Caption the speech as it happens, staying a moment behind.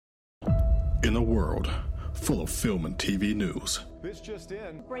In a world full of film and TV news. This just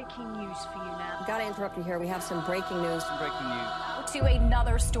in. Breaking news for you now. Gotta interrupt you here. We have some breaking news. To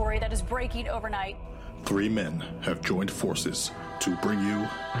another story that is breaking overnight. 3 men have joined forces to bring you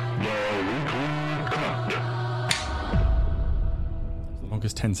the Weekly Cut. The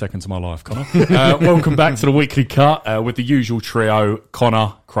longest 10 seconds of my life, Connor. Welcome back to the Weekly Cut with the usual trio,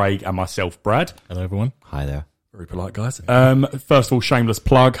 Connor, Craig and myself, Brad. Hello, everyone. Hi there. Very polite, guys. First of all, shameless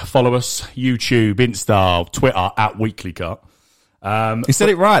plug. Follow us, YouTube, Insta, Twitter, at Weekly Cut. You said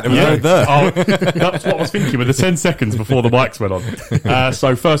it right. There was no there. Oh, that's what I was thinking with the 10 seconds before the mics went on.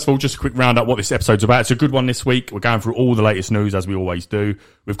 So first of all, just a quick round up what this episode's about. It's a good one this week. We're going through all the latest news as we always do.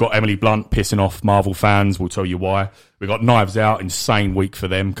 We've got Emily Blunt pissing off Marvel fans. We'll tell you why. We've got Knives Out. Insane week for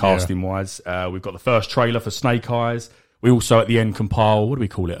them, casting wise. We've got the first trailer for Snake Eyes. We also at the end compile, what do we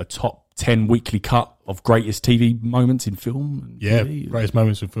call it? A top 10 weekly cut of greatest TV moments in film. And TV. Greatest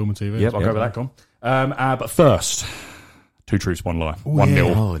moments in film and TV. Yep, I'll go with that, Con. But first, 2 truths, 1 lie.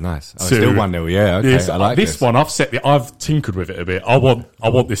 1-0. Oh, nice. Oh, still 1-0. Yeah, okay. I like this one. I've tinkered with it a bit. I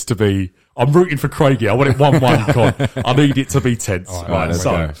want this to be. I'm rooting for Craigie. I want it 1-1. Con. I need it to be tense. Right,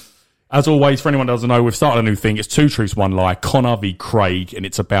 so, as always, for anyone who doesn't know, we've started a new thing. It's 2 truths, 1 lie. Connor v Craig, and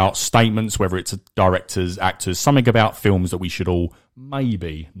it's about statements, whether it's directors, actors, something about films that we should all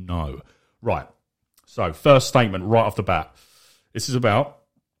maybe know. Right. So, first statement right off the bat. This is about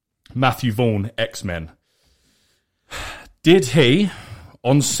Matthew Vaughn, X-Men. Did he,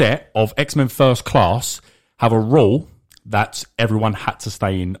 on set of X-Men First Class, have a rule that everyone had to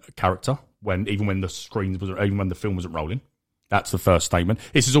stay in character even when the film wasn't rolling? That's the first statement.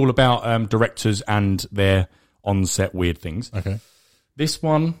 This is all about directors and their on-set weird things. Okay. This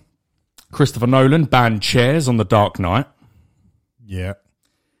one, Christopher Nolan banned chairs on The Dark Knight. Yeah.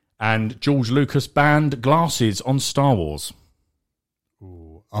 And George Lucas banned glasses on Star Wars.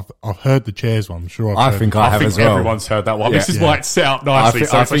 Ooh, I've heard the chairs one. I'm sure I think I have as well. Everyone's heard that one. Yeah. This is why it's set up nicely.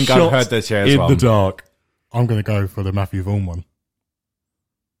 I think I've heard the chairs one. In the dark. I'm going to go for the Matthew Vaughn one.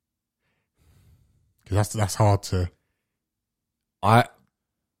 Because that's hard to... Do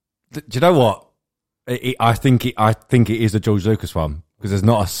you know what? I think it is the George Lucas one because there's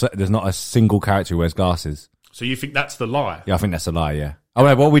not a single character who wears glasses. So you think that's the lie? Yeah, I think that's a lie. Yeah. Oh,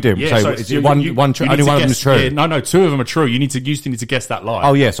 wait, what are we doing? Yeah, so it's only one of them is true. Yeah, no, 2 of them are true. You still need to guess that lie.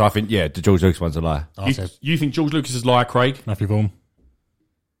 Oh yeah, so I think the George Lucas one's a lie. You think George Lucas is a lie, Craig? Matthew Vaughn.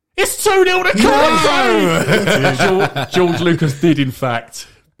 It's 2-0 to Craig. George Lucas did in fact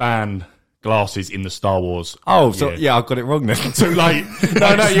ban glasses in the Star Wars. Oh, so yeah, I got it wrong then. Too late.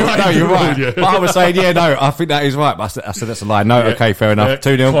 No, you're right. Yeah. But I was saying, I think that is right. But I said that's a lie. No, okay, fair enough.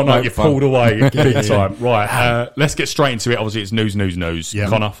 2-0. Connor, you pulled away big time. Right, let's get straight into it. Obviously, it's news. Yeah.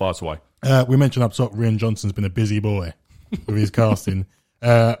 Connor, fire us away. We mentioned up top, Rian Johnson's been a busy boy with his casting.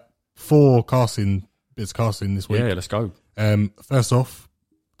 4 casting bits this week. Yeah, let's go. First off,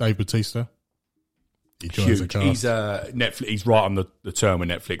 Dave Bautista. Huge. He's Netflix. He's right on the term with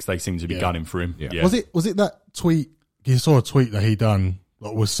Netflix. They seem to be gunning for him. Yeah. Was it that tweet? You saw a tweet that he done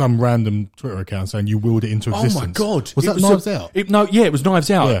with some random Twitter account saying you willed it into existence. Oh my god! Was that Knives Out? It was Knives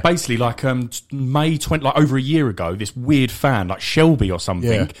Out. Yeah. Basically, like May 20, like over a year ago, this weird fan, like Shelby or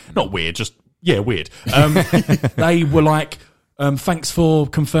something. Yeah. Not weird, just weird. They were like. Thanks for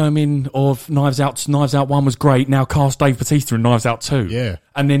confirming of Knives Out. Knives Out 1 was great. Now cast Dave Bautista in Knives Out 2. Yeah.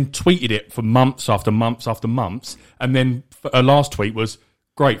 And then tweeted it for months after months after months. And then her last tweet was,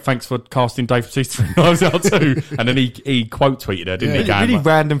 great, thanks for casting Dave Bautista in Knives Out 2. And then he quote tweeted her, didn't he? Really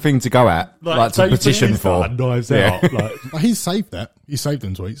random thing to go at, like to petition for. Knives Out. He's saved that. He saved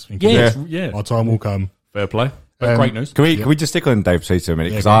them tweets. Yeah. Our time will come. Fair play. But great news. Can we just stick on Dave Bautista a minute?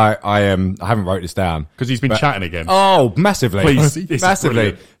 Because I haven't wrote this down. Because he's been chatting again. Oh, massively. Please.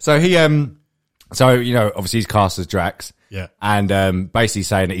 Massively. So obviously he's cast as Drax. Yeah. And basically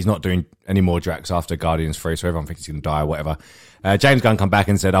saying that he's not doing any more Drax after Guardians 3, so everyone thinks he's going to die or whatever. James Gunn come back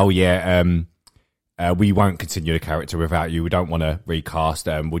and said, we won't continue the character without you. We don't want to recast.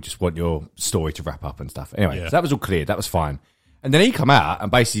 We just want your story to wrap up and stuff. Anyway, so that was all clear. That was fine. And then he come out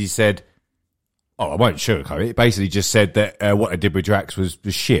and basically said, I won't sugarcoat it. It basically just said that what they did with Drax was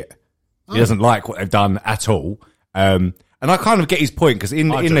shit. He doesn't like what they've done at all. And I kind of get his point because in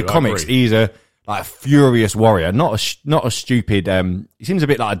the comics he's a furious warrior, not a stupid. He seems a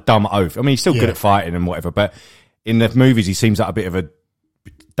bit like a dumb oaf. I mean, he's still good at fighting and whatever, but in the movies he seems like a bit of a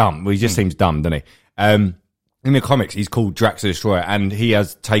dumb. Well, he just seems dumb, doesn't he? In the comics, he's called Drax the Destroyer, and he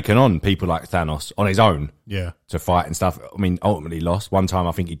has taken on people like Thanos on his own to fight and stuff. I mean, ultimately lost. One time,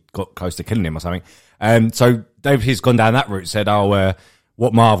 I think he got close to killing him or something. So Dave has gone down that route, said, we'll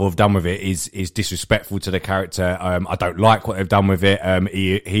what Marvel have done with it is disrespectful to the character. I don't like what they've done with it.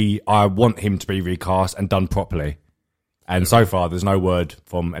 I want him to be recast and done properly. And so far, there's no word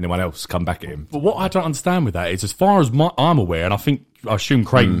from anyone else come back at him. But what I don't understand with that is, as far as I'm aware, and I assume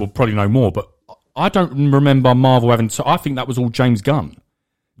Craig will probably know more, but I don't remember Marvel having. So I think that was all James Gunn.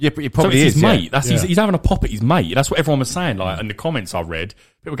 Yeah, but it probably so is his mate. Yeah. He's having a pop at his mate. That's what everyone was saying. Like in the comments I read,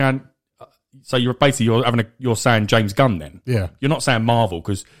 people going. So you're saying James Gunn then? Yeah. You're not saying Marvel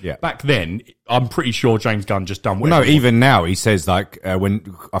because back then I'm pretty sure James Gunn just done. No, even now he says like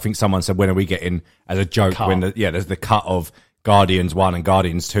when I think someone said when are we getting as a joke when there's the cut of Guardians 1 and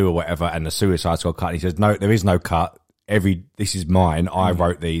Guardians 2 or whatever and the Suicide Squad cut. And he says no, there is no cut. This is mine. I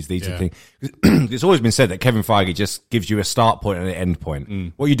wrote these are the things. It's always been said that Kevin Feige just gives you a start point and an end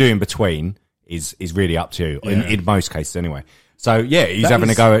point. What you do in between is really up to you in most cases anyway. So, yeah, he's having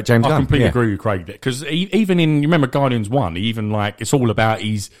a go at James Gunn. I completely agree with Craig there. Because even you remember Guardians 1, it's all about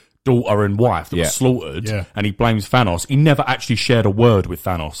his daughter and wife that was slaughtered, and he blames Thanos. He never actually shared a word with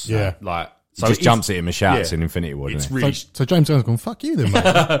Thanos. Yeah. So he just jumps at him and shouts in Infinity War, doesn't really, so James Gunn's gone, fuck you then,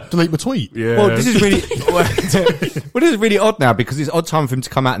 mate. Delete my tweet. Yeah. Well, this is really this is really odd now because it's odd time for him to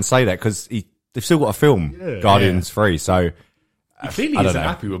come out and say that because they've still got a film, Guardians 3, so... He clearly isn't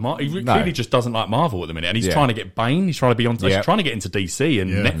happy with Marvel. He clearly just doesn't like Marvel at the minute. And he's trying to get Bane. He's trying to be on. He's trying to get into DC and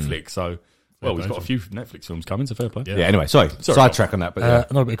Netflix. So, he's got a few Netflix films coming, so fair play. Yeah, anyway, sorry sidetrack on that.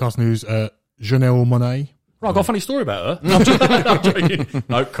 But another bit of cast news, Janelle Monáe. Right, I got a funny story about her. No, I'm joking.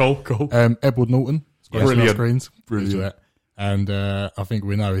 No, cool. Edward Norton. Brilliant. Screens. Brilliant. And I think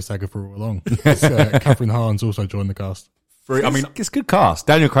we know he's taken for all along. Catherine Hahn's also joined the cast. It's good cast.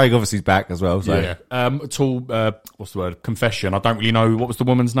 Daniel Craig obviously is back as well. So. Yeah. What's the word? Confession. I don't really know what was the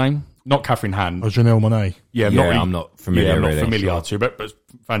woman's name. Not Catherine Hahn. Janelle Monáe. I'm not familiar. Yeah, I'm not really. familiar too, but it's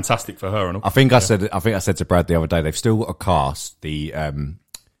fantastic for her. And all. I think I said to Brad the other day they've still got to cast the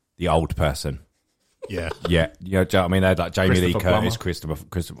old person. Yeah. Yeah. You know, I mean, they had like Jamie Lee Curtis, Christopher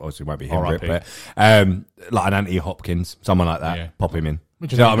obviously won't be him, but like an Anthony Hopkins, someone like that. Pop him in.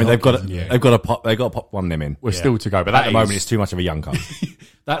 You know what I mean, they've got to pop one of them in. We're still to go, but at the moment it's too much of a young cast.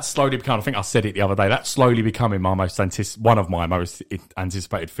 That's slowly becoming. I think I said it the other day. That's slowly becoming one of my most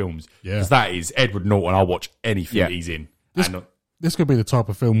anticipated films. Yeah, because that is Edward Norton. I'll watch anything he's in. This could be the type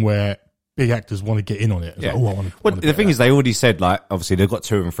of film where big actors want to get in on it. Yeah. Like, the thing is, they already said like obviously they've got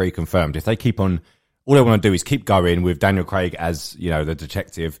 2 and 3 confirmed. If they keep on, all they want to do is keep going with Daniel Craig as the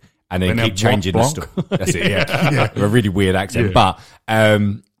detective. And then keep changing the story. That's it, yeah. A really weird accent. But,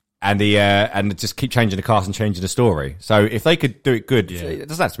 and just keep changing the cast and changing the story. So if they could do it good, it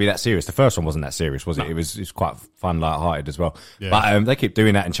doesn't have to be that serious. The first one wasn't that serious, was it? It was quite fun, light-hearted as well. Yeah. But, they keep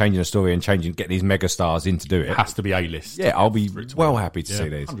doing that and changing the story and get these mega stars in to do it. It has to be A-list. Yeah, I'll be well happy to see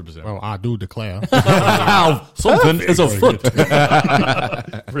these. 100%. Well, I do declare. Something is afoot.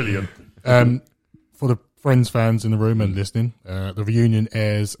 Brilliant. For the Friends fans in the room and listening, the reunion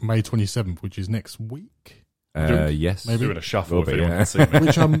airs May 27th, which is next week. Yes, maybe doing a shuffle.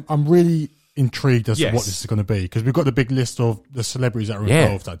 Which I'm really intrigued as to what this is going to be because we've got the big list of the celebrities that are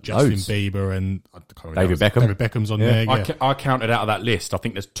involved, like Justin Bieber and David Beckham. David Beckham's on there. Yeah. I counted out of that list. I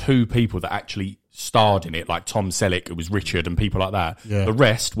think there's 2 people that actually starred in it, like Tom Selleck, it was Richard, and people like that. Yeah. The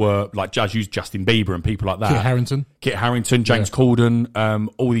rest were like Justin Bieber and people like that. Kit Harington, James Corden,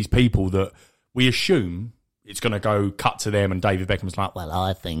 all these people that. We assume it's going to go cut to them, and David Beckham's like, "Well,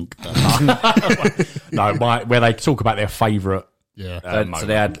 I think." Where they talk about their favourite. Yeah. So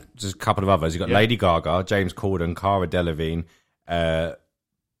they had just a couple of others. You got Lady Gaga, James Corden, Cara Delevingne,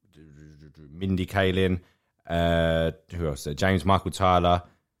 Mindy Kaling. Who else? James Michael Tyler,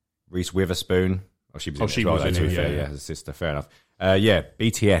 Reese Witherspoon. She was in it. Yeah, her sister. Fair enough.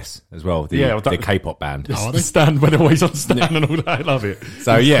 BTS as well. The K-pop band. The stand when they're always on stand and all that. I love it.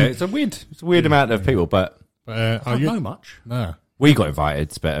 So it's a weird amount of people, but I don't know much. No. We got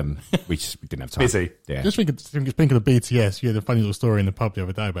invited, but we didn't have time. Busy. Yeah. Just thinking of BTS, you had a funny little story in the pub the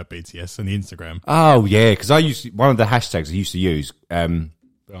other day about BTS and the Instagram. Oh yeah, because one of the hashtags I used to use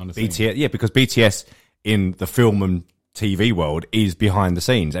BTS. Yeah, because BTS in the film and TV world is behind the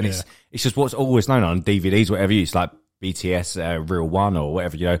scenes, and it's just what's always known on DVDs, whatever you use, like BTS Real One or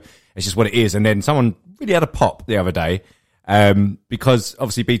whatever, it's just what it is. And then someone really had a pop the other day, because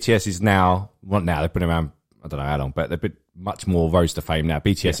obviously BTS is now, they've been around, I don't know how long, but they've been much more rose to fame now.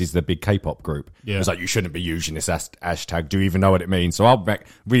 BTS is the big K-pop group. Yeah. It's like, you shouldn't be using this hashtag. Do you even know what it means? So I went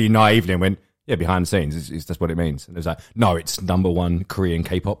really naively and went, yeah, behind the scenes, that's what it means. And it was like, no, it's #1 Korean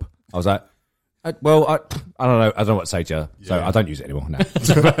K-pop. I was like, I don't know. I don't know what to say to you, so I don't use it anymore now.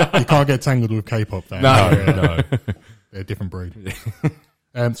 You can't get tangled with K-pop. No. They're a different breed.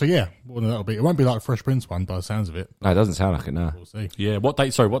 So yeah, what that'll be. It won't be like a Fresh Prince one by the sounds of it. No, it doesn't sound like it, no. We'll see. Yeah, what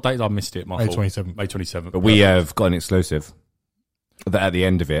date? Sorry, what date? I missed it. May 27th. May 27th. But we have got an exclusive that at the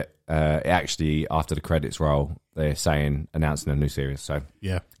end of it, actually, after the credits roll, they're announcing a new series. So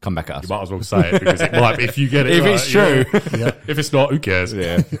Yeah. come back at us. You might as well say it because it might. If you get it, If right, it's true. Yeah. If it's not, who cares?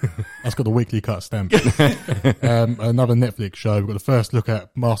 Yeah. That's got the weekly cut stamp. Another Netflix show. We've got the first look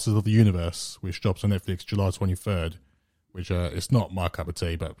at Masters of the Universe, which drops on Netflix July 23rd. Which it's not my cup of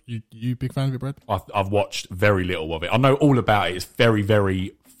tea, but you big fan of it, Brad? I've watched very little of it. I know all about it. It's very,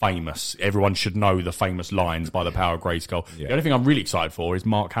 very famous. Everyone should know the famous lines by the power of Grayskull. Yeah. The only thing I'm really excited for is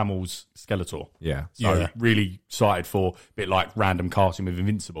Mark Hamill's Skeletor. Yeah. So really excited for a bit like random casting with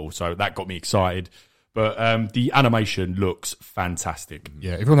Invincible. So that got me excited. But the animation looks fantastic.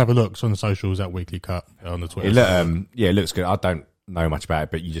 Yeah, if you want to have a look, it's on the socials at Weekly Cut on the Twitter. It looks good. I don't know much about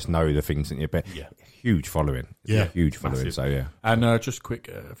it, but you just know the things, and but huge following. Yeah. Huge following. Massive. So yeah. And just quick,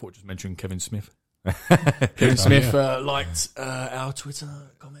 I thought just mention Kevin Smith. Kevin Smith liked our Twitter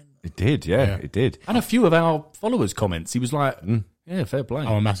comment. It did, yeah, it did. And a few of our followers' comments. He was like, yeah, fair play.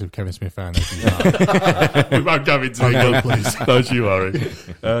 I'm a massive Kevin Smith fan. We won't go into it, please. Don't you worry.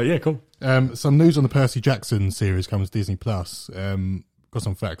 Yeah, cool. Some news on the Percy Jackson series comes to Disney Plus. Got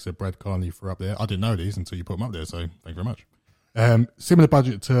some facts that Brad kindly threw up there. I didn't know these until you put them up there, so thank you very much. Similar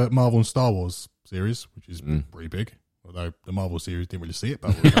budget to Marvel and Star Wars series, which is pretty big. Although the Marvel series didn't really see it,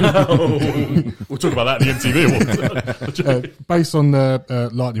 but we'll talk about that in the MTV Awards. Based on the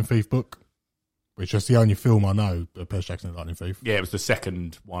Lightning Thief book, which is the only film I know, Percy Jackson and Lightning Thief. Yeah, it was the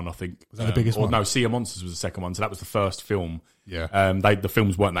second one, I think. Was that the biggest one? No, Sea of Monsters was the second one, so that was the first film. Yeah. The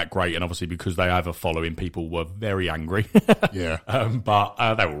films weren't that great, and obviously because they have a following, people were very angry. Yeah.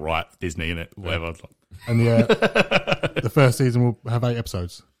 But they were right, Disney, innit? Whatever. And the first season will have 8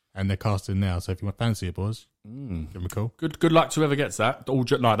 episodes, and they're casting now. So if you want fancy it, boys, give them a call. Good luck to whoever gets that.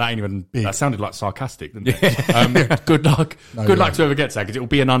 That ain't even. Big. That sounded like sarcastic, didn't it? Good luck. Good luck to whoever gets that because it will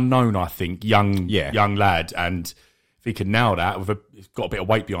be an unknown. I think young lad, and if he can nail that, it's got a bit of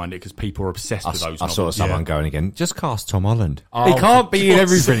weight behind it because people are obsessed with those. I saw someone going again. Just cast Tom Holland. Oh, he can't be in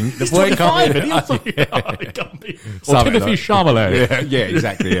everything. The boy can't be. He can't be. Or Timothy Chalamet. Yeah,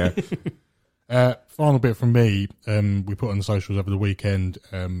 exactly. Yeah. Final bit from me, we put on the socials over the weekend.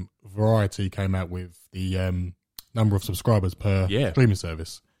 Variety came out with the number of subscribers per streaming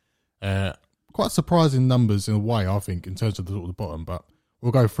service. Quite surprising numbers in a way, I think, in terms of the bottom, but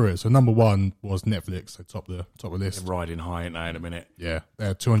we'll go through it. So number one was Netflix, so top of the list. Riding high in a minute. Yeah,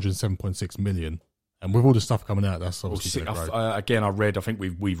 they're 207.6 million. And with all the stuff coming out, that's obviously again, I read, I think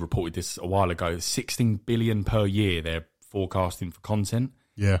we've reported this a while ago, 16 billion per year they're forecasting for content.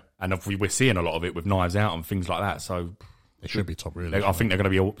 Yeah. And we're seeing a lot of it with Knives Out and things like that. So they should be top, really. I think they're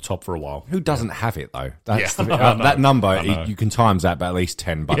going to be top for a while. Who doesn't have it, though? That's that number, you can times that by at least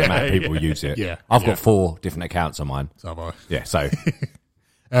 10 by the amount of people who use it. Yeah. I've got 4 different accounts on mine. So have I. Yeah, so.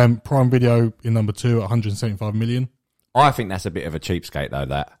 Prime Video in number 2 at 175 million. I think that's a bit of a cheapskate, though,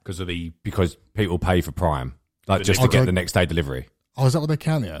 that. Because people pay for Prime, like just to get the next day delivery. Oh, is that what they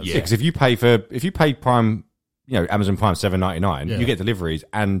count it as? Yeah, because if you pay Prime, Amazon Prime $7.99, you get deliveries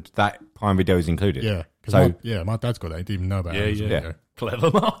and that Prime Video is included. Yeah. So my dad's got that. He didn't even know about it. Yeah.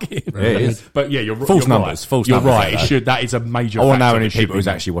 Clever market. Yeah, it is. But yeah, you're false numbers. Right. False you're numbers. Right. Like that is a major. I want to know how many people who's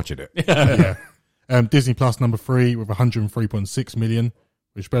actually watching it. Yeah. Disney Plus number 3 with 103.6 million,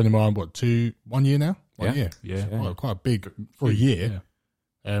 which bearing in mind 1 year now. 1 year. Yeah. Well, quite a big for a year.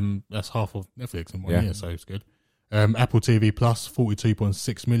 Yeah. That's half of Netflix in 1 year, so it's good. Apple TV Plus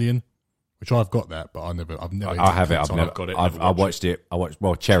 42.6 million. Which I've got that, but I've never. I have it. I've never got it. I watched it.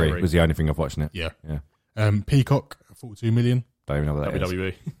 Cherry was the only thing I've watched in it. Yeah. Peacock 42 million. Don't even know what that is.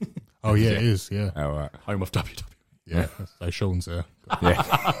 WWE. Oh yeah, it is. Yeah. Oh right. Home of WWE. Yeah. So Sean's there.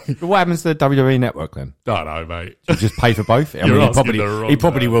 Yeah. But what happens to the WWE network then? Don't know, mate. You just pay for both. I mean, he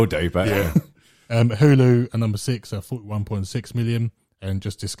probably will do, but yeah. Hulu at number 6 at 41.6 million. And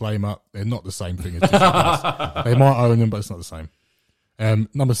just disclaimer, they're not the same thing as Disney Plus. They might own them, but it's not the same.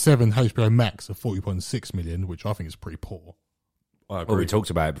 Number 7, HBO Max of 40.6 million, which I think is pretty poor. Well, we talked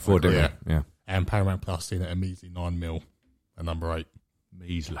about it before, didn't we? Yeah. And Paramount Plus in at a measly 9 mil at number 8.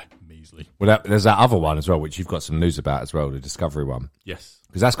 Measly. Well, there's that other one as well, which you've got some news about as well, the Discovery one. Yes.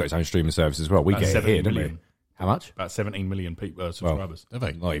 Because that's got its own streaming service as well. We get it here, don't we? How much? About 17 million subscribers. Have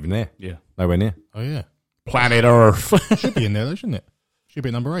they? Not even there. Yeah. Nowhere near. Oh, yeah. Planet Earth. Should be in there, though, shouldn't it? Should be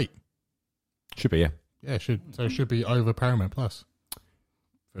at number 8. Should be, yeah. Yeah, it should. So it should be over Paramount Plus.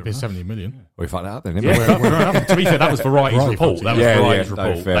 If it's 70 million. Well, we fucked that up then, didn't we? To be fair, that was Variety's report. That was Variety's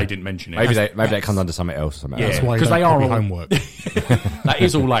report. They didn't mention it. Maybe that comes under something else. Yeah, that's why because they are all homework. That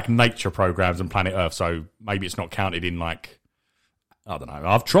is all like nature programs and Planet Earth, so maybe it's not counted in like I don't know.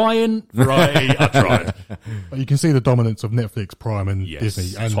 I've tried. Right, I tried. But you can see the dominance of Netflix, Prime, and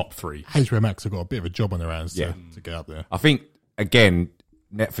Disney. And top three. HBO Max have got a bit of a job on their hands to get up there. I think, again,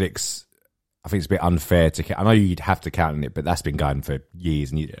 Netflix, I think it's a bit unfair to count. I know you'd have to count on it, but that's been going for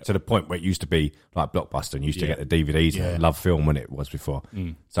years. And to the point where it used to be like Blockbuster and you used to get the DVDs and Love Film when it was before.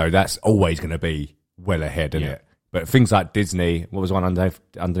 So that's always going to be well ahead, isn't it? But things like Disney, what was the one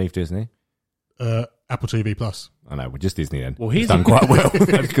underneath Disney? Apple TV Plus. I know, well, just Disney then. Well, here's done quite well.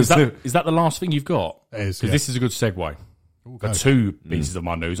 Is that the last thing you've got? It is, Because this is a good segue. Got two pieces of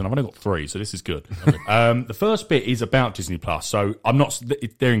my news, and I've only got three, so this is good. The first bit is about Disney Plus. So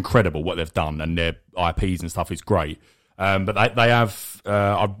they're incredible what they've done, and their IPs and stuff is great. But they have.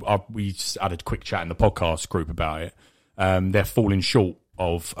 We just had a quick chat in the podcast group about it. They're falling short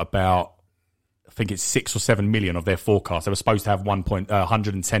of about, I think it's 6 or 7 million of their forecast. They were supposed to have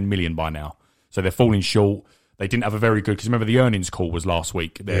 110 million by now, so they're falling short. They didn't have a very good, because remember the earnings call was last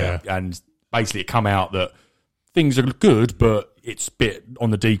week there, and basically it come out that things are good, but it's a bit on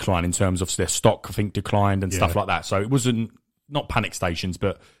the decline in terms of their stock, I think, declined and stuff like that. So it wasn't, not panic stations,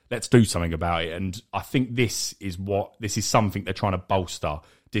 but let's do something about it. And I think this is something they're trying to bolster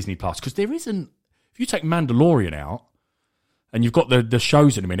Disney Plus, because there isn't, if you take Mandalorian out and you've got the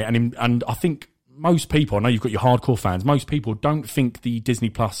shows in a minute, and I think most people, I know you've got your hardcore fans, most people don't think the Disney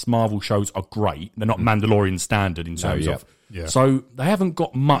Plus Marvel shows are great. They're not Mandalorian standard in terms of. Yeah. So they haven't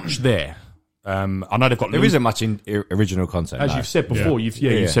got much there. I know they've got. There isn't much in original content, as you've said before.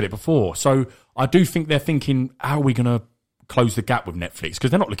 You've said it before. So I do think they're thinking, how are we going to close the gap with Netflix?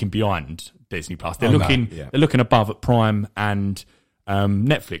 Because they're not looking behind Disney Plus. They're looking above at Prime and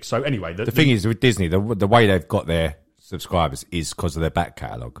Netflix. So anyway, the thing is with Disney, the way they've got their subscribers is because of their back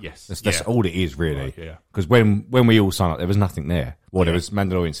catalogue. Yes, that's all it is really. Right, because when we all signed up, there was nothing there. Well, there was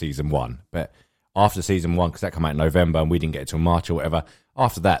Mandalorian season 1, but after season 1, because that came out in November and we didn't get it till March or whatever.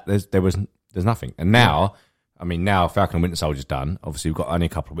 After that, there's nothing. And now, now Falcon and Winter Soldier's done. Obviously, we've got only a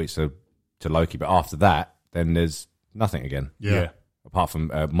couple of weeks to Loki, but after that, then there's nothing again. Yeah. Apart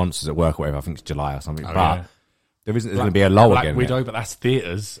from Monsters at Work or whatever, I think it's July or something. There's going to be a lull again. Black Widow, but that's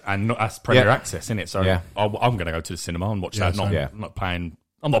theatres and that's Premier Access, isn't it? So I'm going to go to the cinema and watch that. I'm not paying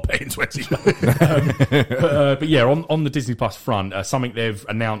 20. But yeah, on the Disney Plus front, something they've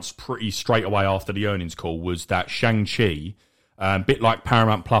announced pretty straight away after the earnings call was that Shang-Chi, a bit like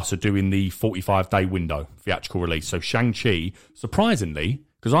Paramount Plus, are doing the 45-day window theatrical release. So Shang-Chi, surprisingly,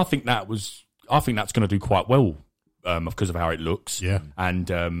 because I think that's going to do quite well because of how it looks. Yeah, and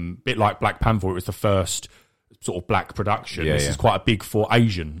a bit like Black Panther, it was the first sort of black production. This is quite a big for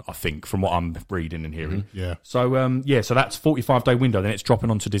Asian, I think, from what I'm reading and hearing. Yeah. So so that's 45-day window. Then it's dropping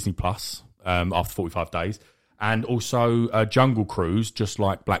onto Disney Plus after 45 days, and also Jungle Cruise, just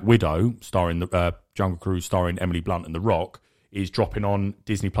like Black Widow, starring Jungle Cruise starring Emily Blunt and The Rock, is dropping on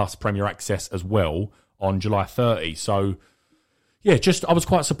Disney Plus Premier Access as well on July 30. So yeah, I was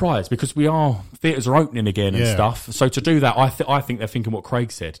quite surprised because theatres are opening again and stuff. So to do that, I think they're thinking what Craig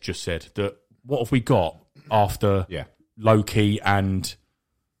just said, that what have we got after Loki and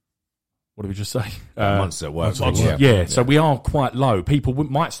what did we just say? Monsters at Work. So we are quite low. People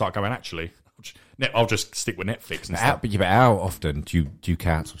might start going, actually, I'll just stick with Netflix and stuff. But how often do you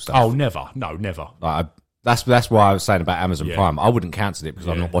cancel stuff? Oh, never. No, never. Like, that's why I was saying about Amazon Prime. I wouldn't cancel it because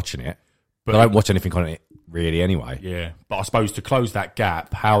I'm not watching it. But I don't watch anything on it really anyway. Yeah, but I suppose to close that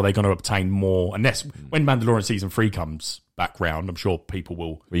gap, how are they going to obtain more? Unless when Mandalorian season 3 comes back round, I'm sure people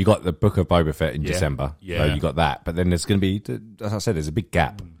will. Well, you got the Book of Boba Fett in December. Yeah, so you got that, but then there's going to be, as I said, there's a big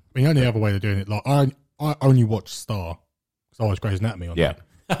gap. The only other way they're doing it, like I only watch Star because I watch Grey's Anatomy on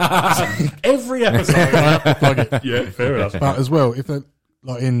that. Every episode. Yeah, fair enough. But as well, if they're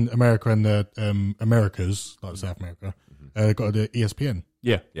like in America and the Americas, like South America, they've got the ESPN.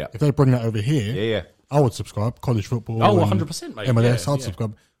 Yeah. If they bring that over here, I would subscribe. College football. 100%, mate. MLS, I'd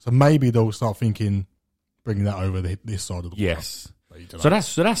subscribe. So maybe they'll start thinking, bringing that over this side of the world. Yes. So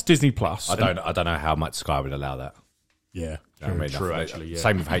that's Disney Plus. I don't know how much Sky would allow that. Yeah. True, actually. Yeah.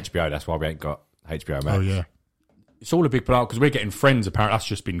 Same with HBO. That's why we ain't got HBO Max. Oh, yeah. It's all a big part because we're getting Friends. Apparently, that's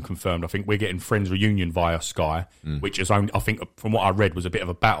just been confirmed. I think we're getting Friends reunion via Sky, which is only, I think, from what I read, was a bit of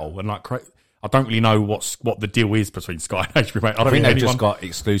a battle. And like, I don't really know what the deal is between Sky and HBO. I think they've just got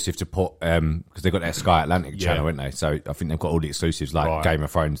exclusive to put because they've got their Sky Atlantic channel, haven't they? So I think they've got all the exclusives like Game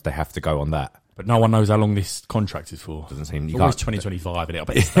of Thrones. They have to go on that. But no one knows how long this contract is for. Doesn't seem. It's always 2025, and I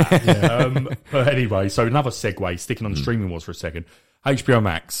bet it's that. But anyway, so another segue, sticking on streaming wars for a second. HBO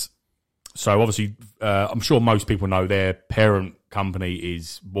Max. So obviously, I'm sure most people know their parent company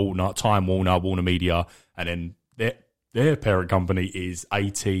is Time Warner, Warner Media, and then their parent company is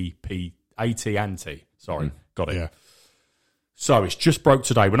AT&T. Sorry, got it. Yeah. So it's just broke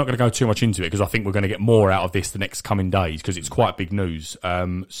today. We're not going to go too much into it because I think we're going to get more out of this the next coming days because it's quite big news.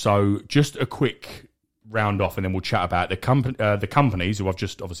 So just a quick round off and then we'll chat about the companies who I've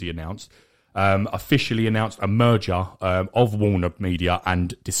just obviously announced. Officially announced a merger of Warner Media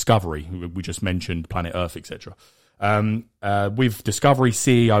and Discovery. We just mentioned Planet Earth, etc. With Discovery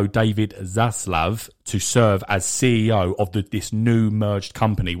CEO David Zaslav to serve as CEO of this new merged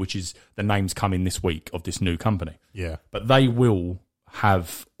company, which is the name's coming this week of this new company. Yeah. But they will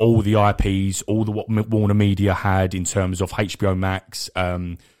have all the IPs, all the what Warner Media had in terms of HBO Max,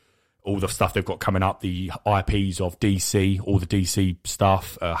 all the stuff they've got coming up, the IPs of DC, all the DC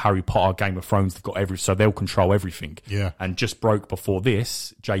stuff, Harry Potter, Game of Thrones, they've got so they'll control everything. Yeah. And just broke before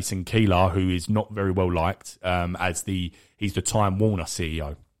this, Jason Keeler, who is not very well liked, he's the Time Warner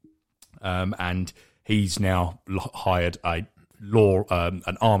CEO. And he's now hired an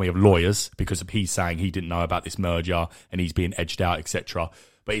army of lawyers because he's saying he didn't know about this merger and he's being edged out, etc.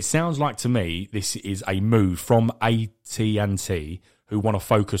 But it sounds like to me, this is a move from AT&T who want to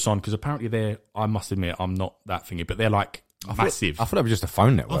focus on, because apparently I must admit, I'm not that thingy, but they're like massive. I thought it was just a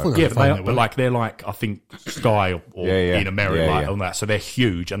phone network. Yeah, but they're like, I think Sky or in America, on that. So they're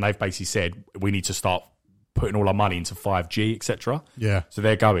huge, and they've basically said, we need to start putting all our money into 5G, etc. Yeah. So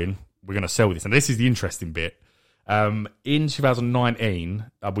they're we're going to sell this. And this is the interesting bit. In 2019,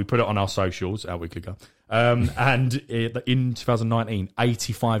 we put it on our socials a week ago, and in 2019,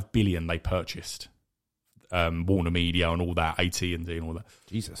 85 billion they purchased. Warner Media and all that, AT&T and all that.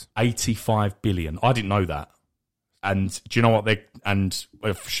 Jesus. 85 billion. I didn't know that. And do you know what I don't know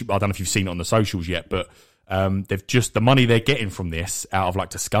if you've seen it on the socials yet, but they've just, the money they're getting from this out of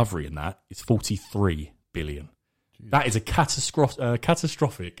like Discovery and that is 43 billion. Jeez. That is a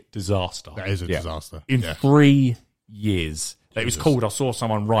catastrophic disaster. That is a disaster. In 3 years. It was called, I saw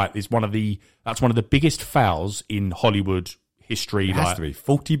someone write, that's one of the biggest fouls in Hollywood history. It has to be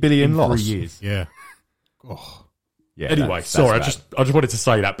 40 billion in loss. 3 years. Yeah. Oh. Yeah. Anyway, sorry, I just wanted to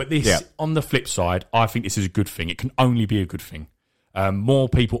say that. But this, on the flip side, I think this is a good thing. It can only be a good thing. More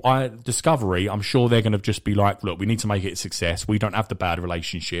people, Discovery, I'm sure they're going to just be like, look, we need to make it a success. We don't have the bad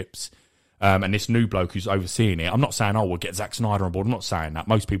relationships. And this new bloke who's overseeing it, I'm not saying, we'll get Zack Snyder on board. I'm not saying that.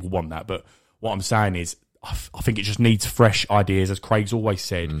 Most people want that. But what I'm saying is, I think it just needs fresh ideas. As Craig's always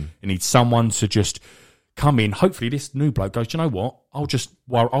said, it needs someone to just come in. Hopefully this new bloke goes, do you know what? I'll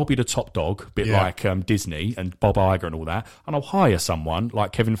be the top dog, a bit like Disney and Bob Iger and all that. And I'll hire someone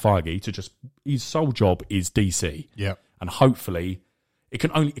like Kevin Feige to his sole job is DC. Yeah. And hopefully it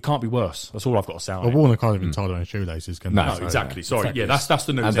can't be worse. That's all I've got to say on it. Warner can't even tie their own shoelaces, can they? No, exactly. Sorry. Exactly. Yeah, that's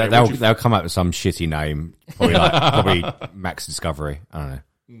the news. And they'll come up with some shitty name. Probably Max Discovery. I don't know.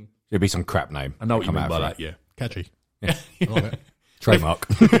 It'll be some crap name. I know what you mean by that, yeah. Catchy. Yeah. I love it. Trademark.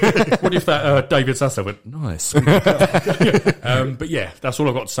 What if that David Sasso went, nice. But yeah, that's all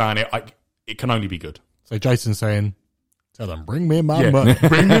I've got to say on it. It can only be good. So Jason's saying, tell them, bring me my money.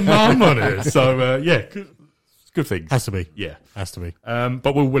 Bring me my money. So, good things. Has to be. Yeah. Has to be.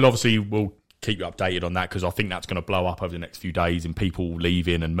 But we'll keep you updated on that because I think that's going to blow up over the next few days and people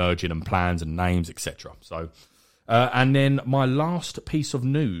leaving and merging and plans and names, etc. So, and then my last piece of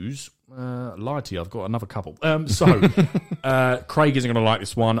news... lied to you, I've got another couple. Craig isn't going to like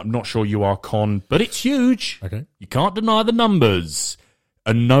this one. I'm not sure you are, Con, but it's huge. Okay. You can't deny the numbers.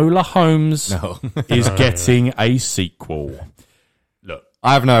 Enola Holmes is getting a sequel. Look,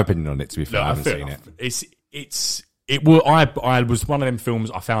 I have no opinion on it, to be fair. I haven't seen it. I was one of them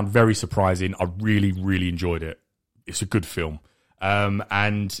films I found very surprising. I really, really enjoyed it. It's a good film. By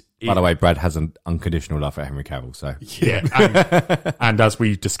the way, Brad has an unconditional love for Henry Cavill, so yeah. And as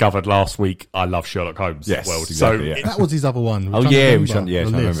we discovered last week, I love Sherlock Holmes as well. Exactly, that was his other one. I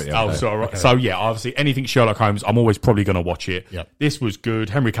remember it. Obviously anything Sherlock Holmes, I'm always probably going to watch it. Yep. This was good.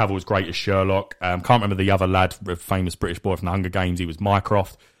 Henry Cavill was great as Sherlock. Can't remember the other lad, the famous British boy from the Hunger Games. He was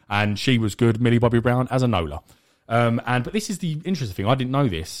Mycroft, and she was good. Millie Bobby Brown as Enola. But this is the interesting thing. I didn't know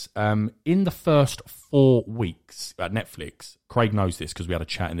this. In the first 4 weeks at Netflix, Craig knows this because we had a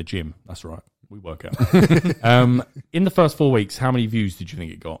chat in the gym. That's right. We work out. In the first 4 weeks, how many views did you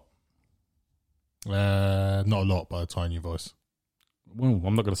think it got? Not a lot, by a tiny voice. Well,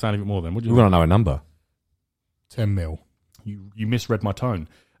 I'm not going to say anything more then. We want to know a number. 10 mil. You misread my tone.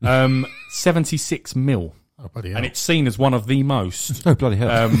 76 mil. Oh, bloody hell. And it's seen as one of the most bloody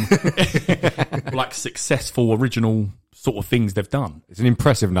hell. like successful original sort of things they've done. It's an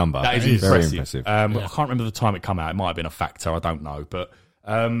impressive number. That is very impressive. I can't remember the time it came out. It might have been a factor. I don't know. But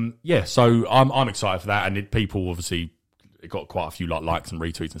so I'm excited for that. And people obviously it got quite a few likes and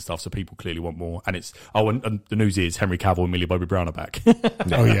retweets and stuff, so people clearly want more. And it's and the news is Henry Cavill and Millie Bobby Brown are back.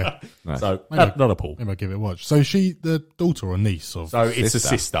 Oh yeah, nice. So not a Paul. Maybe I'll give it a watch. So is she the daughter or niece of? So it's a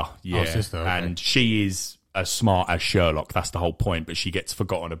sister, yeah, sister, okay. And she is as smart as Sherlock. That's the whole point. But she gets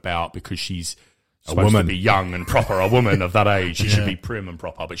forgotten about because she's supposed to be young and proper, a woman of that age. She should be prim and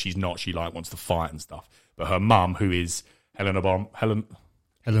proper, but she's not. She wants to fight and stuff. But her mum, who is Helena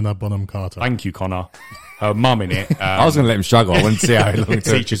Bonham Carter. Thank you, Connor. Her mum in it. I was going to let him struggle. I wanted to see how long it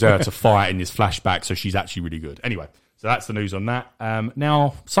teaches her to fight in this flashback, so she's actually really good. Anyway, so that's the news on that.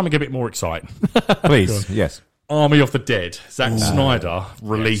 Now, something a bit more exciting. Please, yes. Army of the Dead. Zack Snyder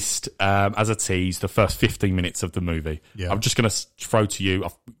released, as a tease, the first 15 minutes of the movie. Yeah. I'm just going to throw to you.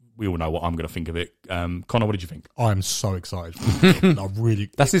 We all know what I'm going to think of it. Connor, what did you think? I'm so excited.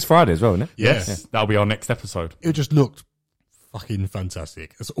 That's this Friday as well, isn't it? Yes. Yeah. That'll be our next episode. It just looked fucking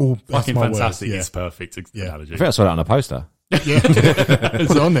fantastic. It's all fucking fantastic. It's perfect analogy. I think I saw that on a poster. Yeah,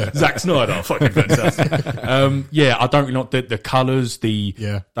 it's on there. Zack Snyder, fucking fantastic. I don't really know the colours.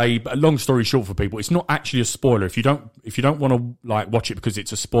 Long story short for people, it's not actually a spoiler. If you don't want to watch it because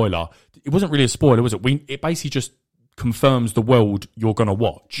it's a spoiler, it wasn't really a spoiler, was it? It basically just confirms the world you're going to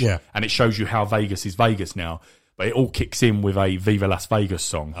watch. Yeah, and it shows you how Vegas is Vegas now. But it all kicks in with a Viva Las Vegas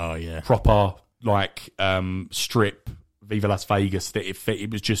song. Oh yeah, proper strip Viva Las Vegas. That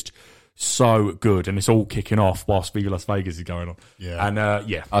it was just so good, and it's all kicking off whilst Viva Las Vegas is going on. Yeah,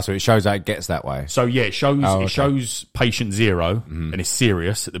 and so it shows that it gets that way. So yeah, it shows Patient Zero, and it's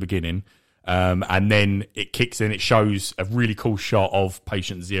serious at the beginning, and then it kicks in. It shows a really cool shot of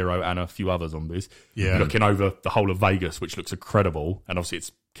Patient Zero and a few other zombies, looking over the whole of Vegas, which looks incredible. And obviously,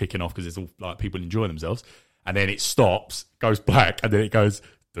 it's kicking off because it's all people enjoying themselves. And then it stops, goes black, and then it goes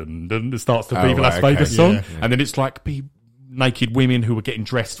dun dun. It starts the Viva Las Vegas song, and then it's naked women who were getting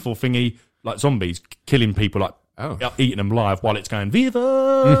dressed for thingy, like zombies, killing people, eating them live while it's going, Viva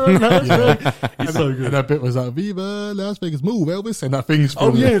Las Vegas. It's so good. And that bit was like, Viva Las Vegas, move Elvis, and that thing's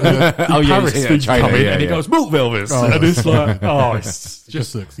from Paris speech coming, and it goes, move Elvis. And it's it's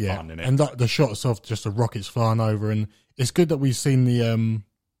just looks, fun, innit? And the shots of just the rockets flying over, and it's good that we've seen the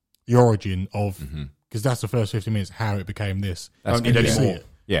origin of, because that's the first 50 minutes, how it became this. Don't need any more.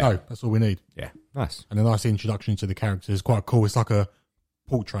 Yeah. No, that's all we need. Yeah. Nice. And a nice introduction to the characters is quite cool. It's like a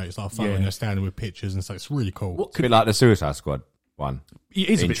portrait. It's like a photo and they're standing with pictures and stuff. It's really cool. Could be like the Suicide Squad one. It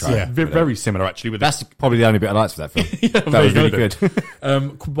is a bit very similar, actually. That's probably the only bit I liked for that film. That was really good.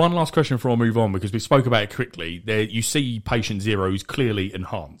 One last question before I move on, because we spoke about it quickly. There, you see Patient Zero who's clearly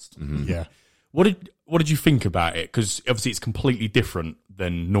enhanced. Mm-hmm. Yeah. What did you think about it? Because obviously it's completely different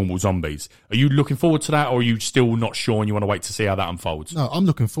than normal zombies. Are you looking forward to that, or are you still not sure and you want to wait to see how that unfolds? No, I'm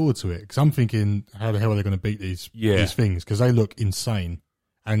looking forward to it because I'm thinking, how the hell are they going to beat these things? Because they look insane,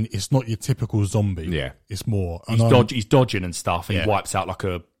 and it's not your typical zombie. Yeah, it's more he's dodging and stuff, and he wipes out like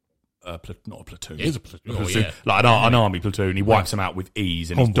not a platoon. It is a platoon. Like an army platoon. He wipes them out with ease,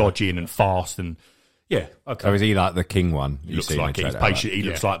 and he's dodging and fast and. Yeah, okay. So is he like the king one? He looks like it. He's patient. He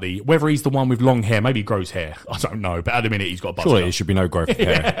looks like whether he's the one with long hair, maybe he grows hair. I don't know. But at the minute, he's got a buzz. Surely there should be no growth of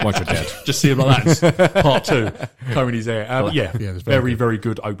hair once you're dead. Just see him like that. Part 2, combing his hair. Very, very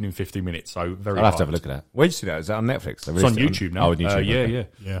good opening 50 minutes. So very. I'll have to have a look at that. Where did you see that? Is that on Netflix? It's on YouTube now. Oh, on YouTube.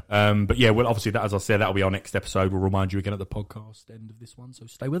 Yeah. But yeah, well, obviously, as I said, that'll be our next episode. We'll remind you again at the podcast end of this one, so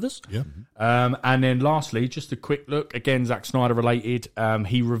stay with us. Yeah. And then lastly, just a quick look, again, Zack Snyder related.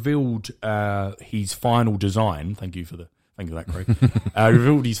 He revealed his final design. Thank you for that, Craig.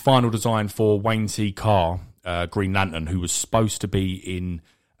 Revealed his final design for Wayne C. Carr, Green Lantern, who was supposed to be in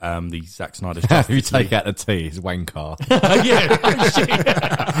the Zack Snyder's Justice League. You take out the T, it's Wayne Carr.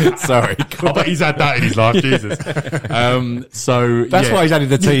 Sorry. I bet he's had that in his life, Jesus. So that's why he's added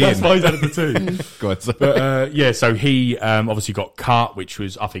the T in. That's why he's added the T. Go on, but, so he obviously got cut, which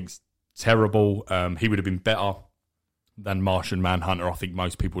was, I think, terrible. He would have been better than Martian Manhunter. I think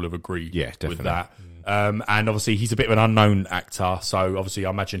most people have agreed with that. And obviously he's a bit of an unknown actor, so obviously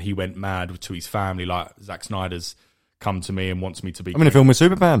I imagine he went mad to his family, like Zack Snyder's come to me and wants me to be. I'm in a film with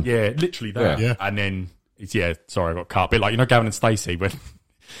Superman. Yeah, literally that. Yeah. And then sorry, I got cut. A bit like, Gavin and Stacey when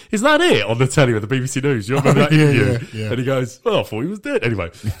is that it on the telly with the BBC News? You remember that interview? Yeah. And he goes, "Oh, I thought he was dead." Anyway,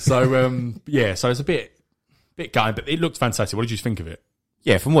 so so it's a bit gutting, but it looks fantastic. What did you think of it?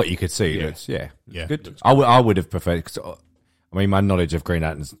 Yeah, from what you could see, it looks good. I would have preferred. I mean, my knowledge of Green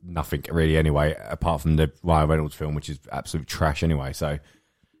Lantern's nothing really anyway, apart from the Ryan Reynolds film, which is absolute trash anyway. So,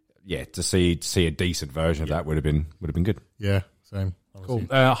 yeah, to see a decent version of that would have been good. Yeah, same. Cool.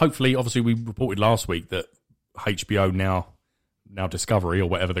 Hopefully, obviously, we reported last week that HBO now Discovery or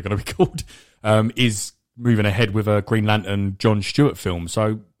whatever they're going to be called is moving ahead with a Green Lantern John Stewart film.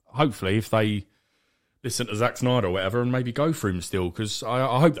 So, hopefully, if they listen to Zack Snyder or whatever and maybe go for him still, because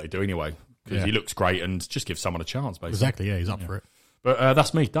I hope they do anyway, because he looks great, and just give someone a chance, basically. Exactly, yeah, he's up for it. But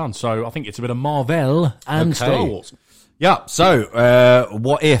that's me, done. So I think it's a bit of Marvel and Star Wars. Yeah, so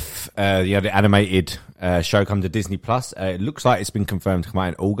what if the animated show comes to Disney Plus? It looks like it's been confirmed to come out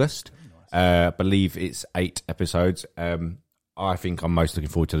in August. I believe it's 8 episodes. I think I'm most looking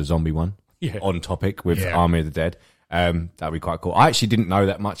forward to the zombie one. Yeah. On topic with Army of the Dead. That'd be quite cool. I actually didn't know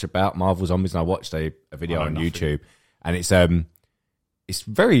that much about Marvel Zombies, and I watched a video on YouTube, and it's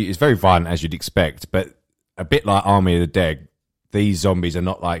very violent, as you'd expect, but a bit like Army of the Dead. These zombies are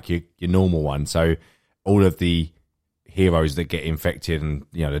not like your normal ones. So all of the heroes that get infected and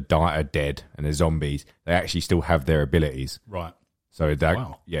are dead, and they're zombies, they actually still have their abilities. Right. So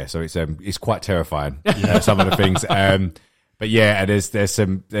so it's quite terrifying. Some of the things. But yeah, there's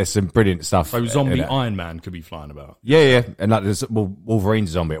some brilliant stuff. So zombie Iron Man could be flying about. Yeah, and like there's Wolverine's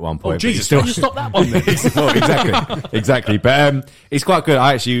a zombie at one point. Oh Jesus! Can you stop that one then? exactly. But it's quite good.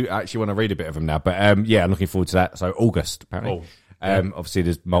 I actually want to read a bit of them now. But I'm looking forward to that. So August apparently. Obviously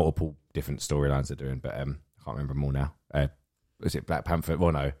there's multiple different storylines they're doing, but I can't remember them all now. Was it Black Panther?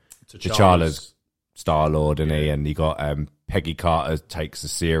 Well, no, T'Challa's Star-Lord, and you got Peggy Carter takes the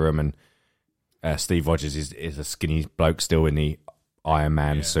serum, and Steve Rogers is a skinny bloke still in the Iron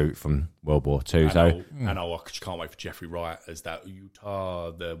Man suit from World War II. I just can't wait for Jeffrey Wright as that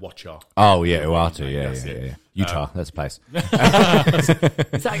Utah the Watcher. Oh yeah, Uatu, yeah. Utah, that's a place.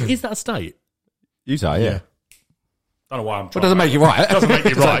 Is that a state? Utah, yeah. I don't know why I'm trying. Well, doesn't make it right. It doesn't make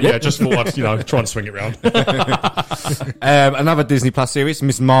it right. Yeah, just thought I'd try and swing it round. Another Disney Plus series,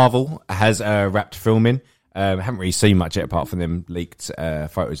 Miss Marvel, has wrapped filming. Haven't really seen much yet apart from them leaked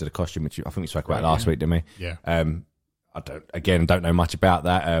photos of the costume, which I think we spoke about last week, didn't we? Yeah. I don't know much about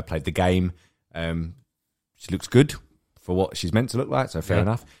that. Played the game. She looks good for what she's meant to look like, so fair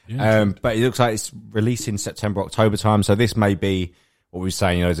enough. Yeah, but it looks like it's releasing September, October time, so this may be what we were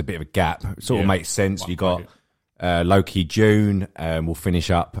saying, there's a bit of a gap. It sort of makes sense. You got Loki June, we'll finish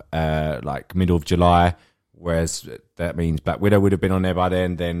up like middle of July, whereas that means Black Widow would have been on there by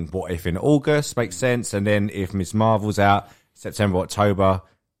then What If in August makes sense, and then if Miss Marvel's out September, October,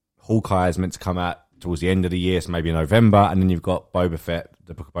 Hawkeye is meant to come out towards the end of the year, so maybe in November, and then you've got Boba Fett,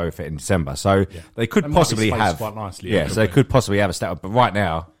 the Book of Boba Fett in December, so they could possibly have quite nicely, so they could possibly have a step, but right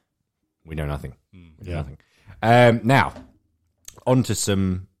now we know nothing. Nothing. Now on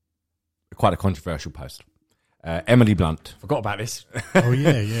to quite a controversial post. Emily Blunt. Forgot about this. Oh,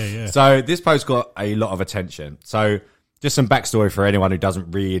 yeah. So this post got a lot of attention. So just some backstory for anyone who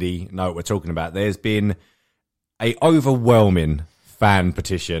doesn't really know what we're talking about. There's been a overwhelming fan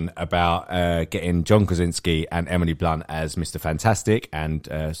petition about getting John Krasinski and Emily Blunt as Mr. Fantastic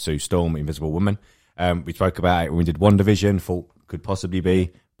and Sue Storm, Invisible Woman. We spoke about it when we did WandaVision, thought could possibly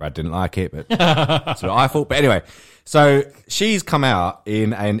be. Brad didn't like it, but that's what I thought. But anyway, so she's come out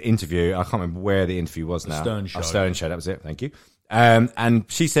in an interview. I can't remember where the interview was now. Stern Show, that was it. Thank you. And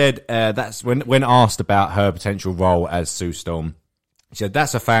she said that's when asked about her potential role as Sue Storm, she said,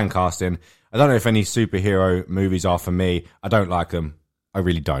 that's a fan casting. I don't know if any superhero movies are for me. I don't like them. I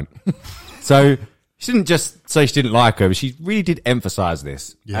really don't. So she didn't just say she didn't like her, but she really did emphasize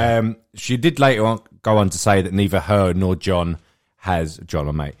this. Yeah. She did later on go on to say that neither her nor John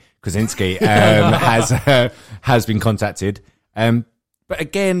Krasinski has been contacted. But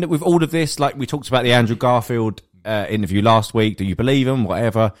again, with all of this, like we talked about the Andrew Garfield interview last week, do you believe him?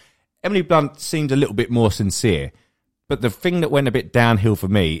 Whatever. Emily Blunt seemed a little bit more sincere. But the thing that went a bit downhill for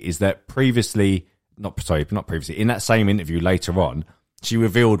me is that not previously, in that same interview later on, she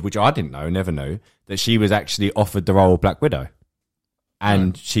revealed, which I didn't know, never knew, that she was actually offered the role of Black Widow.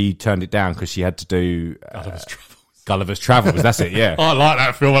 And she turned it down because she had to do Gulliver's Travels, that's it, yeah. I like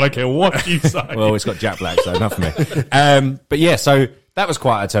that film, I don't care what you say. Well, it's got Jack Black, so enough for me. But yeah, so that was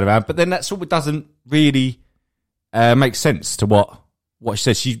quite a turnaround. But then that sort of doesn't really make sense to what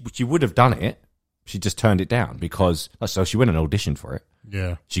she said. She would have done it. She just turned it down because so she went and auditioned for it.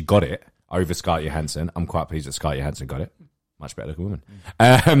 Yeah. She got it over Scarlett Johansson. I'm quite pleased that Scarlett Johansson got it. Much better looking woman.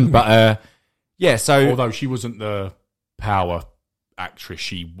 Yeah, so... Although she wasn't the power actress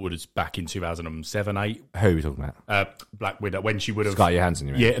she was back in 2007, 8. Who are we talking about? Black Widow, when she would have... Scarlett Johansson,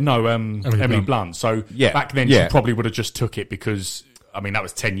 you mean? Yeah, no, Emily Blunt. So back then she probably would have just took it because... I mean, that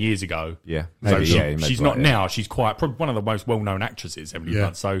was 10 years ago. Yeah. Maybe, she's not now. She's probably one of the most well-known actresses, Emily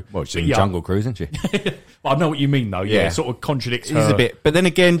Blunt. So, she's in Jungle Cruise, isn't she? Well, I know what you mean, though. Yeah, it sort of contradicts her. It is a bit. But then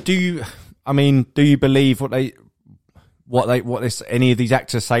again, do you believe what any of these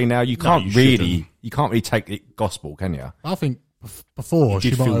actors say now? You can't really take it gospel, can you? I think before It she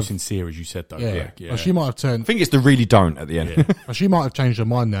did might feel have, sincere, as you said, though. yeah. Yeah. Well, she might have turned. I think it's the really don't at the end. Yeah. Well, she might have changed her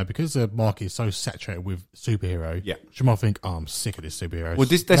mind now because the market is so saturated with superhero. Yeah. She might think, I'm sick of this superhero.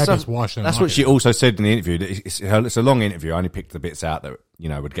 Well, that's what she also said in the interview. That it's a long interview. I only picked the bits out that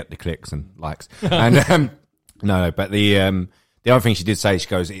would get the clicks and likes. And no, but the other thing she did say, she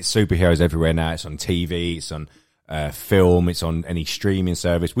goes, it's superheroes everywhere now. It's on TV. It's on film. It's on any streaming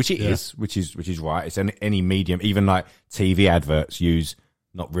service, which it is, which is right. It's on any medium. Even like TV adverts use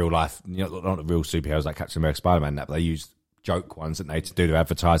not real life, not real superheroes like Captain America, Spider-Man. That but they use joke ones that they to do their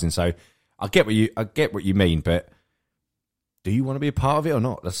advertising. So I get what you mean, but do you want to be a part of it or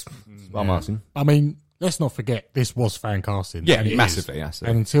not? That's what I'm asking. I mean, let's not forget this was fan casting. Yeah, and massively. And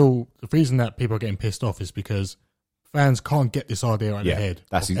until the reason that people are getting pissed off is because fans can't get this idea out of their head.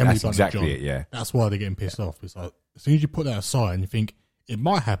 That's exactly it. Yeah, that's why they're getting pissed off. It's like as soon as you put that aside and you think it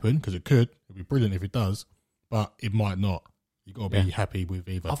might happen because it could, it'd be brilliant if it does, but it might not. You got to be happy with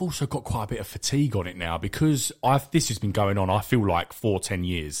either. I've also got quite a bit of fatigue on it now because this has been going on. I feel like 10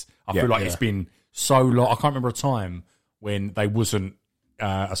 years. I feel like it's been so long. I can't remember a time when they wasn't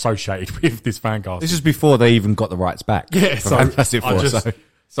associated with this fan cast. This is before they even got the rights back. Yeah,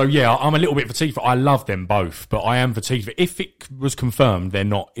 So yeah, I'm a little bit fatigued. I love them both, but I am fatigued. If it was confirmed they're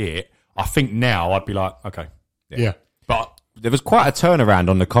not it, I think now I'd be like, okay, yeah. But there was quite a turnaround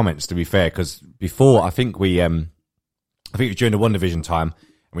on the comments, to be fair, because before I think it was during the WandaVision time,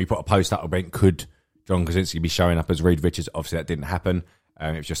 and we put a post up about could John Krasinski be showing up as Reed Richards. Obviously, that didn't happen.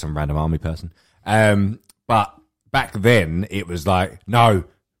 It was just some random army person. But back then, it was like, no,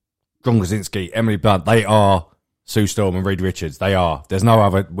 John Krasinski, Emily Blunt, they are Sue Storm and Reed Richards. They are. There's no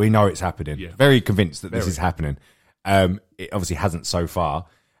other. We know it's happening. Yeah. Very convinced that this is happening. It obviously hasn't so far.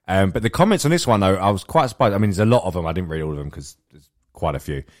 But the comments on this one, though, I was quite surprised. I mean, there's a lot of them. I didn't read all of them because there's quite a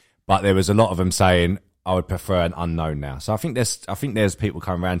few. But there was a lot of them saying, I would prefer an unknown now. So I think there's people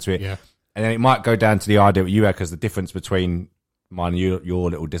coming around to it. Yeah. And then it might go down to the idea that you had, because the difference between mine and your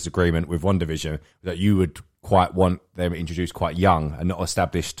little disagreement with WandaVision, that you would quite want them introduced quite young and not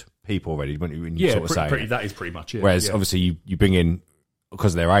established people already, wouldn't you sort of say? That is pretty much it. Whereas obviously you bring in,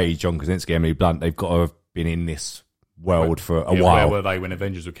 because of their age, John Krasinski, Emily Blunt, they've got to have been in this world for a while. Where were they when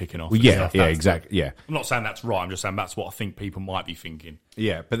Avengers were kicking off? Well, exactly. Yeah, I'm not saying that's right. I'm just saying that's what I think people might be thinking.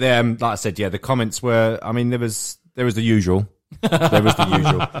 Yeah, but then, like I said, the comments were. I mean, there was the usual. There was the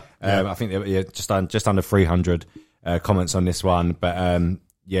usual. I think there were just under 300 comments on this one. But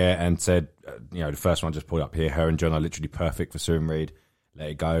and said, the first one just pulled up here. Her and John are literally perfect for Sue and Reed. Let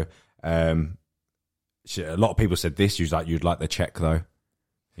it go. A lot of people said this. You'd like the check though.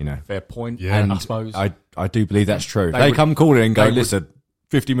 Fair point. Yeah, and I suppose I do believe that's true. They come calling and go, listen,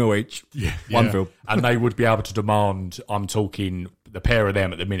 50 mil each, one film, and they would be able to demand. I'm talking the pair of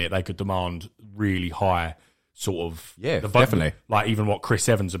them at the minute. They could demand really high, sort of definitely. Like even what Chris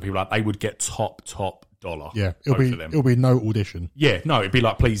Evans and people like, they would get top dollar. Yeah, it'll be no audition. Yeah, no, it'd be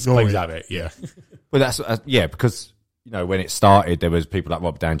like please have it. Yeah, well that's because when it started, there was people like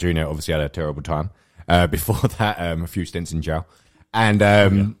Rob Downey Jr. obviously had a terrible time. Before that, a few stints in jail. And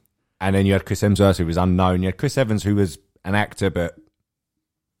then you had Chris Hemsworth, who was unknown. You had Chris Evans, who was an actor, but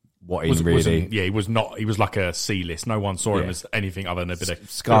he was not. He was like a C-list. No one saw him as anything other than a bit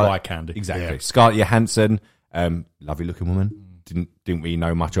of eye candy. Exactly. Yeah. Scarlett Johansson, lovely looking woman. Didn't really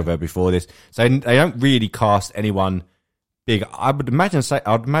know much of her before this. So they don't really cast anyone big. I'd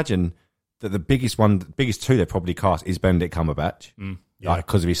imagine that the biggest two they probably cast is Benedict Cumberbatch,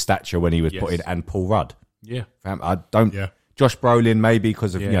 because of his stature when he was put in, and Paul Rudd. Yeah, I don't. Yeah. Josh Brolin maybe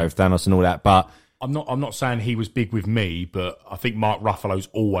because of Thanos and all that, but I'm not saying he was big with me, but I think Mark Ruffalo's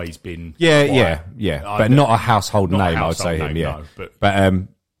always been but not a household name. I would say him, no, but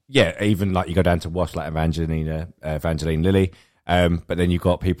even like you go down to watch like Evangeline Lilly, but then you've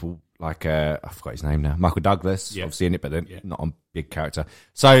got people like I forgot his name now, Michael Douglas, obviously in it, but then not a big character.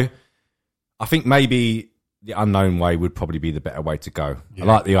 So I think maybe the unknown way would probably be the better way to go. I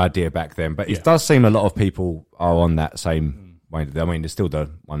like the idea back then, but it does seem a lot of people are on that same way. I mean, there's still the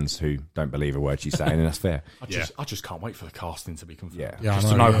ones who don't believe a word she's saying, and that's fair. I just can't wait for the casting to be confirmed. Yeah,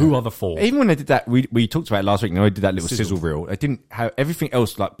 to know who are the four. Even when they did that, we talked about it last week. They did that little sizzle reel. They didn't have everything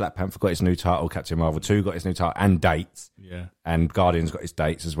else. Like Black Panther got its new title, Captain Marvel 2 got its new title and dates. Yeah, and Guardians got its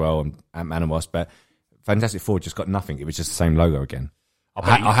dates as well, and Ant-Man and Wasp. But Fantastic Four just got nothing. It was just the same logo again.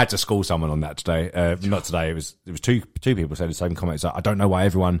 I had to school someone on that today. Not today. It was two people said the same comments. I don't know why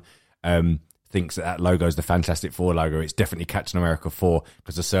everyone thinks that logo is the Fantastic Four logo. It's definitely Captain America 4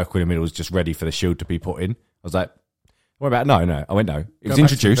 because the circle in the middle is just ready for the shield to be put in. I was like, what about no? I went no. It was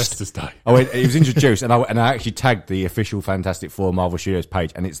introduced. I went. It was introduced, and I actually tagged the official Fantastic Four Marvel Studios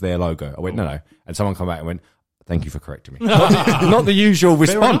page, and it's their logo. I went no. And someone came back and went, Thank you for correcting me. Not the usual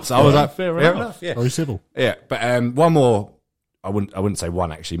response. Enough, I was like, fair enough. Yeah. Very civil. Yeah, but one more. I wouldn't say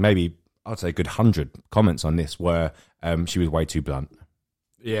one actually. Maybe I'd say a good 100 comments on this were she was way too blunt.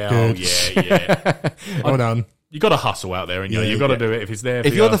 Yeah, Good. yeah. Well done. You got to hustle out there, and you've got to do it if it's there.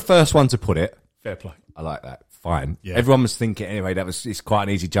 If you're the first one to put it, fair play. I like that. Fine. Yeah. Everyone was thinking anyway. It's quite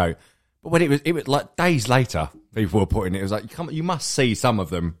an easy joke. But when it was like days later, people were putting it. It was like you must see some of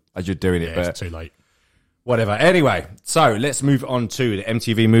them as you're doing it. Yeah, But it's too late. whatever. Anyway, so let's move on to the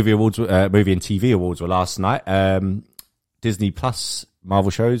MTV Movie Awards. Movie and TV Awards were last night. Disney Plus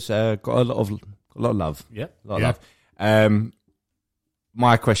Marvel shows got a lot of love. Yeah, a lot of love.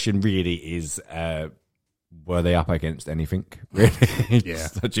 My question really is, were they up against anything? Really? Yeah.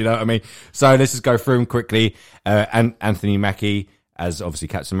 Do you know what I mean? So let's just go through them quickly. And Anthony Mackie, as obviously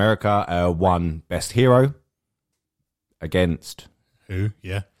Captain America, won Best Hero against Who?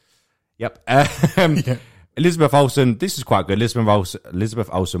 Yeah. Yep. Yeah. Elizabeth Olsen. This is quite good. Elizabeth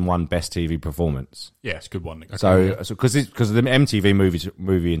Olsen won Best TV Performance. Yeah, it's a good one. So because of the MTV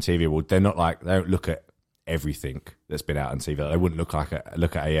movie and TV award, they don't look at everything that's been out on TV. They wouldn't look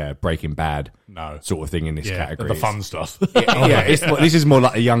at a Breaking Bad sort of thing in this category. The fun stuff. This is more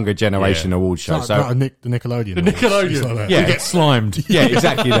like a younger generation award show. It's like the Nickelodeon. The Nickelodeon. Like You get slimed. Yeah,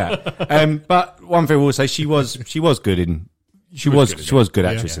 exactly that. But one thing I will say, she was good in. She was good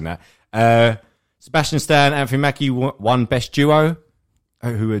actress in that. Sebastian Stan, Anthony Mackie won Best Duo.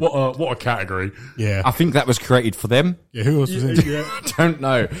 What a category. Yeah. I think that was created for them. Yeah, who else was in it? Don't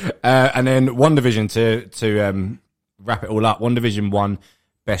know. And then WandaVision to wrap it all up. WandaVision won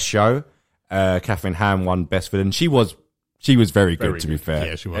Best Show. Catherine Ham won Best Villain. She was very good, to be fair.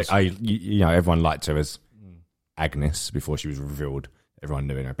 Yeah, she was. Everyone liked her as Agnes before she was revealed. Everyone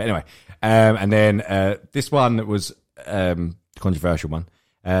knew her. But anyway, and then this one was controversial one.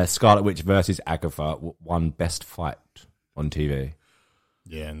 Scarlet Witch versus Agatha won Best Fight on TV.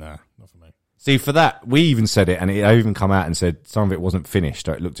 Yeah, nah, not for me. See, for that, we even said it, and it even come out and said some of it wasn't finished,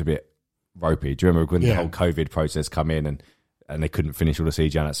 or it looked a bit ropey. Do you remember when the whole COVID process come in and they couldn't finish all the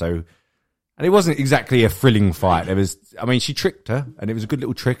CGI on it? So, and it wasn't exactly a thrilling fight. She tricked her, and it was a good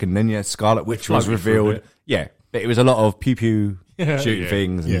little trick, and then Scarlet Witch was revealed. Yeah, but it was a lot of pew shooting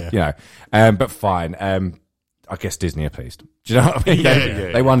things, and, but fine. I guess Disney are pleased. Do you know what I mean?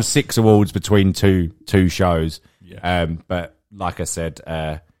 They won 6 awards between two shows. Yeah. But like I said,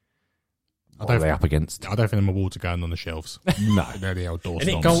 what are they up against? I don't think them awards are going on the shelves. No. They're the old door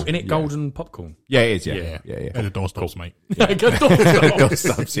Isn't it golden popcorn? Yeah, it is, Yeah. They're the doorstops, mate.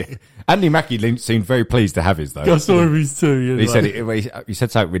 Doorstops, yeah. Anthony Mackie seemed very pleased to have his, though. I saw his too. He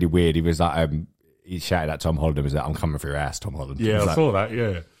said something really weird. He was like, he shouted at Tom Holland, was like, I'm coming for your ass, Tom Holland. Yeah, I saw that,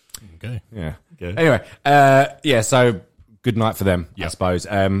 yeah. Okay. Yeah. Okay. Anyway, so good night for them, I suppose.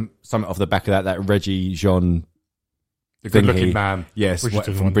 Something off the back of that Reggie Jean, the good-looking man. Yes,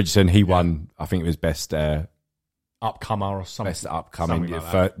 from Bridgerton, he won. I think it was best upcomer or something. Best upcoming,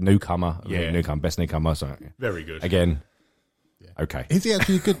 like newcomer. Yeah, best newcomer. So, very good. Again, okay. Is he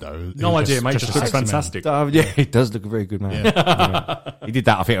actually good though? No idea, mate. Just looks fantastic. Yeah, he does look a very good man. Yeah. He did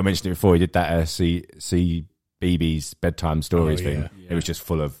that. I think I mentioned it before. He did that CBeebies bedtime stories thing. It was just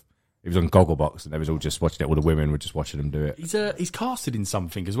full of. It was on Gogglebox, and they was all just watching it. All the women were just watching him do it. He's casted in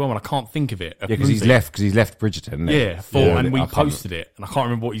something as well, and I can't think of it. Yeah, because he's left Bridgerton. And we posted it, and I can't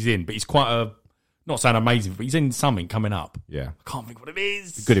remember what he's in, but he's quite not saying amazing, but he's in something coming up. Yeah, I can't think what it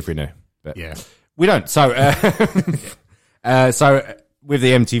is. Good if we knew, but we don't. So, so with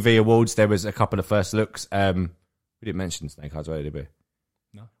the MTV Awards, there was a couple of first looks. We didn't mention Snake Eyes, did we?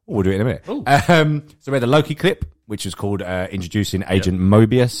 No. We'll do it in a minute. So we had the Loki clip, which was called Introducing Agent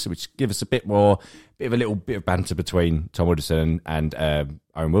Mobius, which gives us a bit of banter between Tom Hiddleston and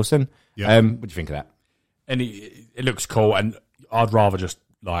Owen Wilson. Yeah. What do you think of that? And it looks cool, and I'd rather just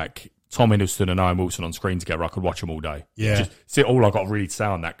like Tom Hiddleston and Owen Wilson on screen together. I could watch them all day. Yeah. Just see all I got really to say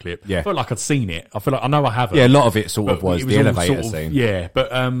on that clip. Yeah. I feel like I'd seen it. I feel like I know I haven't. Yeah, a lot of it sort of was the elevator scene. Yeah, but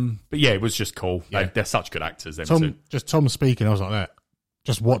yeah, it was just cool. Yeah. They're such good actors. Them two. Just Tom speaking, I was like that.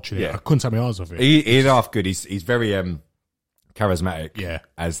 Just watching it, I couldn't take my eyes off it. He's half good. He's very charismatic.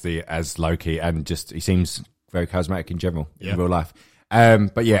 As Loki, and just he seems very charismatic in general in real life.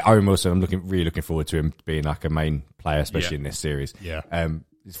 But yeah, Owen Wilson, I'm really looking forward to him being like a main player, especially in this series. Yeah.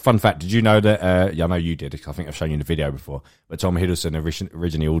 Fun fact: did you know that? I know you did. I think I've shown you in the video before. But Tom Hiddleston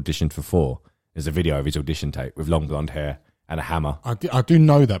originally auditioned for 4. There's a video of his audition tape with long blonde hair and a hammer. I do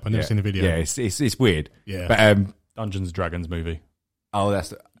know that, but I've never seen the video. Yeah, it's weird. Yeah. But Dungeons and Dragons movie. Oh,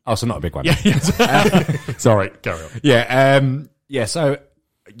 so not a big one. Yeah. Sorry, carry on. Yeah. So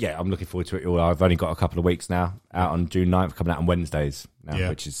I'm looking forward to it all. I've only got a couple of weeks now out on June 9th, coming out on Wednesdays now,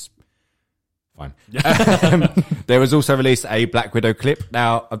 which is Fine. There was also released a Black Widow clip.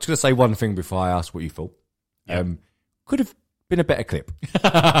 Now, I'm just going to say one thing before I ask what you thought. Could have been a better clip.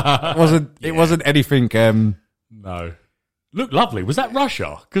 It wasn't anything. No. Looked lovely. Was that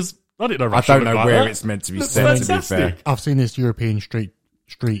Russia? Because I didn't know Russia. I don't know like where that. it's meant to be Looks set, fantastic. to be fair. I've seen this European street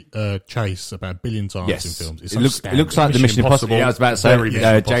chase about 1 billion times in films. It's It looks like the Mission Impossible. Yeah, I was about to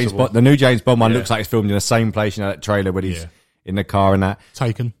say James Bond. The new James Bond one looks like it's filmed in the same place. You know that trailer where he's in the car and that.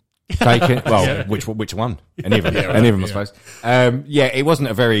 Taken. Well, which one? Any of them? Any of them, I suppose. It wasn't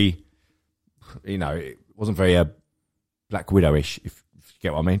a very, it wasn't very Black Widow-ish. If you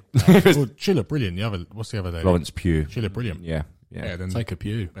get what I mean. Well, she looked brilliant. What's the other day? Florence Pugh. She looked brilliant. Yeah. Then Take a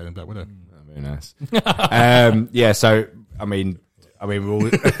Pugh. Better than Black Widow. Very nice. So I mean, we're all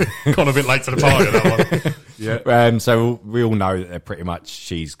Gone a bit late to the party on that one. so we all know that pretty much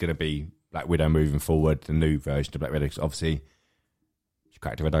she's going to be Black Widow moving forward. The new version of Black Widow, 'cause obviously, she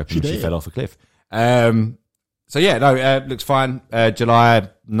cracked her head open and she fell off a cliff. Looks fine. July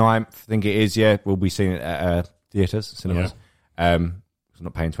 9th, I think it is. Yeah, we'll be seeing it at theatres, cinemas. I'm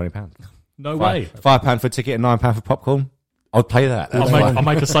not paying £20. No way. £5 for a ticket and £9 for popcorn. I'll pay that. I'll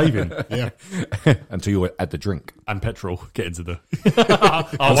make a saving. Until you add the drink. And petrol. Get into the...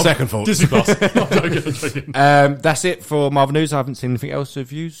 Second thought. Disney Plus. That's it for Marvel News. I haven't seen anything else of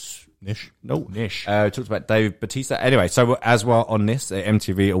views. Nish. No. Nish. Talked about Dave Bautista. Anyway, so as well on this, the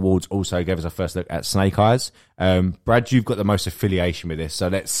MTV Awards also gave us a first look at Snake Eyes. Brad, you've got the most affiliation with this, so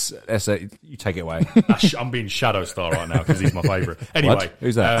let's you take it away. I'm being Shadow Star right now because he's my favourite. Anyway, What?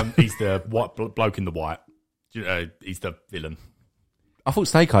 Who's that? He's the white bloke in the white. He's the villain. I thought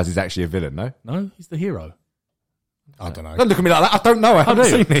Snake Eyes is actually a villain, no? No, he's the hero. I don't know. Don't look at me like that. I don't know. I haven't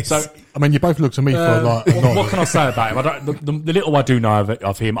seen this. So, I mean, you both look to me for like... what can I say about him? The little I do know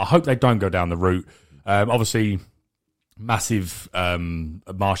of him, I hope they don't go down the route. Obviously, massive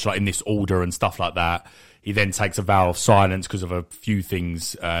martial art in this order and stuff like that. He then takes a vow of silence because of a few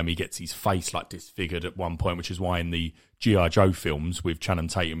things. He gets his face like disfigured at one point, which is why in the G.I. Joe films with Channing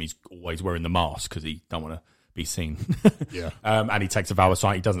Tatum, he's always wearing the mask because he don't want to be seen. And he takes a vow of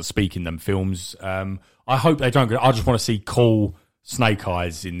silence. He doesn't speak in them films. I hope they don't go. I just want to see cool Snake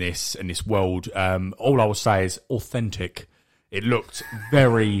Eyes in this world. All I will say is authentic. It looked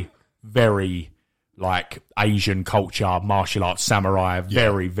very, very like Asian culture, martial arts, samurai.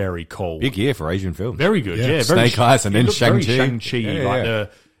 Very, very cool. Big year for Asian films. Very good. Yeah, Snake Eyes and then Shang-Chi.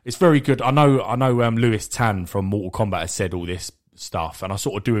 It's very good. I know. Lewis Tan from Mortal Kombat has said all this stuff, and I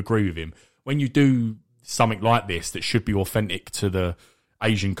sort of do agree with him. When you do something like this that should be authentic to the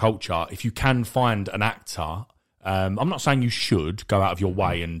Asian culture, if you can find an actor, I'm not saying you should go out of your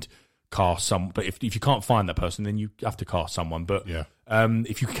way and cast some, but if you can't find that person, then you have to cast someone. But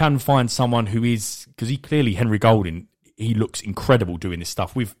if you can find someone who is, because Henry Golding, he looks incredible doing this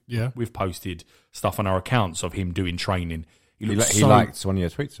stuff. We've posted stuff on our accounts of him doing training. He liked one of your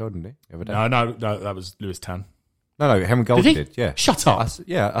tweets, didn't he? The other day? No, that was Lewis Tan. No, Henry Golding did. Yeah. Shut up. I sent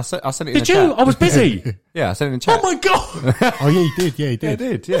it in Did the you? chat. I was busy. Yeah, I sent it in the chat. Oh my God. Oh, yeah, he did. Yeah, he did. Yeah,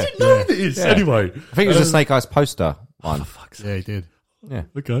 he did. Yeah. I didn't know this. Yeah. Anyway. I think it was a Snake Eyes poster one. Yeah, he did. Yeah.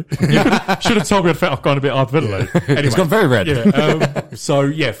 Okay. Should have told me I've gone a bit hard ventilated. Anyway. It's gone very red.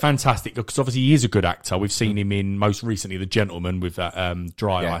 Yeah. Fantastic. Because obviously he is a good actor. We've seen him in most recently The Gentleman with that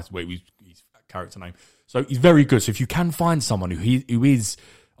dry eye, where his character name. So he's very good. So if you can find someone who is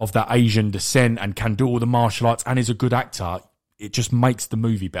of that Asian descent and can do all the martial arts and is a good actor, it just makes the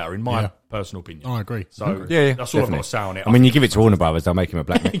movie better, in my personal opinion. I agree. So that's all I've got to say on it. I mean, you give it to Warner Brothers, they'll make him a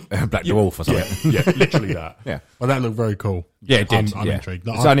black dwarf or something. Yeah, literally that. Yeah. Well, that looked very cool. Yeah, it did. I'm intrigued.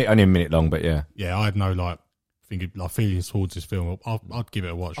 Like, It's only a minute long, but yeah. Yeah, I had no feelings towards this film. I'd give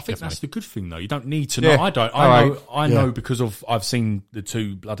it a watch. I think that's the good thing, though. You don't need to Yeah. know. I don't. I know because I've seen the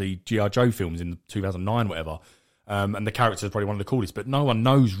two bloody G.I. Joe films in 2009, whatever. And the character is probably one of the coolest, but no one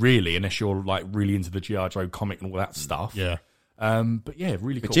knows really unless you're like really into the G.I. Joe comic and all that stuff. Yeah. But yeah,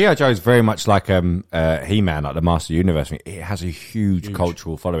 really cool. But G.I. Joe is very much like He-Man, like the Master Universe. It has a huge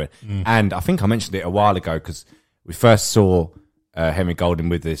cultural following. And I think I mentioned it a while ago because we first saw Henry Golding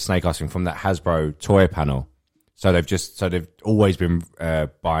with the Snake Eyes thing from that Hasbro toy panel. So they've always been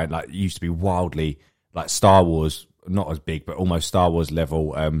buying, like, it used to be wildly like Star Wars, not as big, but almost Star Wars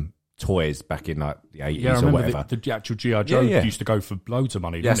level toys back in like the 80s or whatever. The actual G.I. Joe used to go for loads of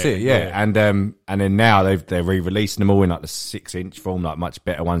money, didn't That's it? Yeah. And then now they're re-releasing them all in like the 6-inch form, like much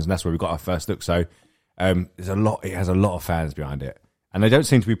better ones, and that's where we got our first look. So there's a lot. It has a lot of fans behind it, and they don't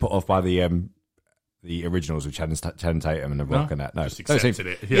seem to be put off by the originals with Channing Tatum and The Rock and that. No, just accepted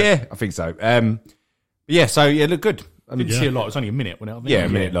it. Yeah, I think so. So look good. Didn't see a lot. It was only a minute. When a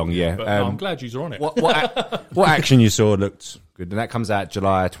minute long, yeah. But no, I'm glad you're on it. What action you saw looked good? And that comes out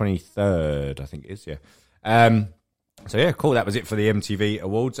July 23rd, I think it is, yeah. So, yeah, cool. That was it for the MTV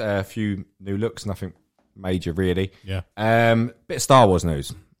Awards. A few new looks, nothing major, really. Yeah. Bit of Star Wars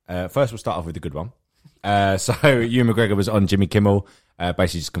news. First, we'll start off with the good one. So, Ewan McGregor was on Jimmy Kimmel,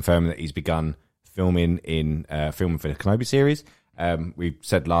 basically just confirming that he's begun filming for the Kenobi series. We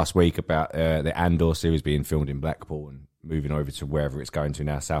said last week about the Andor series being filmed in Blackpool and moving over to wherever it's going to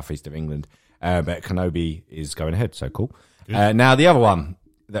now, southeast of England. But Kenobi is going ahead, so cool. Now, the other one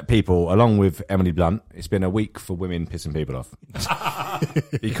that people, along with Emily Blunt, it's been a week for women pissing people off.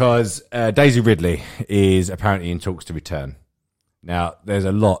 Because Daisy Ridley is apparently in talks to return. Now, there's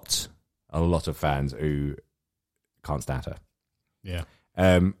a lot of fans who can't stand her. Yeah.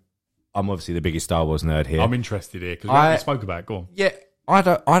 I'm obviously the biggest Star Wars nerd here. I'm interested here because we spoke about it. Go on. Yeah, I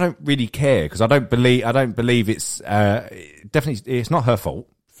don't really care because I don't believe it's definitely it's not her fault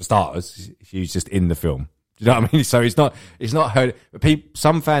for starters. She's just in the film. Do you know what I mean? So it's not her.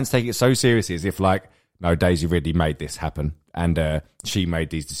 Some fans take it so seriously as if like, no, Daisy Ridley made this happen and she made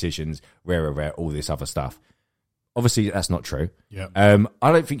these decisions. Where all this other stuff. Obviously, that's not true. Yeah.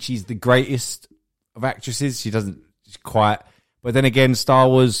 I don't think she's the greatest of actresses. She's quite. But then again, Star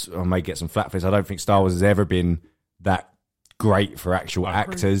Wars, I may get some flack for this. I don't think Star Wars has ever been that great for actual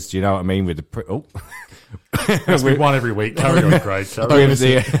actors. Do you know what I mean? With the we won every week. Carry on, Craig.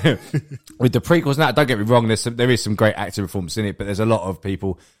 With the prequels, now don't get me wrong. There is some great actor performance in it, but there's a lot of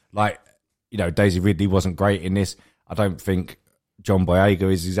people like Daisy Ridley wasn't great in this. I don't think John Boyega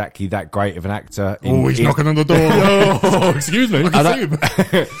is exactly that great of an actor. He's knocking on the door. Oh, excuse me.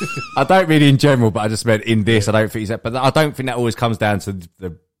 I don't mean in general, but I just meant in this. I don't think he's that. But I don't think that always comes down to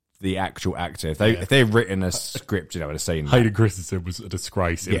the actual actor. If they've written a script, a scene. Hayden Christensen was a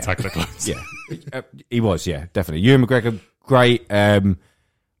disgrace in Attack of the Clones. Yeah, he was. Yeah, definitely. Ewan McGregor, great. I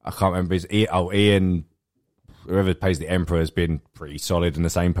can't remember his. Ian, whoever plays the Emperor, has been pretty solid and the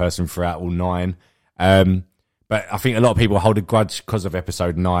same person throughout all 9. But I think a lot of people hold a grudge because of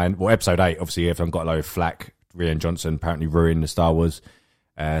episode 9. Well, episode 8, obviously, everyone got a load of flack. Rian Johnson apparently ruined the Star Wars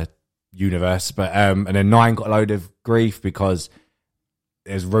universe. But and then 9 got a load of grief because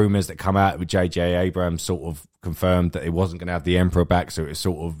there's rumours that come out with J.J. Abrams sort of confirmed that it wasn't going to have the Emperor back. So it was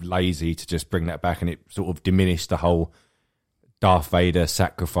sort of lazy to just bring that back. And it sort of diminished the whole Darth Vader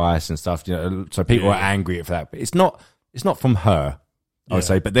sacrifice and stuff. So people are angry for that. But it's not from her. I would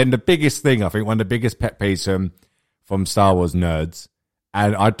say. But then the biggest thing, I think, one of the biggest pet peeves from Star Wars nerds,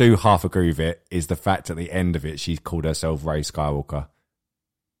 and I do half agree with it, is the fact at the end of it, she called herself Rey Skywalker.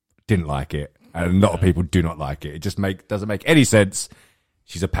 Didn't like it. And a lot of people do not like it. It just doesn't make any sense.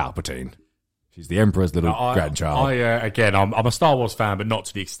 She's a Palpatine. She's the Emperor's little grandchild. I'm a Star Wars fan, but not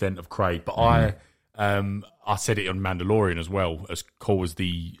to the extent of Craig. But I said it on Mandalorian as well, as cool as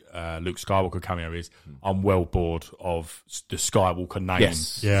the Luke Skywalker cameo is. I'm well bored of the Skywalker name.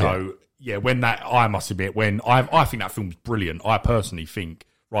 Yes. Yeah. So, I must admit, I think that film's brilliant. I personally think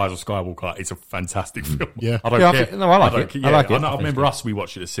Rise of Skywalker is a fantastic film. Yeah. I don't care. I like it. I like it. I remember we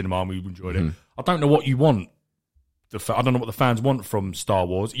watched it at the cinema and we enjoyed it. I don't know what you want. I don't know what the fans want from Star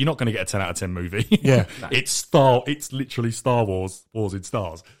Wars. You're not going to get a 10 out of 10 movie. Yeah. It's literally Star Wars, Wars in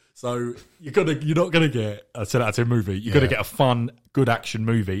Stars. So you're not gonna get a 10 out of 10 movie. You're gonna get a fun, good action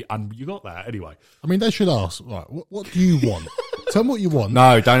movie, and you got that anyway. I mean, they should ask, right? What do you want? Tell me what you want.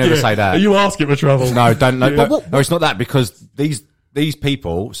 No, don't ever say that. Are you asking for trouble? No, don't. No, no, it's not that, because these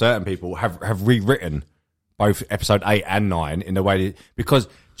people, certain people, have rewritten both episode 8 and 9 in the way because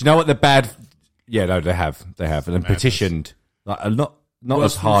do you know what the bad? Yeah, no, they have, and then petitioned like a lot. Not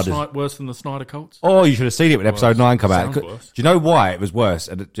worse as hard as worse than the Snyder Cults. Oh, you should have seen it when episode 9 came out. Do Worse. you know why it was worse?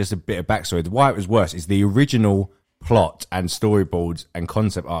 And just a bit of backstory. Why it was worse is the original plot and storyboards and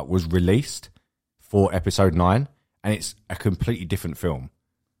concept art was released for episode 9, and it's a completely different film.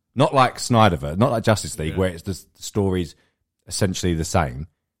 Not like Snyderverse, not like Justice League, where it's the story's essentially the same.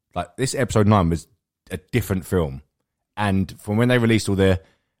 Like this episode 9 was a different film, and from when they released all their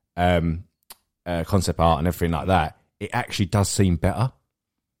concept art and everything like that, it actually does seem better.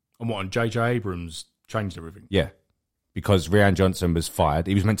 And what, and J.J. Abrams changed everything? Yeah. Because Rian Johnson was fired.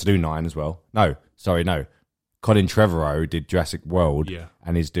 He was meant to do 9 as well. No. Colin Trevorrow did Jurassic World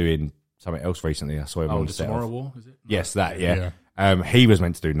and is doing something else recently. I saw him on the set. Tomorrow War, is it? Yes, that, yeah. He was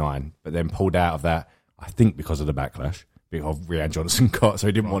meant to do 9, but then pulled out of that, I think because of the backlash because Rian Johnson got, so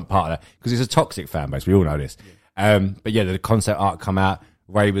he didn't want part of that. Because he's a toxic fan base. We all know this. Yeah. But yeah, the concept art come out.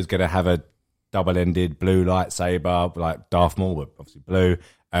 Ray was going to have a double-ended blue lightsaber, like Darth Maul, but obviously blue.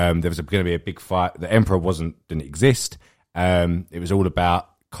 There was going to be a big fight. The Emperor didn't exist. It was all about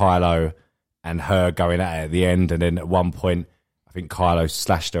Kylo and her going at it at the end. And then at one point, I think Kylo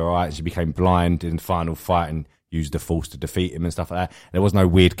slashed her eye and she became blind in the final fight and used the Force to defeat him and stuff like that. There was no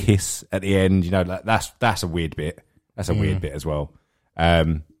weird kiss at the end. You know, like, that's a weird bit. That's a weird bit as well.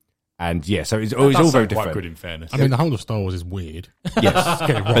 And yeah, so it's all very different. Quite good in fairness. I mean, the whole of Star Wars is weird. Yes,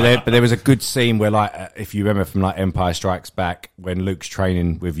 but there was a good scene where, like, if you remember from like Empire Strikes Back, when Luke's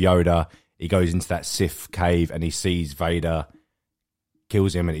training with Yoda, he goes into that Sith cave and he sees Vader,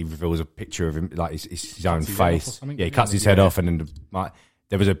 kills him, and he reveals a picture of him, like his own face. Yeah, he cuts his head off, and then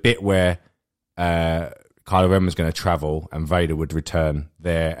there was a bit where Kylo Ren was going to travel, and Vader would return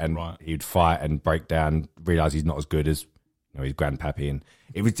there, and he'd fight and break down, realize he's not as good as his grandpappy, and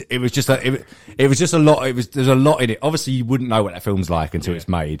it was just a lot. There's a lot in it. Obviously, you wouldn't know what that film's like until it's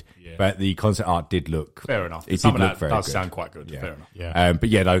made, but the concept art did look fair enough. It Some did of look that very does good. sound quite good. Yeah. Fair enough. Yeah. But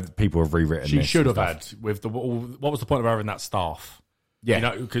yeah, no, people have rewritten. She this should have and stuff. had with the what was the point of having that staff? Yeah, you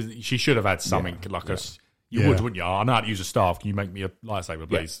know, because she should have had something like a. You would, wouldn't you? I know how to use a staff. Can you make me a lightsaber,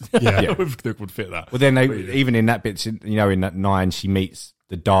 please? Yeah. That would fit that. Well, then even in that bit, you know, in that 9, she meets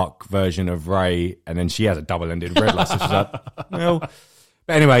the dark version of Rey, and then she has a double-ended red lightsaber. She's like, well,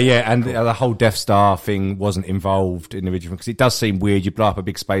 but anyway, yeah, and the whole Death Star thing wasn't involved in the original because it does seem weird. You blow up a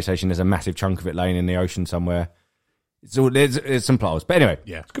big space station, there's a massive chunk of it laying in the ocean somewhere. So there's some plot holes, but anyway,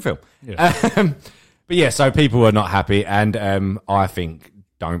 it's a good film. Yeah. But yeah, so people are not happy, and I think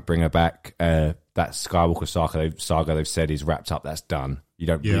don't bring her back. That Skywalker saga they've said is wrapped up. That's done. You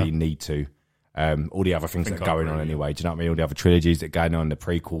don't really need to. All the other things that are going on anyway. Do you know what I mean? All the other trilogies that are going on, the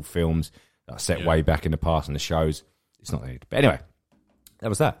prequel films that are set way back in the past and the shows. It's not needed. But anyway, that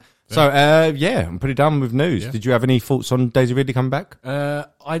was that. So, I'm pretty done with news. Did you have any thoughts on Daisy Ridley coming back?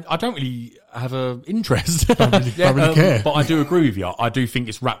 I don't really have an interest. Don't really care. But I do agree with you. I do think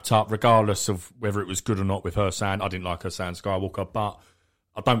it's wrapped up regardless of whether it was good or not with her saying, I didn't like her saying Skywalker, but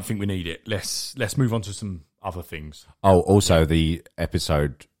I don't think we need it. Let's move on to some other things. Oh, also the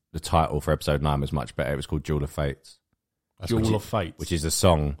title for episode 9 was much better. It was called Duel of Fates. Duel of Fates. Which is a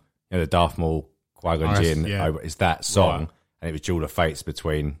song, the Darth Maul, Qui-Gon Jinn. It's that song, and it was Duel of Fates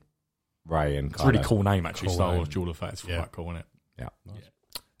between Rey and Kylo. It's a really cool name, actually. Star Wars Duel of Fates. Quite cool, isn't it? Yeah. Nice.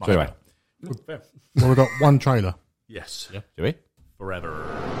 So anyway. Well, we've got one trailer. Yes. Do we? Forever.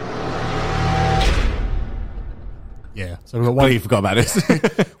 Yeah. So we've got Completely forgot about this.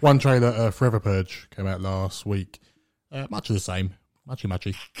 one trailer, Forever Purge, came out last week. Much of the same.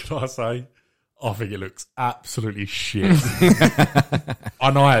 Muchy. Can I say? I think it looks absolutely shit.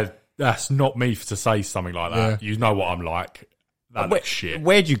 I know that's not me to say something like that. You know what I'm like. That looks shit.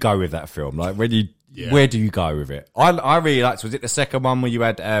 Where'd you go with that film? Like, where do you go with it? I really liked. Was it the second one where you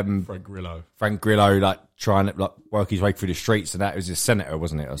had Frank Grillo like trying to like work his way through the streets, and that was his senator,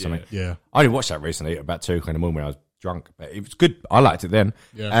 wasn't it, or something? Yeah. I only watched that recently at about 2 o'clock in the morning when I was drunk, but it was good. I liked it then.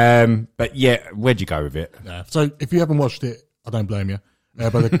 Yeah. But yeah, where'd you go with it? Yeah. So if you haven't watched it, I don't blame you.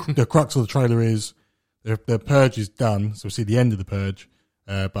 But the crux of the trailer is the purge is done, so we see the end of the purge,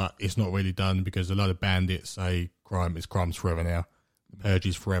 but it's not really done because a lot of bandits say crime's forever now. The purge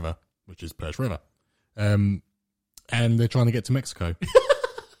is forever, which is purge forever. And they're trying to get to Mexico.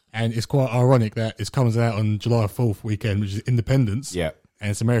 And it's quite ironic that it comes out on July 4th weekend, which is Independence. Yeah.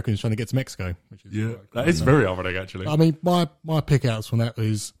 And it's Americans trying to get to Mexico. Which is that is very ironic, actually. I mean, my pick outs from that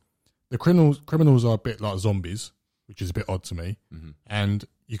is the criminals are a bit like zombies, which is a bit odd to me. Mm-hmm. And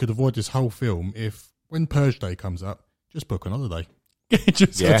you could avoid this whole film if, when Purge Day comes up, just book an holiday.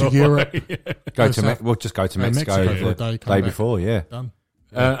 Just go to Europe. We'll just go to Mexico for the day before, Done.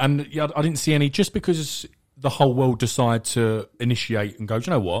 And I didn't see any, just because the whole world decide to initiate and go,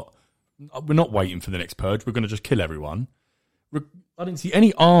 do you know what? We're not waiting for the next purge. We're going to just kill everyone. I didn't see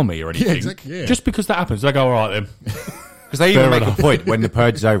any army or anything. Yeah, exactly. Yeah. Just because that happens, they go, all right then. Because they even make a point when the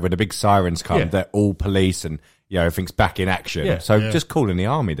purge is over, when the big sirens come, they're all police and everything's back in action. Yeah. So just call in the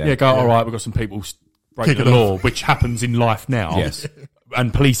army then. Yeah, go, all right, we've got some people breaking the law, which happens in life now. Yes.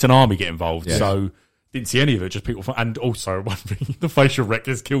 And police and army get involved. Yes. So didn't see any of it, just people. And also, one thing, the facial wreck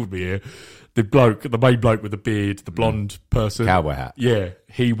has killed me here. The main bloke with the beard, the blonde person. Cowboy hat. Yeah,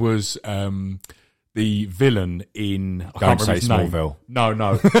 he was the villain in... Don't say Smallville. No.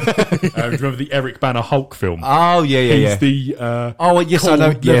 Do you remember the Eric Bana Hulk film? Oh, yeah. He's the... yes, I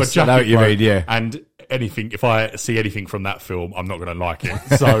know. Yes, I know what you mean, yeah. And anything, if I see anything from that film, I'm not going to like it.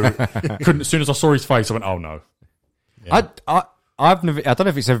 So, as soon as I saw his face, I went, oh, no. Yeah. I don't know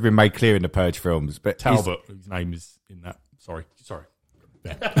if it's ever been made clear in the Purge films, but Talbot, whose name is in that. Sorry.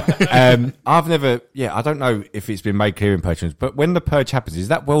 Yeah. I've never, I don't know if it's been made clear in Purge, but when the Purge happens, is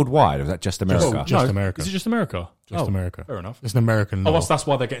that worldwide or is that just America? Just America. Is it just America? Just America. Fair enough. It's an American law. Oh, that's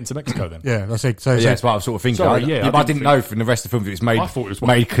why they're getting to Mexico then. Yeah, that's it. That's what I was sort of thinking. Sorry, I didn't know from the rest of the film that it's made, I thought it was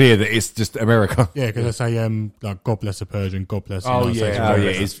made clear that it's just America. Yeah, because they say, like, God bless the Purge and God bless the Oh, United States yeah. of Oh,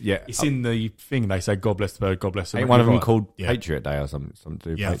 America. yeah, It's in the thing. They say, God bless the bird, God bless the Ain't bird. one of them Right. called Yeah. Patriot Day or something to do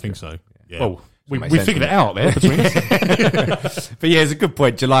with Yeah, I Patriot? think so. Yeah. Well, we Makes sense, figured it doesn't out there between us. But yeah, it's a good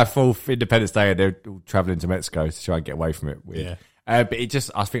point. July 4th, Independence Day, and they're all travelling to Mexico to try and get away from it. Yeah. But it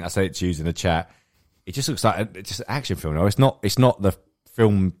just, I think I said it to you in the chat, it just looks like it's just an action film. No, it's not the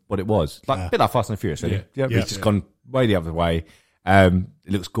film what it was. Like, a bit like Fast and Furious, really. Yeah. It's just gone way the other way. It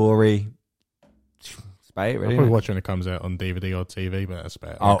looks gory. Spay it, really. I'll probably watch it when it comes out on DVD or TV, but that's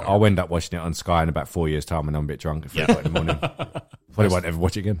about it. I'll end up watching it on Sky in about 4 years' time when I'm a bit drunk at 3 o'clock in the morning. Probably won't ever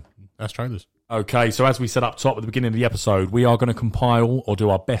watch it again. That's trailers. Okay, so as we said up top at the beginning of the episode, we are going to compile, or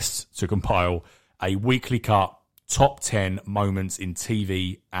do our best to compile, a weekly cut top 10 moments in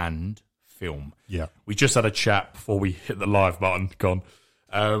TV and film. Yeah. We just had a chat before we hit the live button,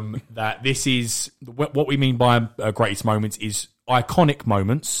 that this is, what we mean by greatest moments is iconic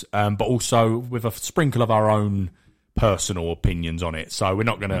moments, but also with a sprinkle of our own personal opinions on it. So we're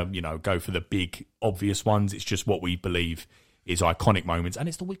not going to, go for the big, obvious ones. It's just what we believe is iconic moments, and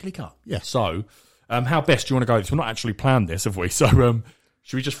it's the weekly cut. Yeah. So, how best do you want to go? We've not actually planned this, have we? So,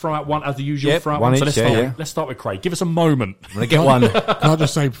 should we just throw out one as the usual? Yep, throw out one one. each, So let's start with Craig. Give us a moment. I'm going to get one. Can I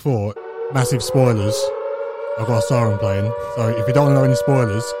just say before, massive spoilers. I've got a siren playing. So if you don't want to know any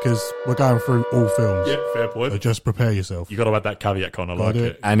spoilers, because we're going through all films. Yeah, fair point. So just prepare yourself. You got to add that caveat, Con. I like do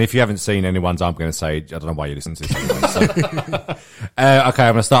it. it. And if you haven't seen any ones I'm going to say, I don't know why you listen to this anyway. So. Okay, I'm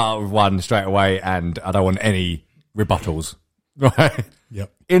going to start out with one straight away, and I don't want any rebuttals. Right?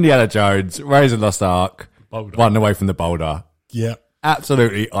 Yep. Indiana Jones, Raiders of the Lost Ark, Boulder. One Away from the Boulder. Yep.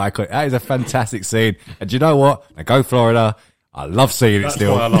 Absolutely iconic. That is a fantastic scene. And do you know what? I go Florida. I love seeing it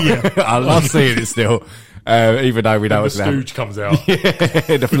still. why I love it. I love seeing it still. Even though we know The what's going to stooge comes out.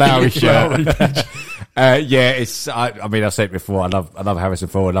 happen. The flowery shirt. It's. I mean, I've said it before. I love Harrison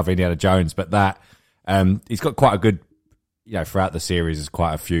Ford. I love Indiana Jones. But that he's got quite a good. Throughout the series, there's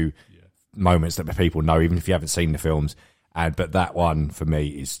quite a few moments that people know, even if you haven't seen the films. But that one for me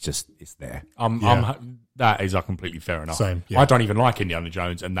is just it's there. That is completely fair enough. Same, yeah. I don't even like Indiana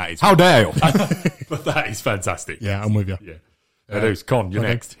Jones, and that is How dare you? but that is fantastic. Yeah, I'm with you. Yeah. It is. Con, you're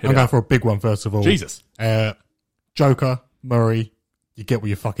Okay. next. Hit I'm it going up. for a big one first of all. Jesus. Joker, Murray, you get what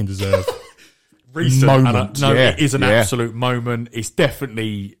you fucking deserve. Recent. Moment. No, Yeah, it is an yeah. absolute moment. It's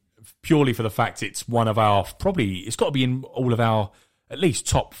definitely purely for the fact it's one of our it's got to be in all of our at least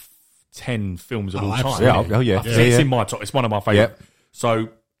top 10 films of all time. absolutely. Yeah. It's in my top. It's one of my favourite. Yep. So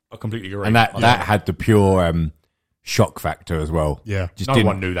I completely agree. And that had the pure shock factor as well. Yeah. No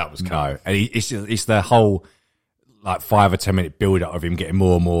one knew that was coming. No, and it's the whole like 5 or 10 minute build up of him getting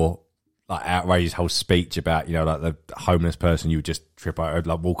more and more like outrageous. Whole speech about like the homeless person you would just trip over,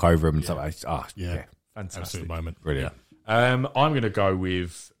 like walk over him and stuff. Like, Yeah. Fantastic Absolute moment. brilliant. I'm going to go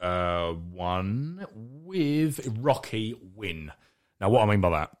with one with Rocky win. Now, what I mean by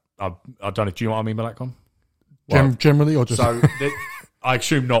that, I don't know. Do you know what I mean by that, Con? Generally, or just So I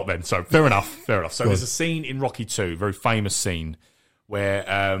assume not. Then, so fair enough. So there's a scene in Rocky 2, very famous scene,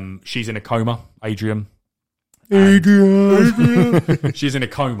 where she's in a coma. Adrian. She's in a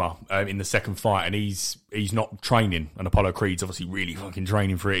coma in the second fight, and he's not training. And Apollo Creed's obviously really fucking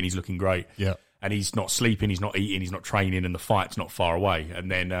training for it, and he's looking great. Yeah. And he's not sleeping, he's not eating, he's not training, and the fight's not far away. And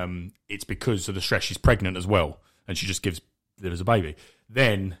then it's because of the stress. She's pregnant as well, and she just delivers a baby.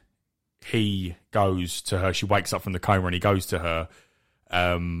 Then he goes to her. She wakes up from the coma, and he goes to her.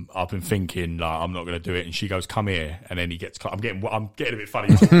 I've been thinking, like, I'm not going to do it. And she goes, "Come here." And then he gets. I'm getting a bit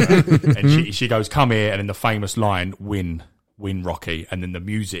funny. And she goes, "Come here." And then the famous line, "Win, Rocky." And then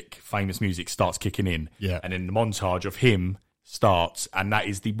the famous music starts kicking in. Yeah. And then the montage of him starts, and that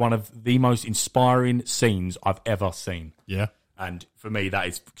is one of the most inspiring scenes I've ever seen. Yeah. And for me, that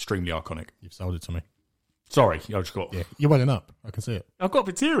is extremely iconic. You've sold it to me. Sorry, I just got. Yeah. You're welling up. I can see it. I've got a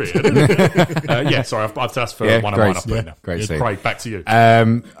bit teary. Yeah, sorry, I've asked for one of mine. I've put in there. Great scene. Craig, back to you.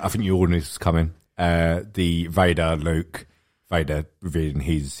 I think you all knew this was coming. The Vader revealing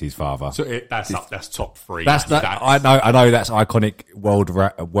his father. So that's top 3. I know that's iconic,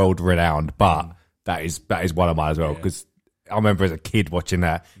 world renowned, but that is one of mine as well because I remember as a kid watching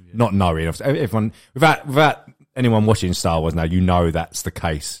that, not knowing everyone without anyone watching Star Wars now, that's the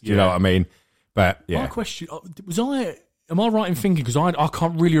case. Do you know what I mean? But yeah, my question am I right in thinking, because I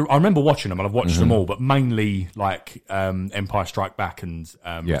can't really, I remember watching them and I've watched them all, but mainly like Empire Strike Back and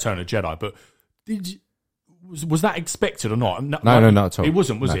Return of the Jedi. But Was that expected or not? No, not at all. It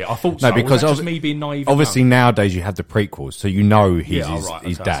wasn't, was it? I thought so. No, because was that just me being naive. Obviously, nowadays you have the prequels, so you know he's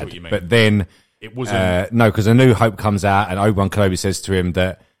his dad. But then it wasn't. No, because A New Hope comes out, and Obi-Wan Kenobi says to him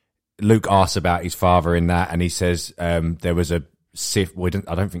that Luke asks about his father in that, and he says there was a Sith. Well,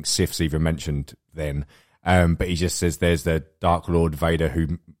 I don't think Sith's even mentioned then, but he just says there's the Dark Lord Vader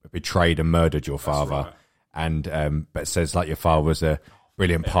who betrayed and murdered your father, right. And but says like your father was a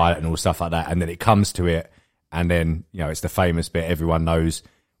brilliant pilot and all stuff like that, and then it comes to it. And then, it's the famous bit everyone knows,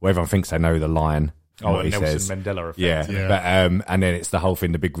 well, everyone thinks they know the line. What he Nelson says. Mandela effect. Yeah. But, and then it's the whole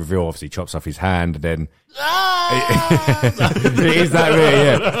thing, the big reveal, obviously chops off his hand, and then it is that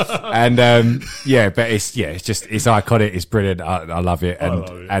bit, And, but it's iconic, it's brilliant, I love it.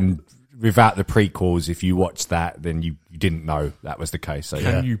 And without the prequels, if you watch that, then you didn't know that was the case. So,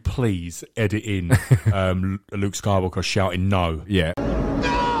 Can you please edit in Luke Skywalker shouting no? Yeah.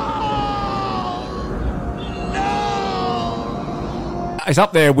 It's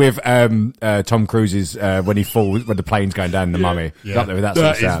up there with Tom Cruise's when he falls, when the plane's going down in The Mummy. It's up there with that sort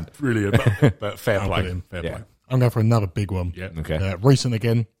of sound. Is brilliant, but fair play. Fair play. I'm going for another big one. Yeah. Okay. Recent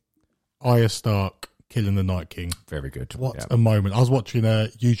again, Arya Stark killing the Night King. Very good. What a moment. I was watching a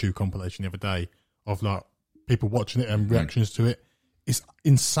YouTube compilation the other day of like people watching it and reactions to it. It's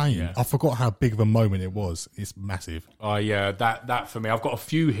insane. Yeah. I forgot how big of a moment it was. It's massive. Oh, yeah. That for me, I've got a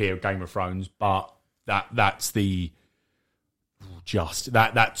few here of Game of Thrones, but that's the... Just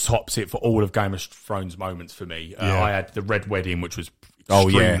that tops it for all of Game of Thrones moments for me. I had the Red Wedding, which was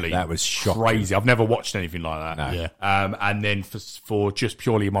extremely that was shocking. Crazy. I've never watched anything like that. No. And then for just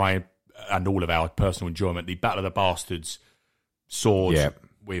purely my and all of our personal enjoyment, the Battle of the Bastards sword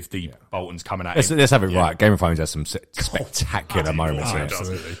with the Boltons coming at him. Let's have it right. Game of Thrones has some spectacular moments.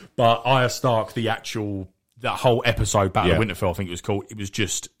 Absolutely. But Arya Stark, that whole episode, Battle of Winterfell, I think it was called. It was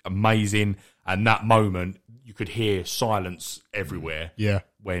just amazing, and that moment. You could hear silence everywhere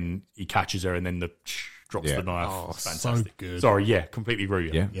when he catches her and then drops the knife. Oh, fantastic. So good. Sorry, completely agree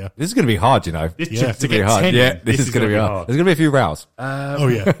with you. Yeah. This is going to be hard, To get hard. 10, this is going to be hard. There's going to be a few rows.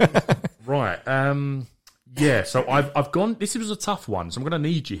 Right. So I've gone... This was a tough one, so I'm going to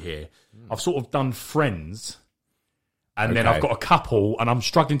need you here. I've sort of done Friends, and then I've got a couple, and I'm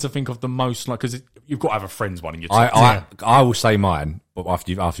struggling to think of the most... because you've got to have a Friends one in your team. I will say mine, but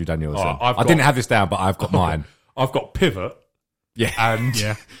after you've done yours. I didn't have this down, but I've got mine. I've got Pivot.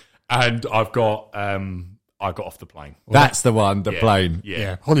 Yeah. And I've got I Got Off the Plane. That's the one, the plane.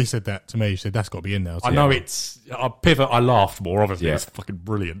 Yeah. Holly said that to me. She said that's got to be in now. I know it's Pivot. I laughed more. Obviously, it's a fucking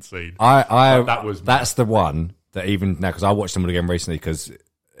brilliant scene. That's the one that even now, because I watched them all again recently because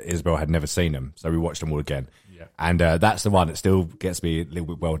Isabel had never seen them, so we watched them all again. Yeah. And that's the one that still gets me a little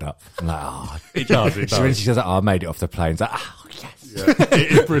bit welled up. I'm like, it does. So when she says, I made it off the plane, it's like, oh yes. Yeah.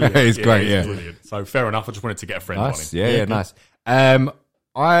 It is brilliant. It's great. It's brilliant. So fair enough. I just wanted to get a friend nice. on him. Yeah, nice.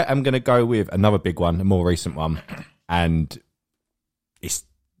 I am going to go with another big one, a more recent one, and it's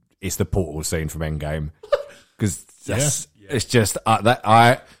the portal scene from Endgame because it's just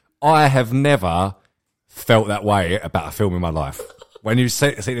that I have never felt that way about a film in my life. When you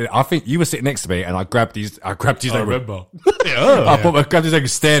I think you were sitting next to me, and I grabbed his. I remember. I grabbed his leg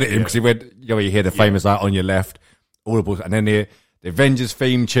and stared at him because he went. You hear the famous like on your left, audible, and then the Avengers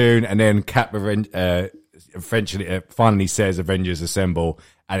theme tune, and then Cap eventually finally says Avengers Assemble,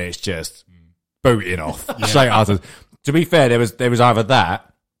 and it's just booting off straight after. To be fair, there was either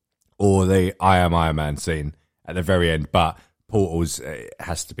that or the I Am Iron Man scene at the very end, but Portals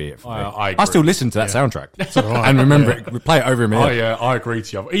has to be it for me. I still listen to that soundtrack and remember it. We play it over in my head. I agree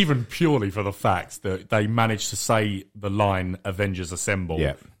to you. Even purely for the fact that they managed to say the line Avengers Assemble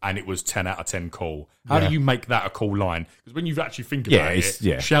and it was 10 out of 10 cool. How do you make that a cool line? Because when you actually think about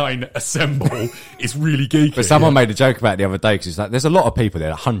it, shouting Assemble is really geeky. But someone made a joke about it the other day because it's like, there's a lot of people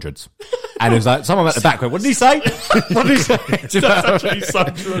there, hundreds. And it was like, someone at the back went, what did he say? What did he say? That's actually so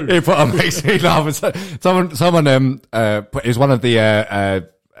true. It makes me laugh. Someone it was one of the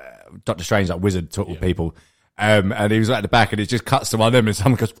Doctor Strange, like wizard talk people. And he was at the back, and it just cuts to one of them, and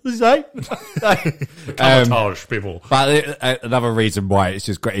someone goes, "What did he say?" Camouflage people. But another reason why it's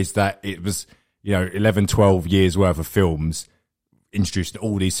just great is that it was 11, 12 years worth of films introducing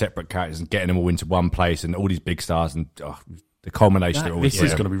all these separate characters and getting them all into one place, and all these big stars, and the culmination of all this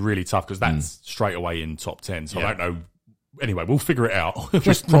is going to be really tough because that's straight away in top 10. So I don't know. Anyway, we'll figure it out.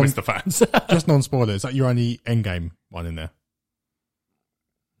 Just promise the fans. Just non-spoilers. Is that your only Endgame one in there?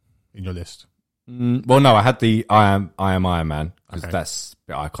 In your list? Well, no, I had the I am Iron Man because that's a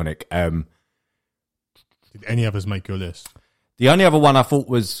bit iconic. Did any others make your list? The only other one I thought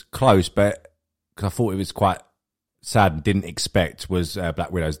was close, but because I thought it was quite sad and didn't expect, was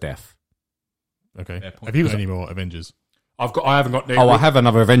Black Widow's death. Okay. Have you got any more Avengers? I haven't got. I have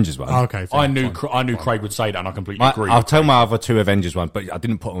another Avengers one. Oh, okay. I knew Craig would say that, and I completely agree. I'll tell my other 2 Avengers ones, but I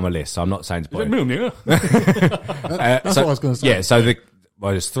didn't put them on my list, so I'm not saying to put it. That's what I was going to say. Yeah, so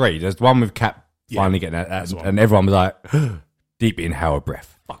there's 3. There's one with Cap finally getting that, and everyone was like, deep inhale a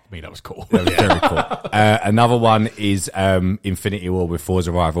breath. Fuck me, that was cool. That was very cool. Another one is Infinity War with Thor's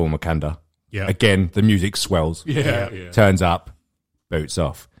arrival in Wakanda. Yeah. Again, the music swells. Yeah. Turns up, boots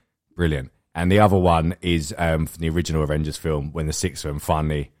off. Brilliant. And the other one is from the original Avengers film when the 6 of them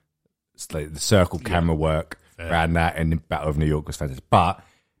finally, the circle camera work around that, and the Battle of New York was fantastic. But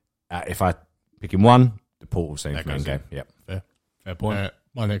if I pick in one, the portal scene from Endgame. Yep. Fair point.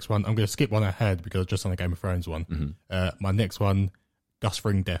 My next one, I'm going to skip one ahead because just on the Game of Thrones one. My next one, Gus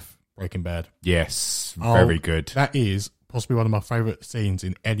Fring death, Breaking Bad. Yes, very good. That is possibly one of my favourite scenes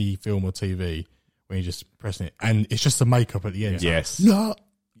in any film or TV when you're just pressing it. And it's just the makeup at the end. Yes. No.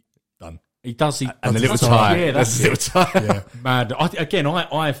 Done. He does. And the little tie. Yeah, that's the little tie. Yeah. Mad. I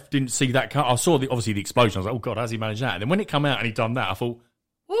didn't see that. I saw obviously the explosion. I was like, oh God, how's he managed that? And then when it came out and he done that, I thought,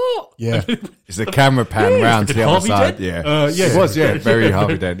 what? Yeah. It's a camera pan round to the other side. Yeah. It was, very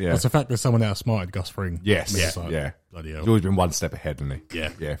Harvey Dent, yeah. It's the fact that someone outsmarted Gus Fring. Yes, Like, bloody hell. He's always been one step ahead, hasn't he?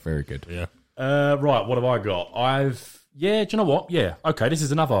 Yeah. Very good. Yeah. Right, what have I got? do you know what? Yeah, okay, this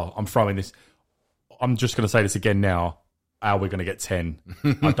is another. I'm throwing this. I'm just going to say this again now. How we're going to get 10?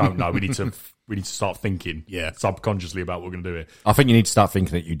 I don't know. We need to start thinking, subconsciously about what we're going to do here. I think you need to start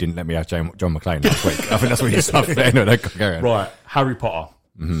thinking that you didn't let me have John McClane last week. I think that's what you start saying. Right, Harry Potter.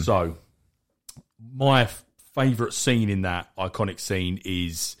 So, my favourite scene in that iconic scene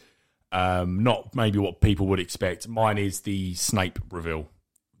is not maybe what people would expect. Mine is the Snape reveal.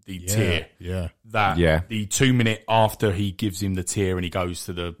 The tear. Yeah. The 2 minute after he gives him the tear and he goes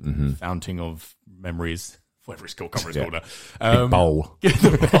to the fountain of memories, whatever it's called, can't remember Big bowl.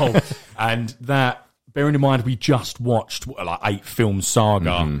 the bowl. And that, bearing in mind, we just watched like 8 film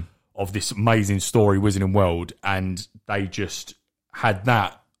saga of this amazing story, Wizarding World, and they just had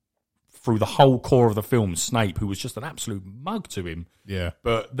that through the whole core of the film. Snape, who was just an absolute mug to him. Yeah.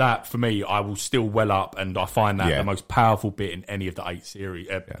 But that, for me, I will still well up, and I find that the most powerful bit in any of the 8 series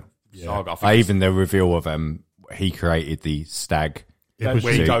saga. Even the reveal of he created the stag where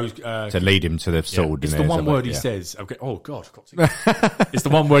he goes to lead him to the sword. It's the one word he says. Okay, oh God, it's the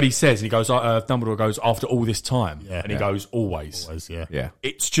one word he says, and he goes. Dumbledore goes, after all this time, and he goes, always. Yeah.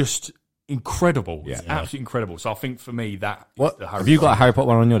 It's just incredible. It's absolutely incredible. So I think for me that what is the have you got a Harry Potter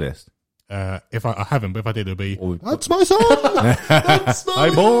one on your list? If I haven't, but if I did, it'll be that's my son. That's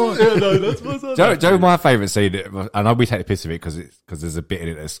my boy. That's my son. Joe, my favourite scene. I know we take the piss of it because there's a bit in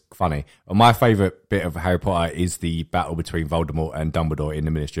it that's funny. But my favourite bit of Harry Potter is the battle between Voldemort and Dumbledore in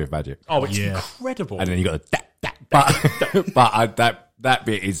the Ministry of Magic. Oh, it's incredible. And then you got but that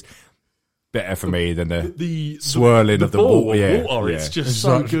bit is better for me than the swirling of the water. It's just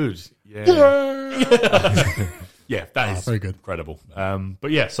so good. Yeah. Yeah, that is very good. Incredible.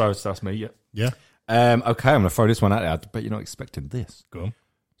 But yeah, so that's me. Yeah. Okay, I'm going to throw this one out there. I bet you're not expecting this. Go on.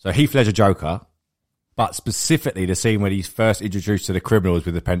 So Heath Ledger Joker, but specifically the scene when he's first introduced to the criminals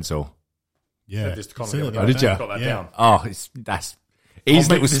with the pencil. Yeah. Did you? Got that down. Oh, that's his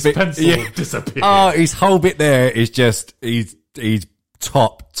little pencil disappear. Oh, his whole bit there is just he's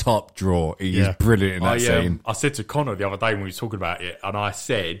top draw. He's brilliant in that scene. I said to Connor the other day when we were talking about it, and I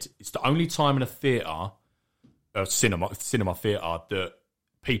said it's the only time in a theatre. Cinema theatre that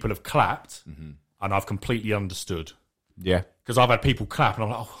people have clapped and I've completely understood. Yeah. Because I've had people clap and I'm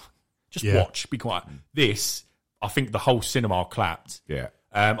like, just watch, be quiet. This, I think the whole cinema clapped. Yeah.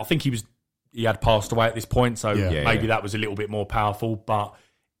 I think he had passed away at this point, so maybe that was a little bit more powerful. But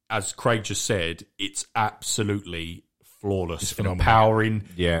as Craig just said, it's absolutely flawless, it's empowering,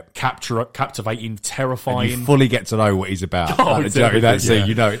 captivating, terrifying. And you fully get to know what he's about. That scene,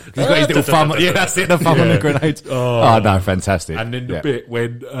 you know, he's got his little thumb. That's it. The thumb on the grenade. Oh no, fantastic! And then the bit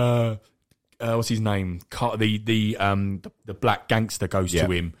when what's his name? The black gangster goes to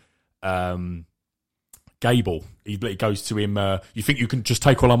him. Gable. He goes to him. You think you can just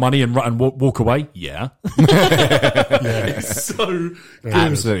take all our money and walk away? Yeah. It's so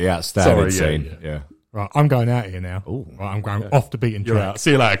absolutely outstanding scene. Yeah. Right, I'm going out here now. Right, I'm going off the beaten track. You're out.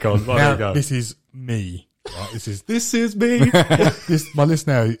 See you later, Con. Now, this is me. Right, this is me. My list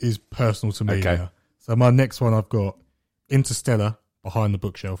now is personal to me. Okay. Now. So my next one I've got Interstellar, Behind the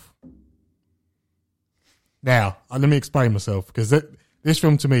Bookshelf. Now, let me explain myself, because this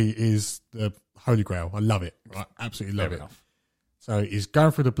film to me is the holy grail. I love it. Right? Absolutely love it. So he's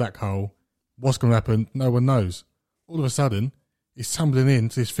going through the black hole. What's going to happen? No one knows. All of a sudden, he's tumbling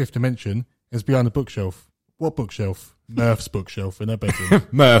into this fifth dimension. It's behind the bookshelf. What bookshelf? Murph's bookshelf in her bedroom.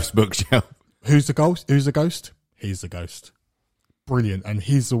 Murph's bookshelf. Who's the ghost? He's the ghost. Brilliant. And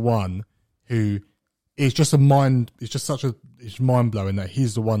he's the one who is just it's mind blowing that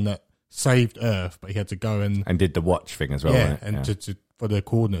he's the one that saved Earth, but he had to go and did the watch thing as well. Yeah, right? and to for the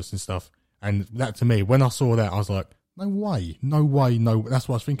coordinates and stuff. And that to me, when I saw that, I was like, no way. That's what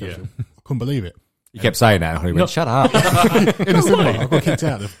I was thinking. Yeah. I couldn't believe it. You kept saying that, and he went, "Shut up!" In the cinema, I got kicked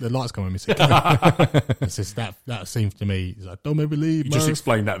out. The lights come on me. It's just that seems to me. It's like, don't ever leave. You just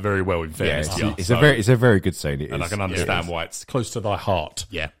explained that very well. In fairness, it's a very good scene. It and is. I can understand why it's close to thy heart.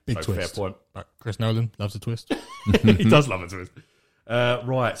 Yeah, big twist. Fair point. But Chris Nolan loves a twist. He does love a twist.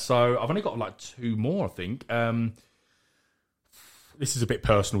 Right, so I've only got like 2 more, I think. This is a bit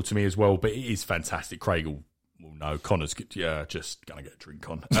personal to me as well, but it is fantastic. Craig will know. Connor's just going to get a drink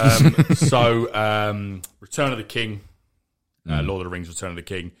on. Return of the King, Lord of the Rings, Return of the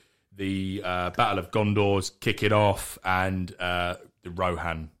King. The Battle of Gondor's kick it off, and the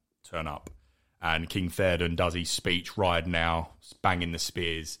Rohan turn up. And King Theoden does his speech, ride now, banging the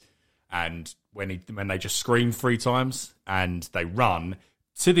spears. And when they just scream 3 times and they run,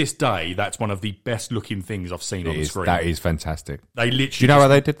 to this day, that's one of the best looking things I've seen on the screen. That is fantastic. They literally. Do you know how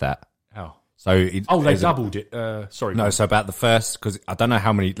they did that? How? So they doubled it. Sorry. No, so about the first, because I don't know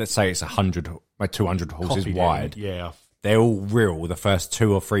how many, let's say it's 100, 200 horses Copied wide. Yeah. They're all real, the first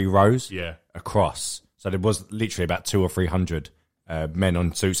 2 or 3 rows across. So there was literally about 200 or 300 men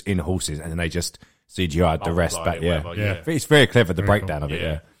on suits in horses, and then they just CGI'd the rest back. Yeah. It's very clever, the breakdown of it.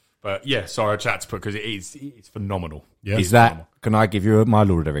 Yeah. But yeah, sorry, I had to put because it's phenomenal. Yeah. Is that? Can I give you my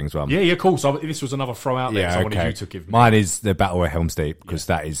Lord of the Rings one? Yeah, cool. So this was another throw out there. So I wanted you to give me. Mine is the Battle of Helm's Deep because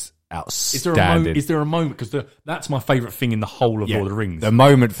that is outstanding. Is there a moment? Because that's my favourite thing in the whole of Lord of the Rings. The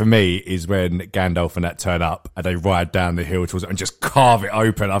moment for me is when Gandalf and that turn up and they ride down the hill towards it and just carve it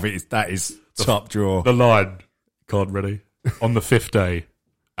open. I think that is top draw. The line, can't ready on the 5th day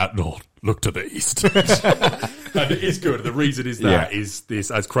at north. Look to the east. And it is good. The reason is that is this,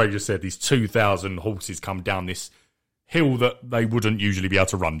 as Craig just said, these 2,000 horses come down this hill that they wouldn't usually be able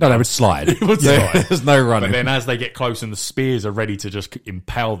to run down. No, they would slide. It would slide. There's no running. But then as they get close and the spears are ready to just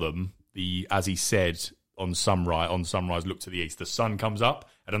impale them, as he said on sunrise, look to the east. The sun comes up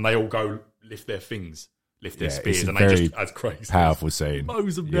and then they all go lift their spears, and they just, as Craig says, powerful scene.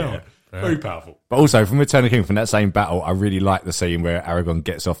 Mows them down. Very powerful. But also, from Return of the King, from that same battle, I really like the scene where Aragorn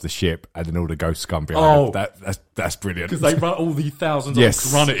gets off the ship and then all the ghosts come behind him. That's brilliant. Because they run all the thousands of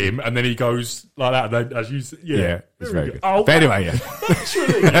orcs run at him, and then he goes like that. And then, as you said, it's very good. Oh, but anyway, it's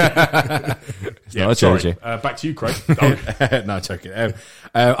not a trilogy. Back to you, Craig. No, I'm joking. I'm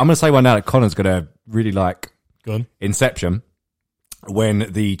going to say one now that Connor's going to really like. Go on. Inception, when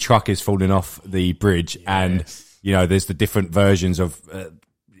the truck is falling off the bridge and, there's the different versions of...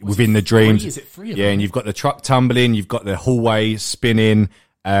 within the dreams. Is it 3 of them? them? And you've got the truck tumbling, you've got the hallway spinning,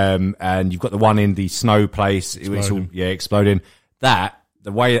 and you've got the one in the snow place. It's all, exploding. The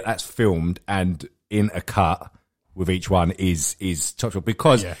way that's filmed and in a cut with each one is top draw.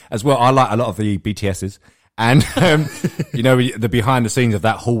 Because, as well, I like a lot of the BTSs. And, the behind the scenes of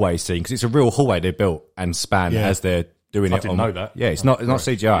that hallway scene, because it's a real hallway they built and span as they're doing it. I didn't know that. Yeah, it's not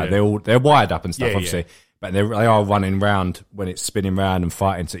CGI. Yeah. They're wired up and stuff, obviously. Yeah. But they are running round when it's spinning round and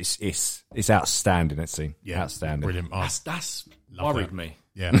fighting. So it's outstanding, that scene. Yeah, outstanding. Brilliant. That's worried me.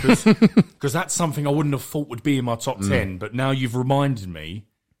 Yeah. Because that's something I wouldn't have thought would be in my top 10. But now you've reminded me.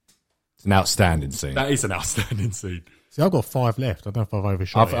 It's an outstanding scene. That is an outstanding scene. See, I've got 5 left. I don't know if I've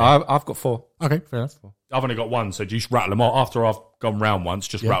overshot I've got 4. Okay, fair enough. I've only got 1, so just rattle them all. After I've gone round once,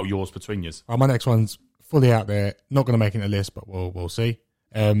 just rattle yours between yours. My next one's fully out there. Not going to make it in the list, but we'll see.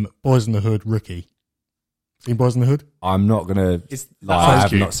 Boys in the Hood, Rookie. Seen Boys in the Hood? I'm not going to lie. I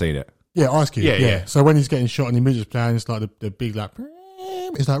have not seen it. Yeah, Ice Cube. Yeah. So when he's getting shot and the music's playing, it's like the big, like,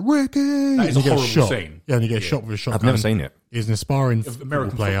 it's like, Ricky! That is and a he horrible gets shot. scene. Yeah, and he gets shot with a shotgun. I've never seen it. He's an aspiring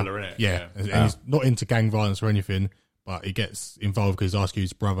American player. footballer, innit? Yeah. And he's not into gang violence or anything, but he gets involved because Ice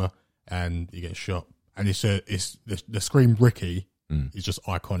Cube's brother and he gets shot. And it's the scream Ricky is just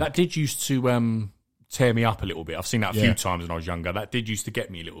iconic. That did used to tear me up a little bit. I've seen that a few times when I was younger. That did used to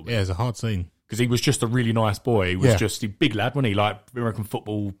get me a little bit. Yeah, it's a hard scene. Because he was just a really nice boy. He was just a big lad, wasn't he? Like American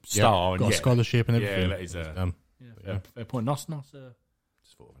football star. Got a scholarship and everything. Yeah, that is fair point. Nice. Just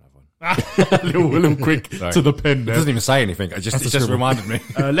thought of another one. a little quick to the pen there. It doesn't even say anything. It just reminded me.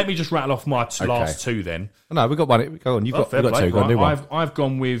 Let me just rattle off my last 2 then. Oh, no, we got one. Go on. You've got 2. Go on, do one. I've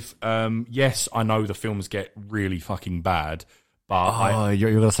gone with, yes, I know the films get really fucking bad, but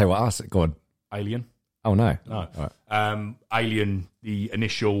you're going to say what else? Go on. Alien. Oh, no. Right. Alien, the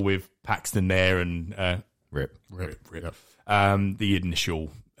initial with Paxton there and Rip. the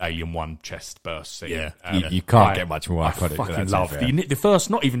initial Alien 1 chest burst scene. Yeah. You can't get much more iconic. I fucking love the first.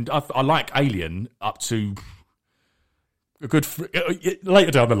 Not even. I like Alien up to a good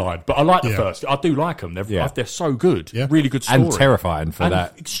later down the line, but I like the first. I do like them. They're so good. Yeah. Really good story and terrifying for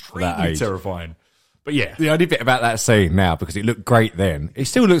that. Extremely terrifying. But yeah, the only bit about that scene now, because it looked great then, it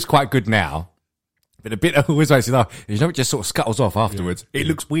still looks quite good now. But the bit that always makes it laugh, it just sort of scuttles off afterwards. It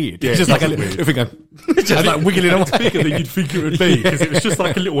looks weird. Yeah, it's just like a little finger, just like wiggling away. It's bigger than you'd think it would be, because it was just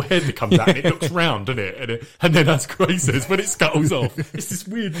like a little head that comes out and it looks round, doesn't it? And then as Craig says, when it scuttles off, it's this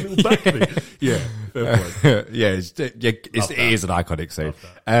weird little back thing. Yeah, it is an iconic scene.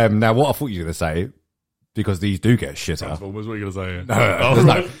 Now, what I thought you were going to say, because these do get shitter. Transformers, what are you going to say?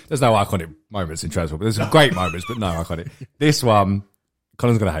 No, there's no iconic moments in Transformers. There's some great moments, but no iconic. This one,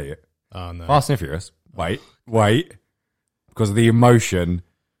 Colin's going to hate it. Oh, no. Fast and Furious. Wait. Because of the emotion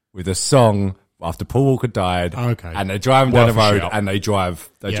with the song after Paul Walker died. Okay. And they're driving down the road and they drive.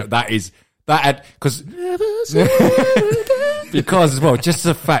 Because as well, just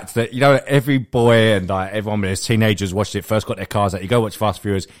the fact that, every boy and everyone with teenagers watched it, first got their cars out. You go watch Fast and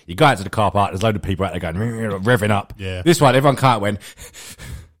Furious, you go out to the car park, there's a load of people out there going, revving up. Yeah. This one, everyone can't went,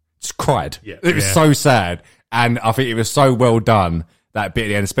 just cried. Yeah. It was so sad. And I think it was so well done, that bit at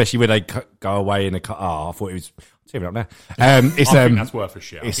the end, especially when they go away in the car. Oh, I thought it was, tearing up now. I think that's worth a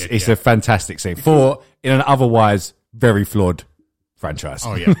shit. It's a fantastic scene in an otherwise very flawed franchise.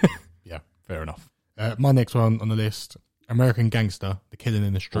 Oh, yeah. Yeah, fair enough. My next one on the list, American Gangster, The Killing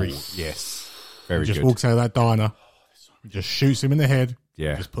in the Street. Oh, yes. Very good. Just walks out of that diner, just shoots him in the head,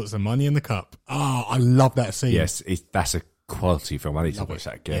 yeah. Just puts the money in the cup. Oh, I love that scene. Yes, that's a quality film. I need to watch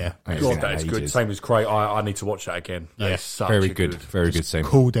that again. Yeah. God, that is good. Same as Craig. I need to watch that again. That is such very a good. Very good scene.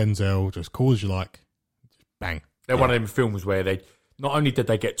 Cool Denzel, just cool as you like. Just bang. They're one of them films where they not only did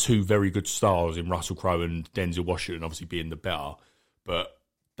they get two very good stars in Russell Crowe and Denzel Washington, obviously being the better, but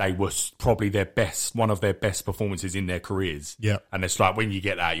they were probably one of their best performances in their careers. Yeah. And it's like, when you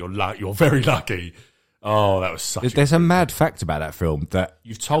get that, you're very lucky. Oh, that was such There's a mad fact about that film that...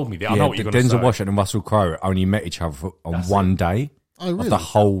 You've told me that. I know what you're going to say. Denzel Washington and Russell Crowe only met each other on one day of the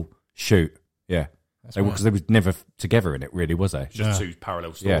whole shoot. Yeah. Because they was never together in it, really, was they? Just two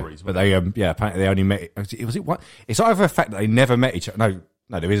parallel stories. Yeah. But they, apparently they only met... Was it one? It's either a fact that they never met each other.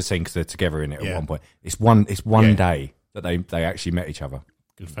 No, there is a scene because they're together in it at one point. It's one day that they actually met each other.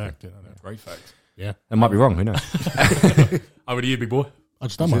 Good fact. Great fact. Yeah. I might be wrong, who knows? Over to you, big boy. I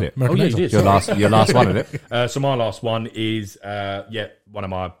just done it. You did. Your last one, isn't it? So my last one is, one of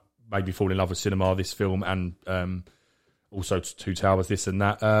my made me fall in love with cinema, this film, and also Two Towers, this and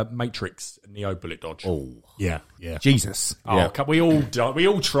that. Matrix, Neo Bullet Dodge. Oh. Yeah. Jesus. We all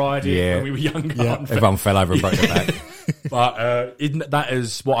tried it when we were younger. Yeah. Everyone fell over and broke their back. But that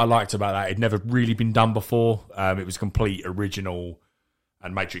is what I liked about that. It'd never really been done before. It was complete original,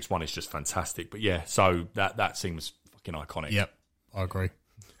 and Matrix 1 is just fantastic. But yeah, so that scene was fucking iconic. Yep. I agree.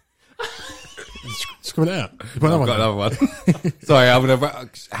 Screw it out. I've got another one. Sorry, how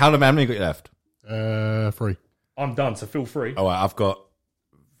many got you left? 3. I'm done, so feel free. All right, I've got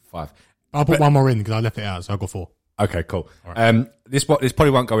 5. I'll put one more in because I left it out, so I've got 4. Okay, cool. Right. This probably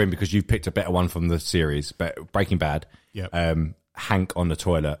won't go in because you've picked a better one from the series, but Breaking Bad. Yeah. Hank on the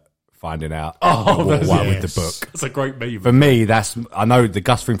toilet finding out with the book. That's a great meme. For me, I know the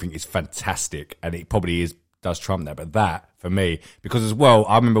Gus Fring thing is fantastic, and it probably does trump that, but that, for me, because as well,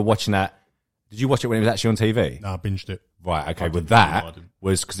 I remember watching that. Did you watch it when it was actually on TV? No, I binged it. Right, okay, with that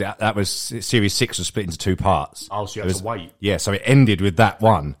was, because that was, series 6 was split into 2 parts. Oh, so you had to wait. Yeah, so it ended with that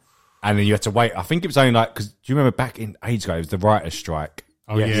one, and then you had to wait. I think it was only because, do you remember back in ages ago, it was the writer's strike.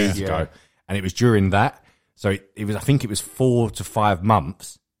 Years ago, and it was during that, so it was, I think it was 4 to 5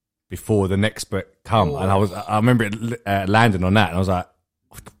 months before the next book come, and I remember it landing on that, and I was like,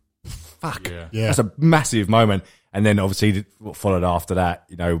 fuck. Yeah. That's a massive moment. And then obviously what followed after that,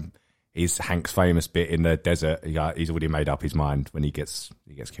 is Hank's famous bit in the desert. He's already made up his mind when he gets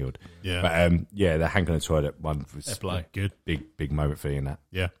killed. Yeah. But the Hank on the toilet one was good. Big moment for you in that.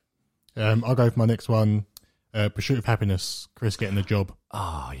 Yeah. I'll go for my next one. Pursuit of Happiness, Chris getting the job.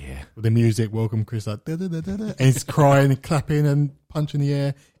 Oh yeah. With the music, welcome Chris, like da, da, da, da, da. And he's crying and clapping and punching the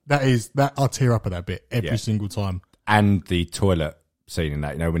air. That I'll tear up at that bit every single time. And the toilet scene in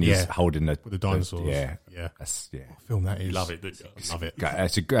that, when he's holding with the dinosaurs. Yeah. What film that is. Love it. Love it.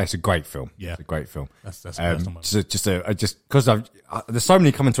 It's a great film. Yeah. It's a great film. That's the best one. Just because there's so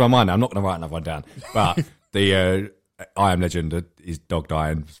many coming to my mind now, I'm not going to write another one down. But the I Am Legend, his dog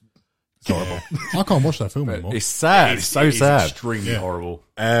dying. It's horrible. I can't watch that film anymore. It's sad. It's so sad. Extremely horrible.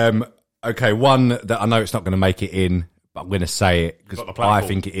 Okay, one that I know it's not going to make it in, but I'm going to say it because I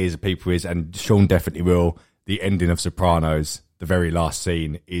think it is. People is, and Sean definitely will. The ending of Sopranos, the very last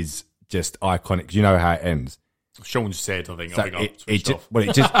scene is just iconic. You know how it ends. Sean said, I think. So I think it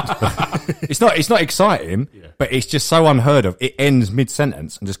just it's not exciting, but it's just so unheard of. It ends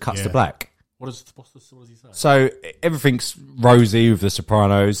mid-sentence and just cuts to black. What does he say? So everything's rosy with The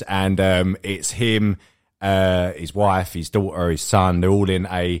Sopranos, and it's him, his wife, his daughter, his son. They're all in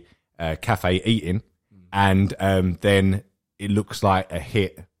a cafe eating, and then it looks like a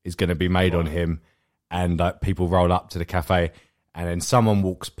hit is going to be made on him, and people roll up to the cafe. And then someone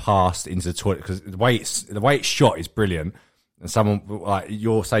walks past into the toilet because the way it's shot is brilliant. And someone like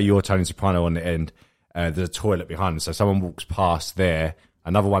you're Tony Soprano on the end, there's a toilet behind them. So someone walks past there,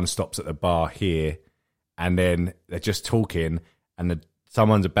 another one stops at the bar here, and then they're just talking, and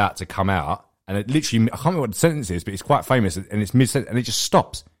someone's about to come out, and it literally I can't remember what the sentence is, but it's quite famous, and it's mid-sentence, and it just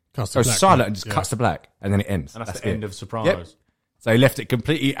stops. So it's silent and just cuts to black, and then it ends. And that's the end of Sopranos. Yep. So he left it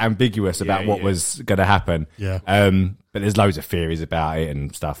completely ambiguous about what was going to happen. Yeah. But there's loads of theories about it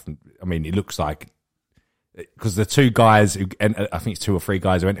and stuff. I mean, it looks like because the two guys who I think it's 2 or 3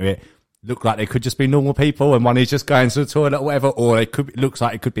 guys who went to it look like they could just be normal people, and one is just going to the toilet or whatever, or it looks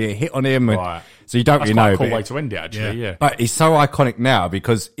like it could be a hit on him. And, so you don't really know. That's quite a cool way to end it, actually. Yeah. But it's so iconic now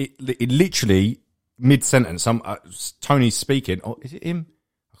because it literally mid sentence, Tony's speaking. Oh, is it him?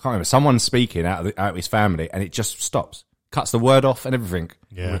 I can't remember. Someone's speaking out of his family, and it just stops. Cuts the word off and everything.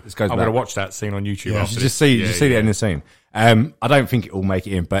 Yeah, I'm going to watch that scene on YouTube. Yeah, just see the end of the scene. I don't think it will make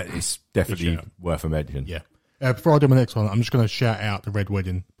it in, but it's definitely worth a mention. Yeah. Before I do my next one, I'm just going to shout out the Red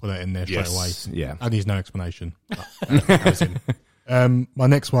Wedding. Put that in there straight away. Yeah, that needs no explanation. My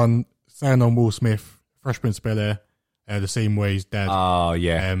next one, staying on Will Smith, Fresh Prince of Bel-Air. The scene where his dad. Oh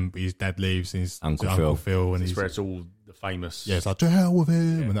yeah. His dad leaves, and his Uncle Phil, and he's where it's all the famous. Yeah, it's like to hell with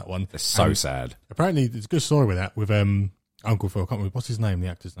him, and that one. It's so sad. Apparently, there's a good story with that with Uncle Phil. I can't remember what's his name, the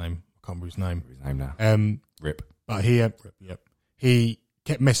actor's name. I can't remember his name. His name now. Rip. But he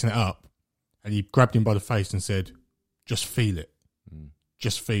kept messing it up, and he grabbed him by the face and said, "Just feel it,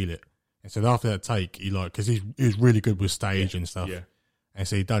 just feel it." And so after that take, he because he was really good with stage and stuff. Yeah. And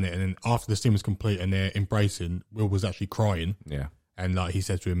so he done it, and then after the scene was complete and they're embracing, Will was actually crying. Yeah. And he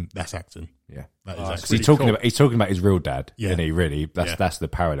said to him, "That's acting." Yeah. That is acting. He's talking about his real dad. Yeah. And he really that's the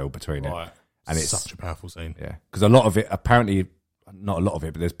parallel between it. And it's such a powerful scene. Yeah. Because a lot of it, apparently, not a lot of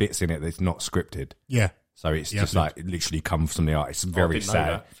it, but there's bits in it that's not scripted. Yeah. So it's just it literally comes from the art. It's very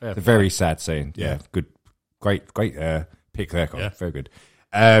sad. It's a play. very sad scene. Yeah. Good. Great pick there, Colin. Yeah. Very good.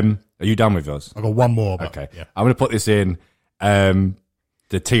 Are you done with yours? I've got one more. Okay. Yeah. I'm going to put this in the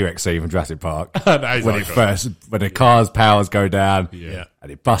T-Rex scene from Jurassic Park. When the car's powers go down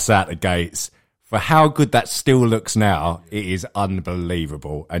and it busts out the gates. For how good that still looks now, it is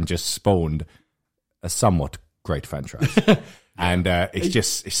unbelievable and just spawned a somewhat great franchise. And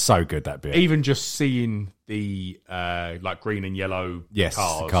it's so good, that bit. Even just seeing the green and yellow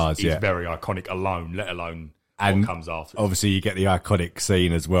cars is very iconic alone, let alone what comes after. Obviously, you get the iconic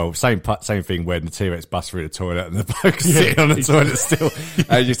scene as well. Same thing when the T-Rex busts through the toilet and the bloke's sitting on the toilet still.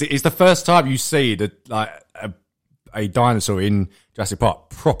 It's the first time you see a dinosaur in Jurassic Park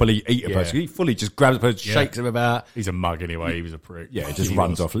properly eat a person. He fully just grabs a person, shakes him about. He's a mug anyway. He was a prick. Yeah, he just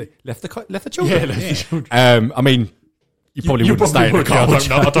runs off. Left the children. Yeah, left the children. I mean, you probably wouldn't stay in the car.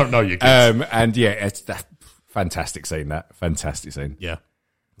 I don't know you kids. And it's that fantastic scene. That fantastic scene. Yeah.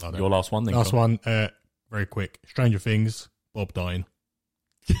 Your last one then. Last one, very quick. Stranger Things, Bob dying.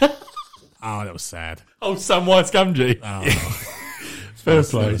 That was sad. Oh, Samwise Gamgee.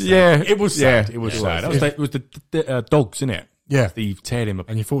 First place. Yeah. It was sad. It was sad. It was the dogs, innit? Yeah. He teared him up.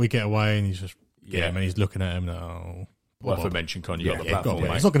 And you thought he'd get away, and he's just him, and he's looking at him. Worth a mention, Con. You got the platform,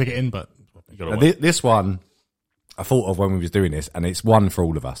 mate. It's not going to get in, but this one I thought of when we was doing this, and it's one for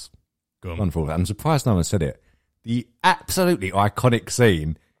all of us. One for all of us. I'm surprised no one said it. The absolutely iconic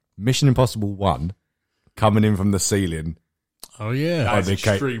scene, Mission Impossible 1, coming in from the ceiling. Oh yeah, that's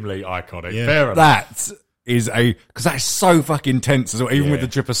extremely iconic. Yeah. Fair enough. That is because that's so fucking tense as well. Even with the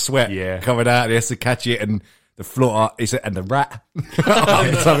drip of sweat coming out, he has to catch it, and the floor and the rat.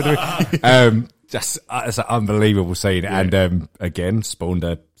 Just it's an unbelievable scene, and again spawned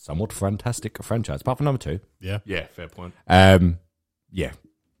a somewhat fantastic franchise. Apart from number 2, yeah, fair point.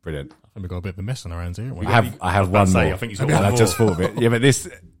 Brilliant. I think we got a bit of a mess on our hands here. I have one more. I think he's got one more. I just thought of it. Yeah, but this,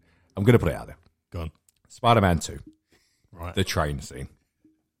 I'm going to put it out there. Go on. Spider-Man 2. Right. The train scene.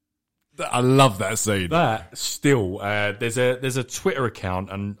 I love that scene. That still, there's a Twitter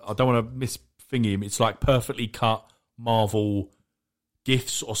account, and I don't want to misthing him. It's like perfectly cut Marvel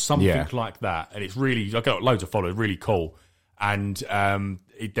gifs or something like that, and it's really, I got loads of followers, really cool. And I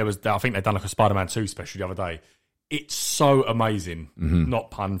think they've done like a Spider-Man 2 special the other day. It's so amazing.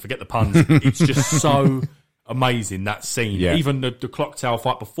 Not pun, forget the puns. It's just so amazing, that scene. Yeah. Even the clock tower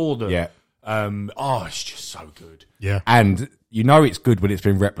fight before the... Yeah. It's just so good. Yeah. And you know it's good when it's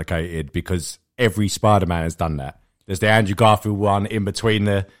been replicated because every Spider-Man has done that. There's the Andrew Garfield one in between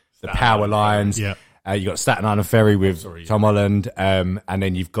the power lines. Yeah. You got Staten Island Ferry with Tom Holland. And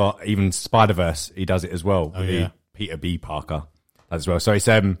then you've got even Spider-Verse. He does it as well. Peter B. Parker as well. So it's,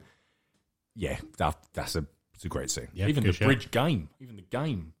 that's a great scene. Yeah, even the bridge game. Even the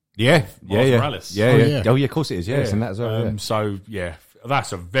game. Yeah. Morales. Yeah. Oh, yeah, of course it is. Yeah, it's in that as well. So,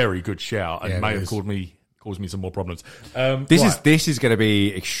 that's a very good shout and may have caused me some more problems. This is going to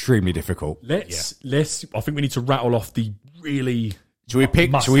be extremely difficult. Let's. I think we need to rattle off the really. Should we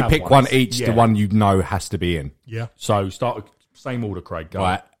pick one each? The one you know has to be in. Yeah. So start with same order, Craig. Go.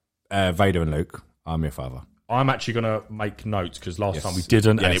 Right. Vader and Luke. I'm your father. I'm actually going to make notes because last time we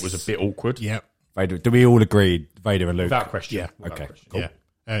didn't, and it was a bit awkward. Yeah. Vader. Do we all agree? Vader and Luke. Without question. Yeah. Okay. Cool.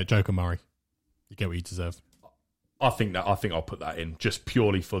 Yeah. Joker Murray. You get what you deserve. I think I'll put that in just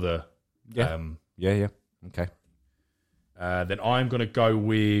purely for the. Yeah. Okay. Then I'm going to go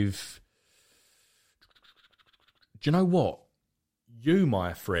with. Do you know what? You,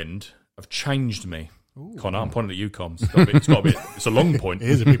 my friend, have changed me. Ooh. Connor, I'm pointing at you, Coms. It's a long point. It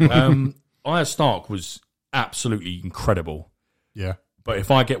is a big point. Arya Stark was absolutely incredible. Yeah. But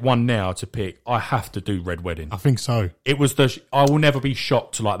if I get one now to pick, I have to do Red Wedding. I think so. It was I will never be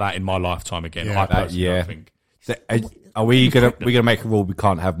shocked like that in my lifetime again. Yeah, I personally think. So, are we gonna make a rule we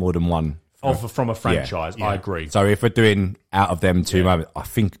can't have more than one from a franchise? Yeah. I agree. So if we're doing out of them two moments, I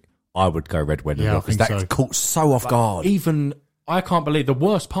think I would go Red Wedding because that caught so off guard. Even I can't believe the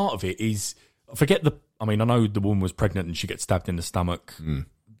worst part of it is forget the. I mean, I know the woman was pregnant and she gets stabbed in the stomach,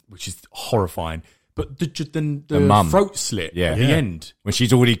 which is horrifying. But the mum throat slit at the end when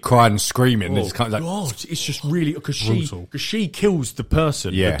she's already crying and screaming, it's kind of like God, it's just really because she kills the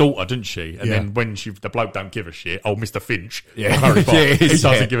person, the daughter, doesn't she? And then when the bloke don't give a shit, Mr. Finch, he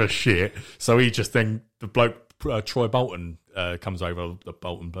doesn't give a shit, so he just then the bloke Troy Bolton comes over, the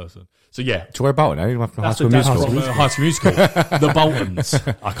Bolton person. So Troy Bolton, High School Musical, the Boltons.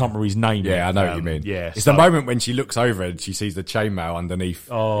 I can't remember his name. Yeah, I know what you mean. Yeah, it's the moment when she looks over and she sees the chainmail underneath.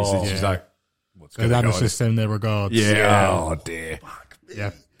 She's like. Go down the system, their regards. Yeah. Oh dear.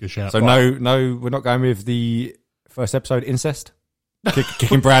 Yeah. Good shout. So no, we're not going with the first episode incest.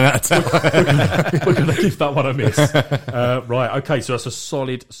 Kicking Brown out of town. We're going to give that one a miss. Right. Okay. So that's a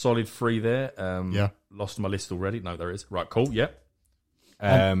solid 3 there. Lost my list already. No, there is. Right. Cool. Yeah.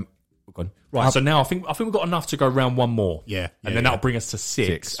 Gone. Right. So now I think we've got enough to go round one more. Yeah. And then that'll bring us to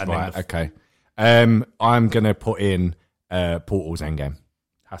 6. And right. then Okay. I'm going to put in Portal's Endgame.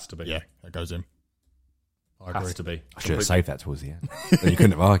 Has to be. Yeah. That goes in. I agree. Has to be. I should have saved that towards the end. You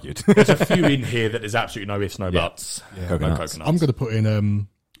couldn't have argued. There's a few in here that there's absolutely no ifs, no buts. Yeah. No coconuts. I'm going to put in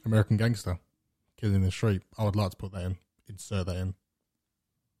American Gangster, Killing in the Street. I would like to put that in. Insert that in.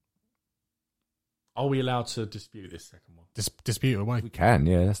 Are we allowed to dispute this second one? Dispute it away. We can,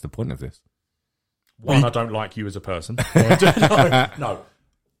 yeah. That's the point of this. One, I don't like you as a person. No.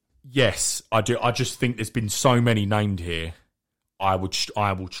 Yes, I do. I just think there's been so many named here. I would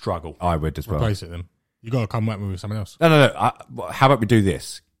struggle. I would as well. Replace it then. You got to come back with something else. No. How about we do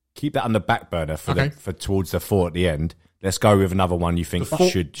this? Keep that on the back burner for towards the 4 at the end. Let's go with another one you think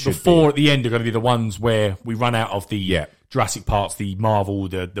should the 4 at the end are going to be the ones where we run out of the Jurassic Parks, the Marvel,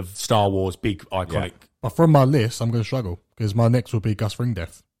 the Star Wars, big iconic. Yeah. But from my list, I'm going to struggle because my next will be Gus Fring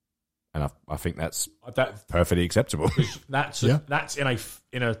death. And I think that's perfectly acceptable. That's in a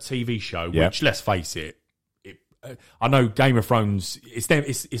TV show, which let's face it. I know Game of Thrones.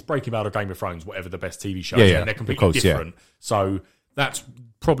 It's Breaking Bad or Game of Thrones, whatever the best TV show is, and they're completely different. So that's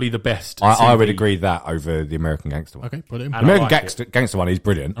probably the best. I would agree that over the American Gangster one. Okay, put it in. The American Gangster one is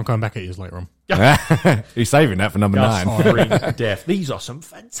brilliant. I'm coming back 8 years later on. He's saving that for number 9. Death. These are some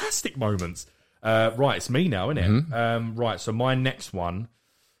fantastic moments. Right, it's me now, isn't it? Mm-hmm. Right, so my next one,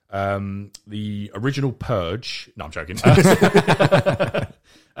 the original Purge. No, I'm joking. I'm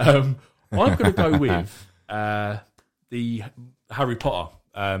going to go with. The Harry Potter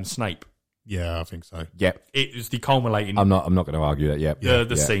Snape. Yeah, I think so. Yeah, it was the culminating. I'm not going to argue that. Yeah,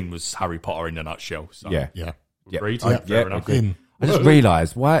 the scene was Harry Potter in a nutshell. So. Yeah. Agreed. Fair enough. I just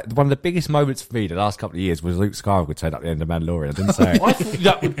realised one of the biggest moments for me the last couple of years was Luke Skywalker turn up at the end of Mandalorian. I didn't say it. I thought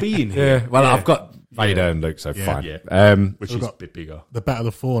that would be in here. Well, I've got Vader and Luke, so fine. Yeah. Which is a bit bigger. The Battle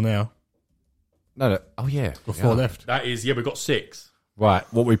of 4 now. No. Oh yeah, got 4 left. That is we've got 6. Right,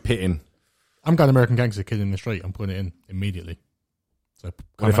 what we pitting? I'm going American Gangster, Killing in the Street. I'm putting it in immediately. So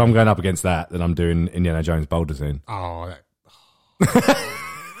if I'm going up against that, then I'm doing Indiana Jones Boulder Scene. Oh,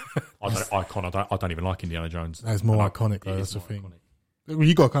 I don't even like Indiana Jones. That's more iconic, though. That's the thing. Well,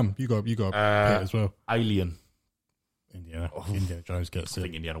 you got to come. You got to pick as well. Alien. Indiana Jones gets I it.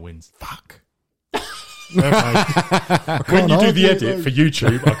 think Indiana wins. Fuck. When you do the edit for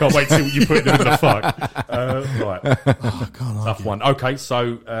YouTube, I can't wait to see what you put in the fuck. Right. I can't Tough argue. one. Okay,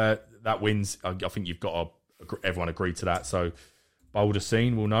 so that wins. I think you've got everyone agreed to that. So bolder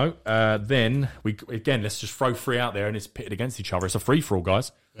scene, we'll know. Then let's just throw 3 out there and it's pitted against each other. It's a free for all,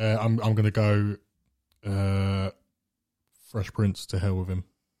 guys. I'm going to go Fresh Prince, to hell with him.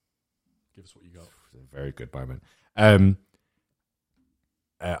 Give us what you got. It's a very good moment.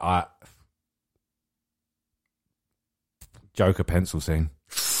 Joker pencil scene.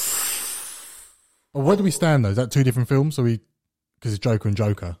 Well, where do we stand though? Is that 2 different films? Because it's Joker and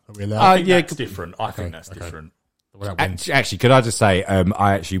Joker. Are we allowed? That's different. I think that's different. Well, that wins. Actually, could I just say,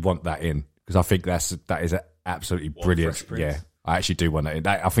 I actually want that in because I think that is absolutely brilliant. Fresh Prince? Yeah, I actually do want that in.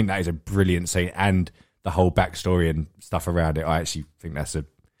 I think that is a brilliant scene and the whole backstory and stuff around it. I actually think that's a.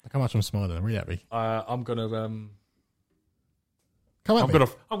 Look how much I'm smiling. I'm really happy. I'm gonna. Come at me.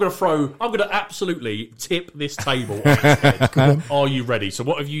 I'm gonna absolutely tip this table on its head. Are you ready? So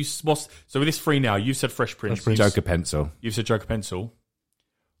what have you? So with this 3 now, you said Fresh Prince. Joker pencil. You said Joker pencil.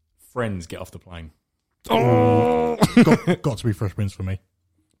 Friends, get off the plane. Oh, got to be Fresh Prince for me.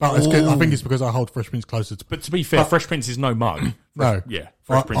 But it's good. I think it's because I hold Fresh Prince closer to. But to be fair, Fresh Prince is no mug. No, yeah.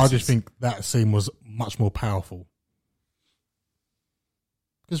 Fresh Prince I just think that scene was much more powerful.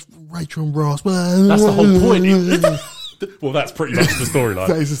 Because Rachel and Ross. That's the whole point. Well, that's pretty much the storyline.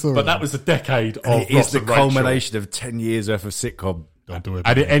 That is the storyline. But that was the decade of It Ross is the and Rachel. culmination of 10 years worth of sitcom. Don't do it.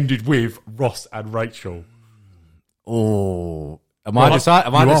 And it ended with Ross and Rachel. Oh, am I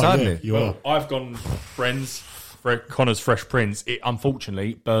deciding it? You are. I've gone Friends. Connor's Fresh Prince.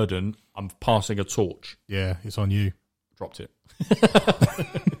 Unfortunately, Burden. I'm passing a torch. Yeah, it's on you. Dropped it. Do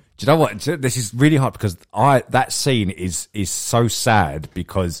you know what? This is really hard because that scene is so sad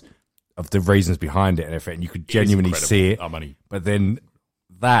because of the reasons behind it and everything. You could genuinely see it. But then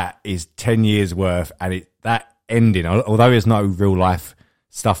that is 10 years worth, and that ending, although there's no real life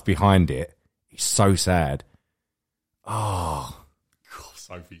stuff behind it, it's so sad. Oh, God,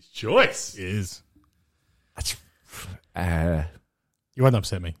 Sophie's choice. It is. You won't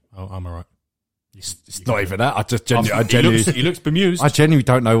upset me. I'm all right. It's not even that. I just genuinely. He looks bemused. I genuinely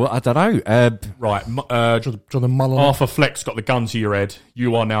don't know what. I don't know. Right. Jonathan Mullen. Arthur Fleck's got the gun to your head.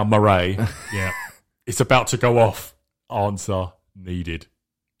 You are now Murray. Yeah. It's about to go off. Answer needed.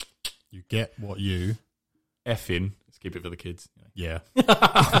 You get what you. Effing. Let's keep it for the kids. Yeah.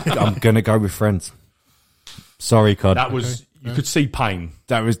 I'm going to go with Friends. Sorry, Cod. That was. You could see pain.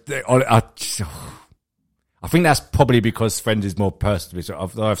 That was. I think that's probably because Friends is more personal.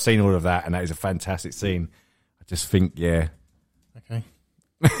 So I've seen all of that, and that is a fantastic scene. I just think, yeah. Okay.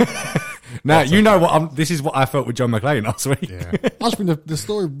 Now, you know what? This is what I felt with John McClane last week. Yeah. I just think the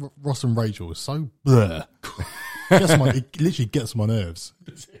story of Ross and Rachel is so blur. It literally gets on my nerves.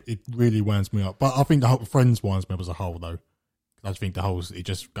 It really winds me up. But I think the whole Friends winds me up as a whole, though. I just think it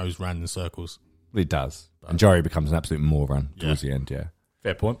just goes round in circles. It does. And Joey becomes an absolute moron towards the end, yeah.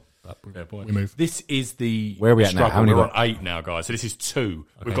 Fair point. Fair point. We move. This is the Where are we at now? How many We're on 8 now, guys. So this is 2.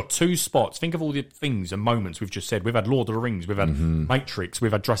 Okay. We've got 2 spots. Think of all the things and moments we've just said. We've had Lord of the Rings. We've had Matrix.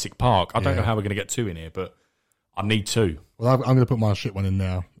 We've had Jurassic Park. I don't know how we're going to get 2 in here, but I need 2. Well, I'm going to put my shit one in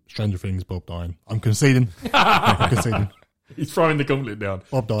now. Stranger Things, Bob dying. I'm conceding. He's throwing the gauntlet down.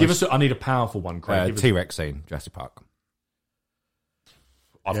 Bob dies. I need a powerful one, Craig. T-Rex scene, Jurassic Park.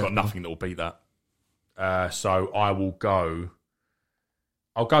 I've got nothing that will beat that. So I will go.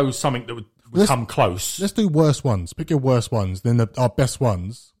 I'll go with something that would come close. Let's do worst ones. Pick your worst ones. Then our best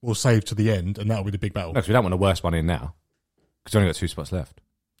ones we'll save to the end, and that'll be the big battle. No, because we don't want the worst one in now. Because we've only got 2 spots left.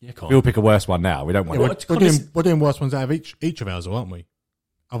 Yeah, we'll pick a worst one now. We don't want. We're doing worst ones out of each of ours, aren't we?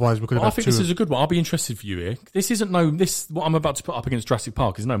 Otherwise, we could have. I think this is a good one. I'll be interested for you here. This isn't what I'm about to put up against Jurassic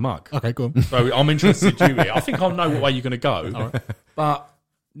Park is no muck. Okay, go on. So I'm interested in you here. I think I'll know what way you're going to go. Right. But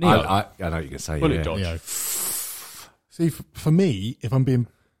Neo, I know what you're going to say. Bullet dodge. Neo. See, for me, if I'm being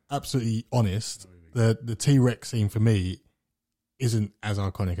absolutely honest, the T-Rex scene for me isn't as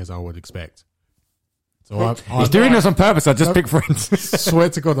iconic as I would expect. So he's doing this on purpose. I just pick Friends. Swear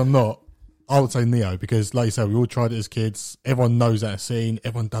to God, I'm not. I would say Neo because, like you said, we all tried it as kids. Everyone knows that scene.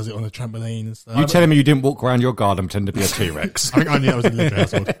 Everyone does it on a trampoline and stuff. You telling me you didn't walk around your garden pretending to be a T-Rex? I think I knew I was in the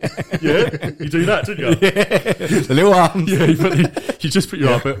household. Yeah, you do that, didn't you? Yeah, the little arms. Yeah, you just put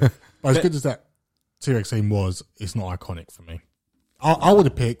your arm. But as good as that T-Rex scene was, it's not iconic for me. I would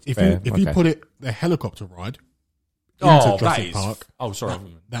have picked if you put it the helicopter ride into Jurassic Park. Oh, sorry,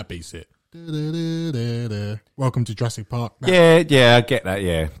 that beats it. Welcome to Jurassic Park. Yeah, I get that.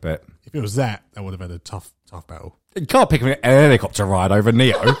 Yeah, but if it was that would have had a tough battle. You can't pick an helicopter ride over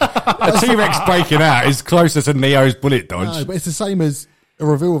Neo. A T-Rex breaking out is closer to Neo's bullet dodge. No, but it's the same as a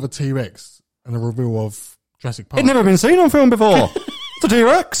reveal of a T-Rex and a reveal of Jurassic Park. It's never been seen on film before. It's a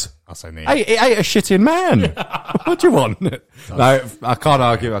T-Rex. I'll say Neo. It ate a shitting man. What do you want? No, I can't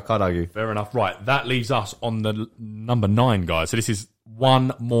argue. Fair enough. Right, that leaves us on the number 9, guys. So this is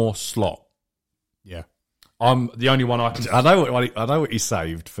one more slot. Yeah. I'm the only one I can... I know what he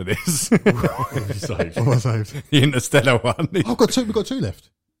saved for this. What have I saved? The Interstellar one. We've got 2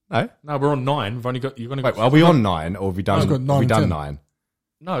 left. No? No, we're on 9. We've only got... You've only got... Wait, are we on 9 or have we done, I've got 9 have we and done 10. 9?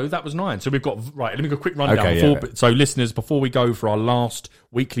 No, that was 9. So we've got... Right, let me go a quick rundown. Okay, So listeners, before we go for our last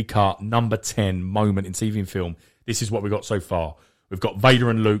weekly cut, number 10 moment in TV and film, this is what we got so far. We've got Vader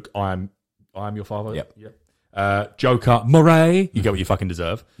and Luke, I am your father. Yep. Joker, Murray, you get what you fucking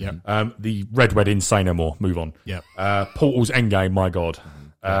deserve. Yep. The Red Wedding, say no more, move on. Yep. Portal's Endgame, my God.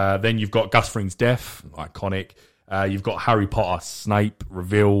 Then you've got Gus Fring's death, iconic. You've got Harry Potter, Snape,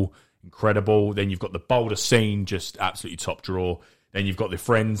 reveal, incredible. Then you've got the Boulder scene, just absolutely top drawer. Then you've got the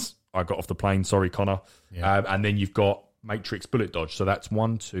Friends, I got off the plane, sorry, Connor. Yeah. And then you've got Matrix Bullet Dodge. So that's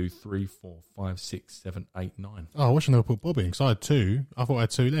 1, 2, 3, 4, 5, 6, 7, 8, 9. Oh, I wish I never put Bobby in because I had 2. I thought I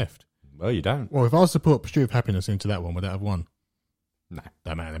had 2 left. Well, you don't. Well, if I was to put Pursuit of Happiness into that one, would that have 1? No.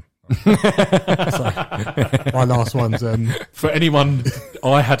 Don't matter then. So, my last one's... For anyone,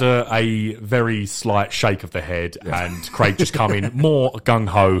 I had a very slight shake of the head, and Craig just come in more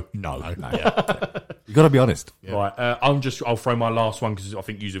gung-ho. No. You got to be honest. Yeah. Right, I'll throw my last one because I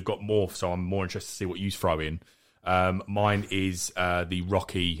think you have got more, so I'm more interested to see what you throw in. Mine is the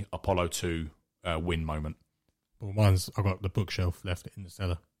Rocky Apollo 2 win moment. Well, I've got the bookshelf left in the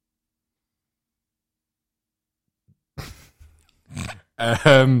cellar.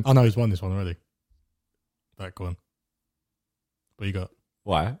 I know he's won this one already. That one. What you got?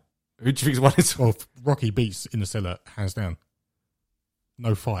 Why? Who do you think's won this one? Well, Rocky beats in the cellar, hands down.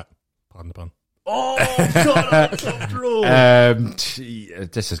 No fight. Pardon the pun. Oh, God, top draw.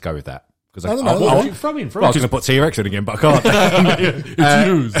 Let's just go with that. Because I don't What know. would you throw in? I was going to put T-Rex in again, but I can't.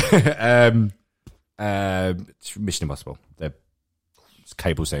 It's Mission Impossible. The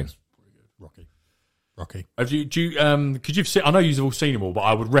cable scene. Rocky. Have you? Do you? Because you've seen. I know you've all seen them all, but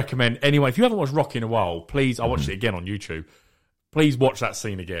I would recommend anyway. If you haven't watched Rocky in a while, please. I watched it again on YouTube. Please watch that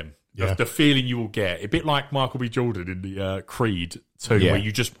scene again. Yeah. The feeling you will get, a bit like Michael B. Jordan in the Creed 2, Yeah. where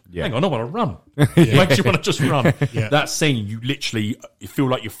you just Yeah. hang on, I want to run. It makes you want to just run. Yeah. That scene, you feel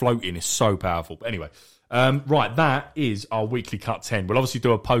like you're floating. Is so powerful. But anyway, right, that is our weekly cut 10. We'll obviously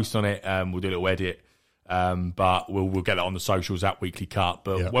do a post on it. We'll do a little edit, but we'll get that on the socials at weekly cut.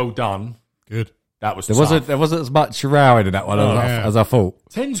 But well done. Good. That was There tough. wasn't as much rowing in that one as I thought.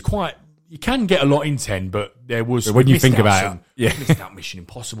 10's quite. You can get a lot in 10, but there was. When you missed think out about some- it, yeah. we missed out Mission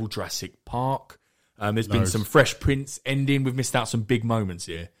Impossible, Jurassic Park. There's been some Fresh Prince ending. We've missed out some big moments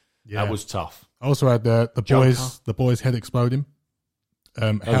here. Yeah. That was tough. I also had the Joker. boys' head exploding.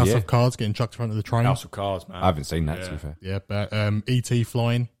 House yeah. of Cards getting chucked in front of the train. House of Cards, man. I haven't seen that, to be fair. Yeah, but E.T.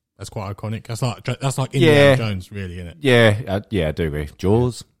 flying. That's quite iconic. That's like Indiana Jones, really, isn't it? Yeah, I do agree.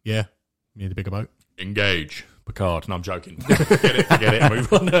 Jaws. Yeah. You need a bigger boat. Engage. Picard. No, I'm joking. Forget it.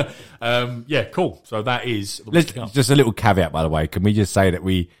 Move on. Yeah, cool. So that is... Just a little caveat, by the way. Can we just say that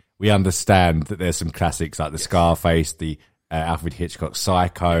we understand that there's some classics like the Scarface, the Alfred Hitchcock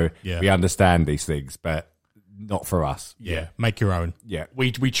Psycho. Yeah. We understand these things, but not for us. Yeah. Make your own. Yeah.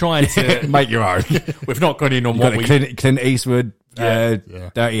 We tried to... Make your own. We've not gone in on You what got we... Clint Eastwood,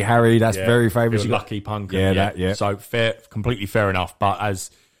 Dirty Harry, that's very famous. Good Lucky Punk. Yeah. So completely fair enough. But as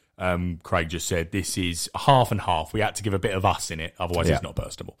Craig just said, this is half and half. We had to give a bit of us in it, otherwise it's not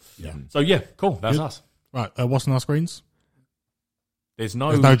personable. Yeah. So cool. That's us. Right. What's on our screens? There's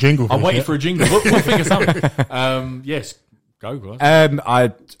no jingle. I'm waiting for a jingle. We'll figure something. Yes, go guys.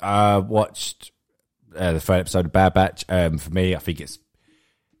 I watched the third episode of Bad Batch. For me, I think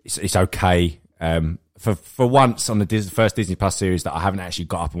it's okay. For once on the first Disney Plus series that I haven't actually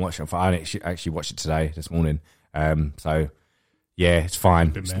got up and watched it. I actually watched it today, this morning. So yeah, it's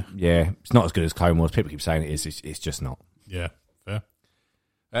fine. It's not as good as Clone Wars. People keep saying it is. It's just not. Yeah, fair.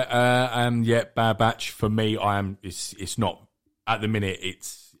 Bad Batch for me. It's not at the minute.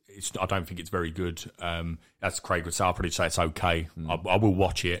 It's. I don't think it's very good. As Craig would say, I'll probably say it's okay. I will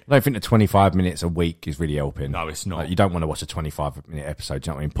watch it. I don't think the 25 minutes a week is really helping. No, it's not. Like, you don't want to watch a 25-minute episode. Do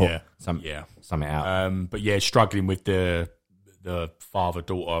you know what I mean? Put something out. But yeah, struggling with the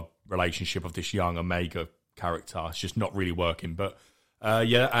father-daughter relationship of this young Omega character. It's just not really working. But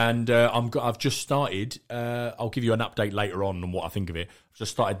I've just started. I'll give you an update later on what I think of it. I've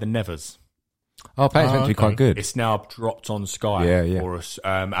just started The Nevers. Oh, apparently it's meant to be quite good. It's now dropped on Sky for us.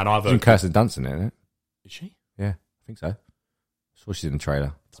 And I've Kirsten Dunst in it, isn't it? Is she? Yeah. think so. Saw she's in the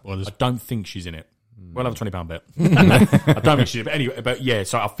trailer. Spoilers. I don't think she's in it. We'll have a £20 bet. I don't think she's in it. But anyway, but yeah,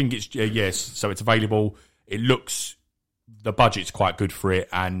 so I think it's, yes, so it's available. It looks, the budget's quite good for it,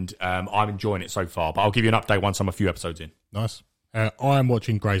 and I'm enjoying it so far. But I'll give you an update once I'm a few episodes in. Nice. I am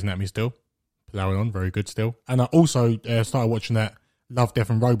watching Grey's Anatomy still. Plowing on, very good still. And I also started watching that Love, Death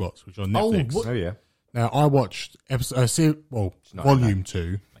and Robots, which is on Netflix. Oh yeah. Now, I watched Volume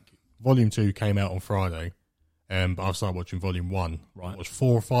 2. Volume 2 came out on Friday, but I've started watching Volume 1. Right. I watched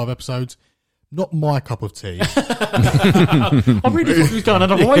 4 or 5 episodes. Not my cup of tea. I really thought he was going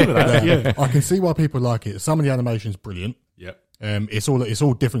another way with that. Yeah. I can see why people like it. Some of the animation's brilliant. Yep. It's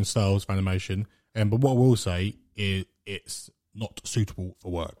all different styles of animation. But what I will say is it's not suitable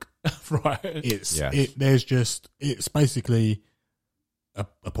for work. Right. It's basically a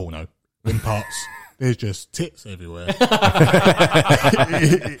porno in parts. There's just tits everywhere.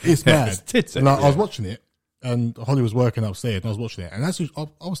 It's mad. Tits like, I was watching it, and Holly was working upstairs, and I was watching it, and I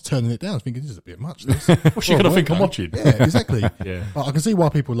was turning it down, thinking, this is a bit much. What's she going to think I'm watching? Yeah, exactly. Yeah. But I can see why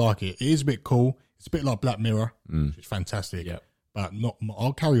people like it. It is a bit cool. It's a bit like Black Mirror, which is fantastic. Yeah. But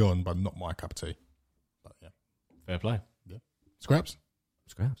I'll carry on, but not my cup of tea. But yeah. Fair play. Yeah. Scraps?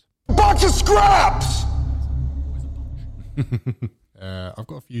 Bunch of scraps! I've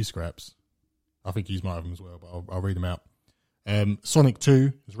got a few scraps. I think you might have them as well, but I'll read them out. Sonic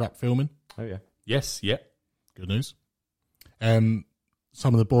 2 is wrapped filming. Oh yeah. Yes, yeah. Good news. Some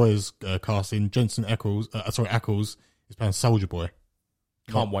of the boys casting. Jensen Ackles is playing Soldier Boy.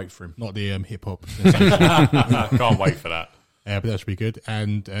 Can't wait for him. Not the hip hop. Can't wait for that. But that should be good.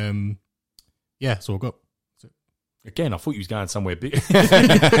 And yeah, that's all I've got. Again, I thought you was going somewhere big.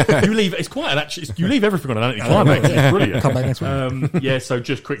 You leave. It's quite you leave everything on an anticlimax. It's brilliant. Come back next week. Yeah. So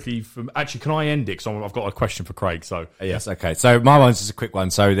just quickly, can I end it? Because I've got a question for Craig. So yes, okay. So my one's just a quick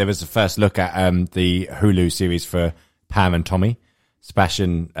one. So there was the first look at the Hulu series for Pam and Tommy.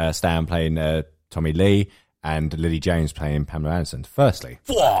 Sebastian Stan playing Tommy Lee and Lily James playing Pamela Anderson. Firstly,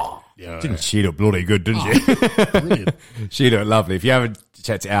 didn't she look bloody good? Didn't she? Brilliant. She looked lovely. If you haven't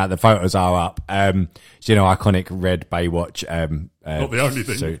checked it out, the photos are up. Iconic red Baywatch. not the only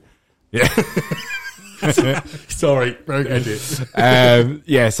thing. Suit. Yeah. Sorry.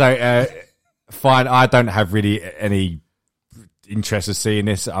 Fine. I don't have really any interest in seeing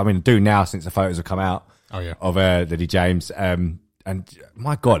this. I mean, I do now since the photos have come out. Oh yeah. Of Lily James. And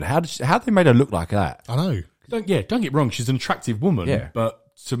my God, how they made her look like that? I know. Don't get me wrong. She's an attractive woman. Yeah. But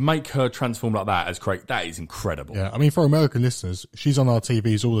to make her transform like that as Craig, that is incredible. Yeah, I mean, for American listeners, she's on our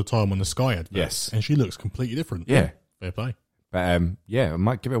TVs all the time on the Sky adverts. Yes. And she looks completely different. Yeah. Fair play. But I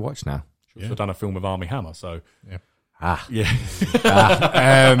might give it a watch now. She's also done a film with Armie Hammer, so yeah.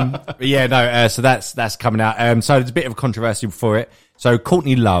 So that's coming out. So there's a bit of a controversy before it. So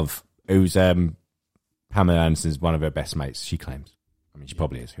Courtney Love, who's Pamela Anderson's one of her best mates, she claims. I mean, she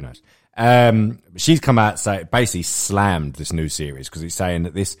probably is. Who knows? She's come out, so basically slammed this new series because it's saying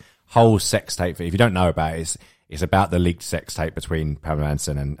that this whole sex tape, if you don't know about it, it's about the leaked sex tape between Pamela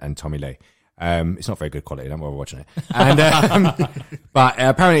Anderson and Tommy Lee. It's not very good quality. Don't bother watching it. And but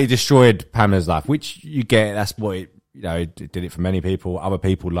apparently it destroyed Pamela's life, which you get. That's what it did it for many people. Other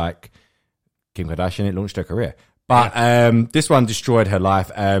people like Kim Kardashian, it launched her career. But this one destroyed her life.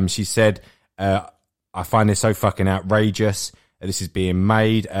 She said, "I find this so fucking outrageous. This is being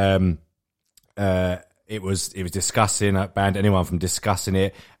made. It was disgusting. I banned anyone from discussing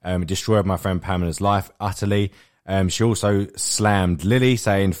it. It destroyed my friend Pamela's life utterly. She also slammed Lily,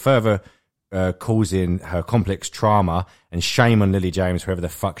 saying further causing her complex trauma and shame on Lily James, whoever the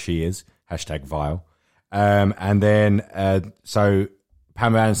fuck she is. #vile. And then so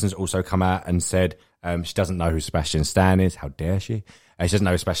Pamela Anderson's also come out and said she doesn't know who Sebastian Stan is. How dare she? She doesn't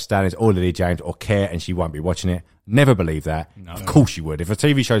know who Sebastian Stan is or Lily James or care, and she won't be watching it. Never believe that. No. Of course you would. If a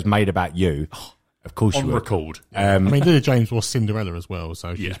TV show's made about you, of course you would. On record. I mean, Lily James was Cinderella as well,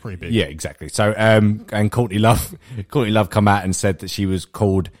 so she's pretty big. Yeah, exactly. So, and Courtney Love come out and said that she was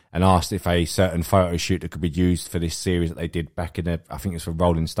called and asked if a certain photo shoot that could be used for this series that they did back in I think it's for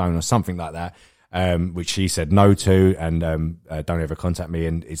Rolling Stone or something like that, which she said no to, and don't ever contact me,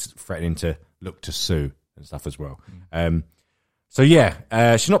 and is threatening to look to sue and stuff as well. So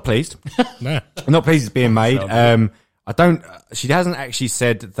yeah, she's not pleased. No. Not pleased it's being made. She hasn't actually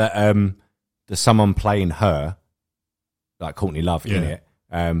said that there's someone playing her, like Courtney Love in it.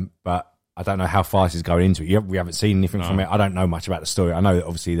 But I don't know how far this is going into it. We haven't seen anything from it. I don't know much about the story. I know that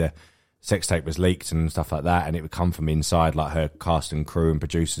obviously the sex tape was leaked and stuff like that, and it would come from inside, like her cast and crew and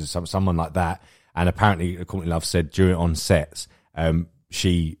producers, someone like that. And apparently Courtney Love said during on sets,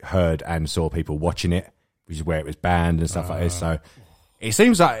 she heard and saw people watching it, which is where it was banned and stuff like this. So It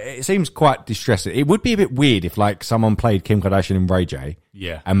seems quite distressing. It would be a bit weird if like someone played Kim Kardashian and Ray J,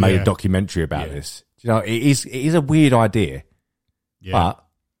 and made a documentary about this. You know, it is a weird idea, but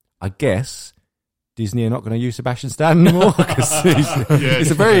I guess Disney are not going to use Sebastian Stan anymore because it's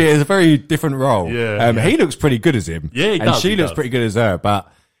a very different role. He looks pretty good as him, he and does, she looks pretty good as her.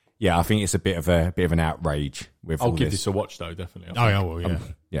 But yeah, I think it's a bit of an outrage with. I'll give this a watch though, definitely.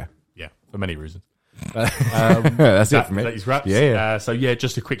 Yeah, for many reasons. That's it for me. Scraps. So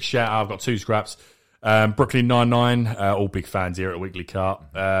just a quick shout out. I've got 2 scraps. Brooklyn Nine-Nine, all big fans here at Weekly Cut.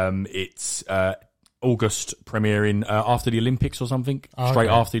 It's August premiering after the Olympics or something, straight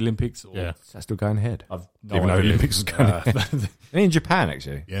after the Olympics. Or, is that still going ahead? I've no idea. The Olympics was going ahead. In Japan,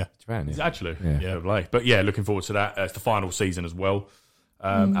 actually. Yeah, Japan. It's actually, but looking forward to that. It's the final season as well.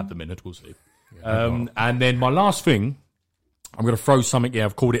 At the minute, we'll see. And then my last thing, I'm going to throw something.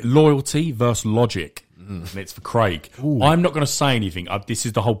 I've called it Loyalty versus Logic, and it's for Craig. Ooh. I'm not going to say anything. This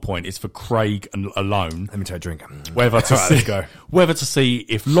is the whole point. It's for Craig alone. Let me take a drink. Whether to see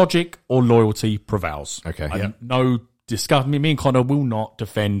if logic or loyalty prevails. Okay. No discuss. Me and Connor will not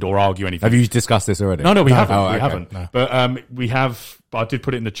defend or argue anything. Have you discussed this already? No, we haven't. We okay. haven't. No. But we have. But I did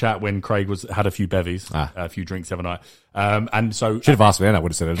put it in the chat when Craig had a few bevies, a few drinks the other night. And so should have asked me, and I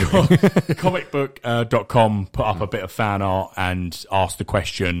would have said it. Comicbook.com put up a bit of fan art and asked the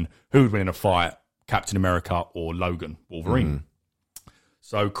question: who would win in a fight, Captain America or Logan Wolverine?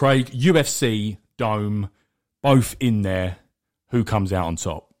 So Craig, UFC, Dome, both in there. Who comes out on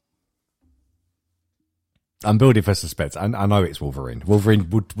top? I'm building for suspense. I know it's Wolverine. Wolverine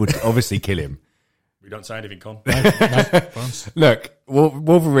would obviously kill him. We don't say anything, Con. Look,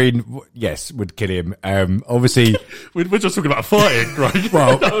 Wolverine, yes, would kill him. Obviously, we're just talking about fighting, right?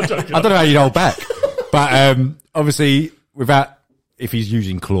 Well, I don't know how you'd hold back, but obviously, if he's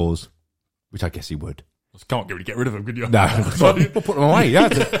using claws, which I guess he would. Can't really get rid of him, could you? No, we'll put them away. Yeah,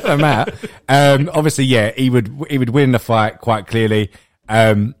 doesn't matter. Obviously, he would win the fight quite clearly.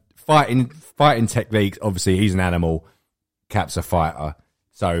 Fighting techniques. Obviously, he's an animal. Cap's a fighter.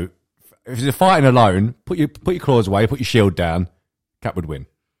 So if you're fighting alone, put your claws away, put your shield down. Cap would win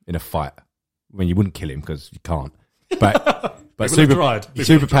in a fight. I mean, you wouldn't kill him because you can't. But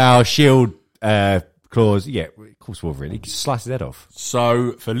superpower, shield, claws. Yeah, of course, Wolverine. He can slice his head off.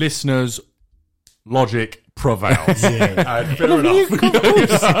 So for listeners, logic prevails. Fair enough.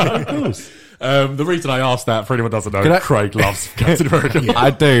 Of course. The reason I asked that, for anyone who doesn't know, Craig loves Captain America. I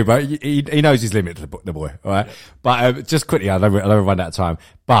do, but he knows his limit, the boy. All right, but just quickly, I don't run out of time.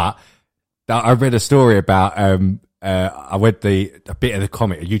 But I read a story about. I read a bit of the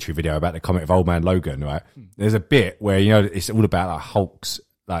comic, a YouTube video about the comic of Old Man Logan. Right, there's a bit where it's all about like Hulks,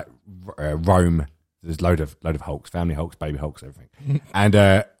 like Rome. There's load of Hulks, family Hulks, baby Hulks, everything.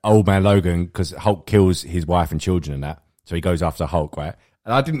 And Old Man Logan, because Hulk kills his wife and children and that, so he goes after Hulk, right?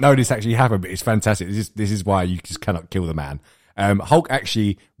 And I didn't know this actually happened, but it's fantastic. This is why you just cannot kill the man. Hulk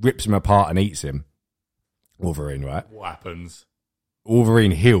actually rips him apart and eats him. Wolverine, right? What happens? Wolverine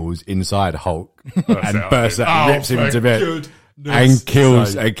heals inside Hulk and bursts out and rips him to bed. And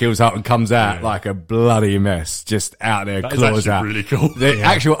kills Hulk and comes out like a bloody mess, just out there, claws out. Really cool. The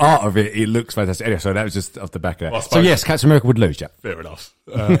actual art of it looks fantastic. Anyway, so that was just off the back of that. So yes, Captain America would lose, yeah. Fair enough.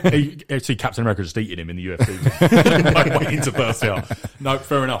 Actually, Captain America just eating him in the UFC. Waiting to burst out. No,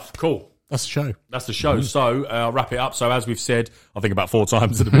 fair enough. Cool. That's the show. That's the show. So I'll wrap it up. So as we've said, I think about 4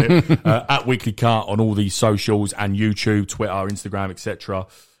 times in a minute, at Weekly Cut on all these socials and YouTube, Twitter, Instagram, etc.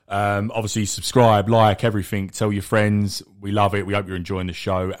 Obviously, subscribe, like, everything. Tell your friends. We love it. We hope you're enjoying the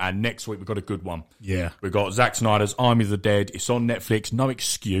show. And next week, we've got a good one. Yeah. We've got Zack Snyder's Army of the Dead. It's on Netflix. No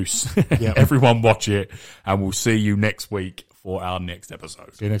excuse. Everyone watch it. And we'll see you next week for our next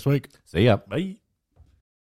episode. See you next week. See ya. Bye.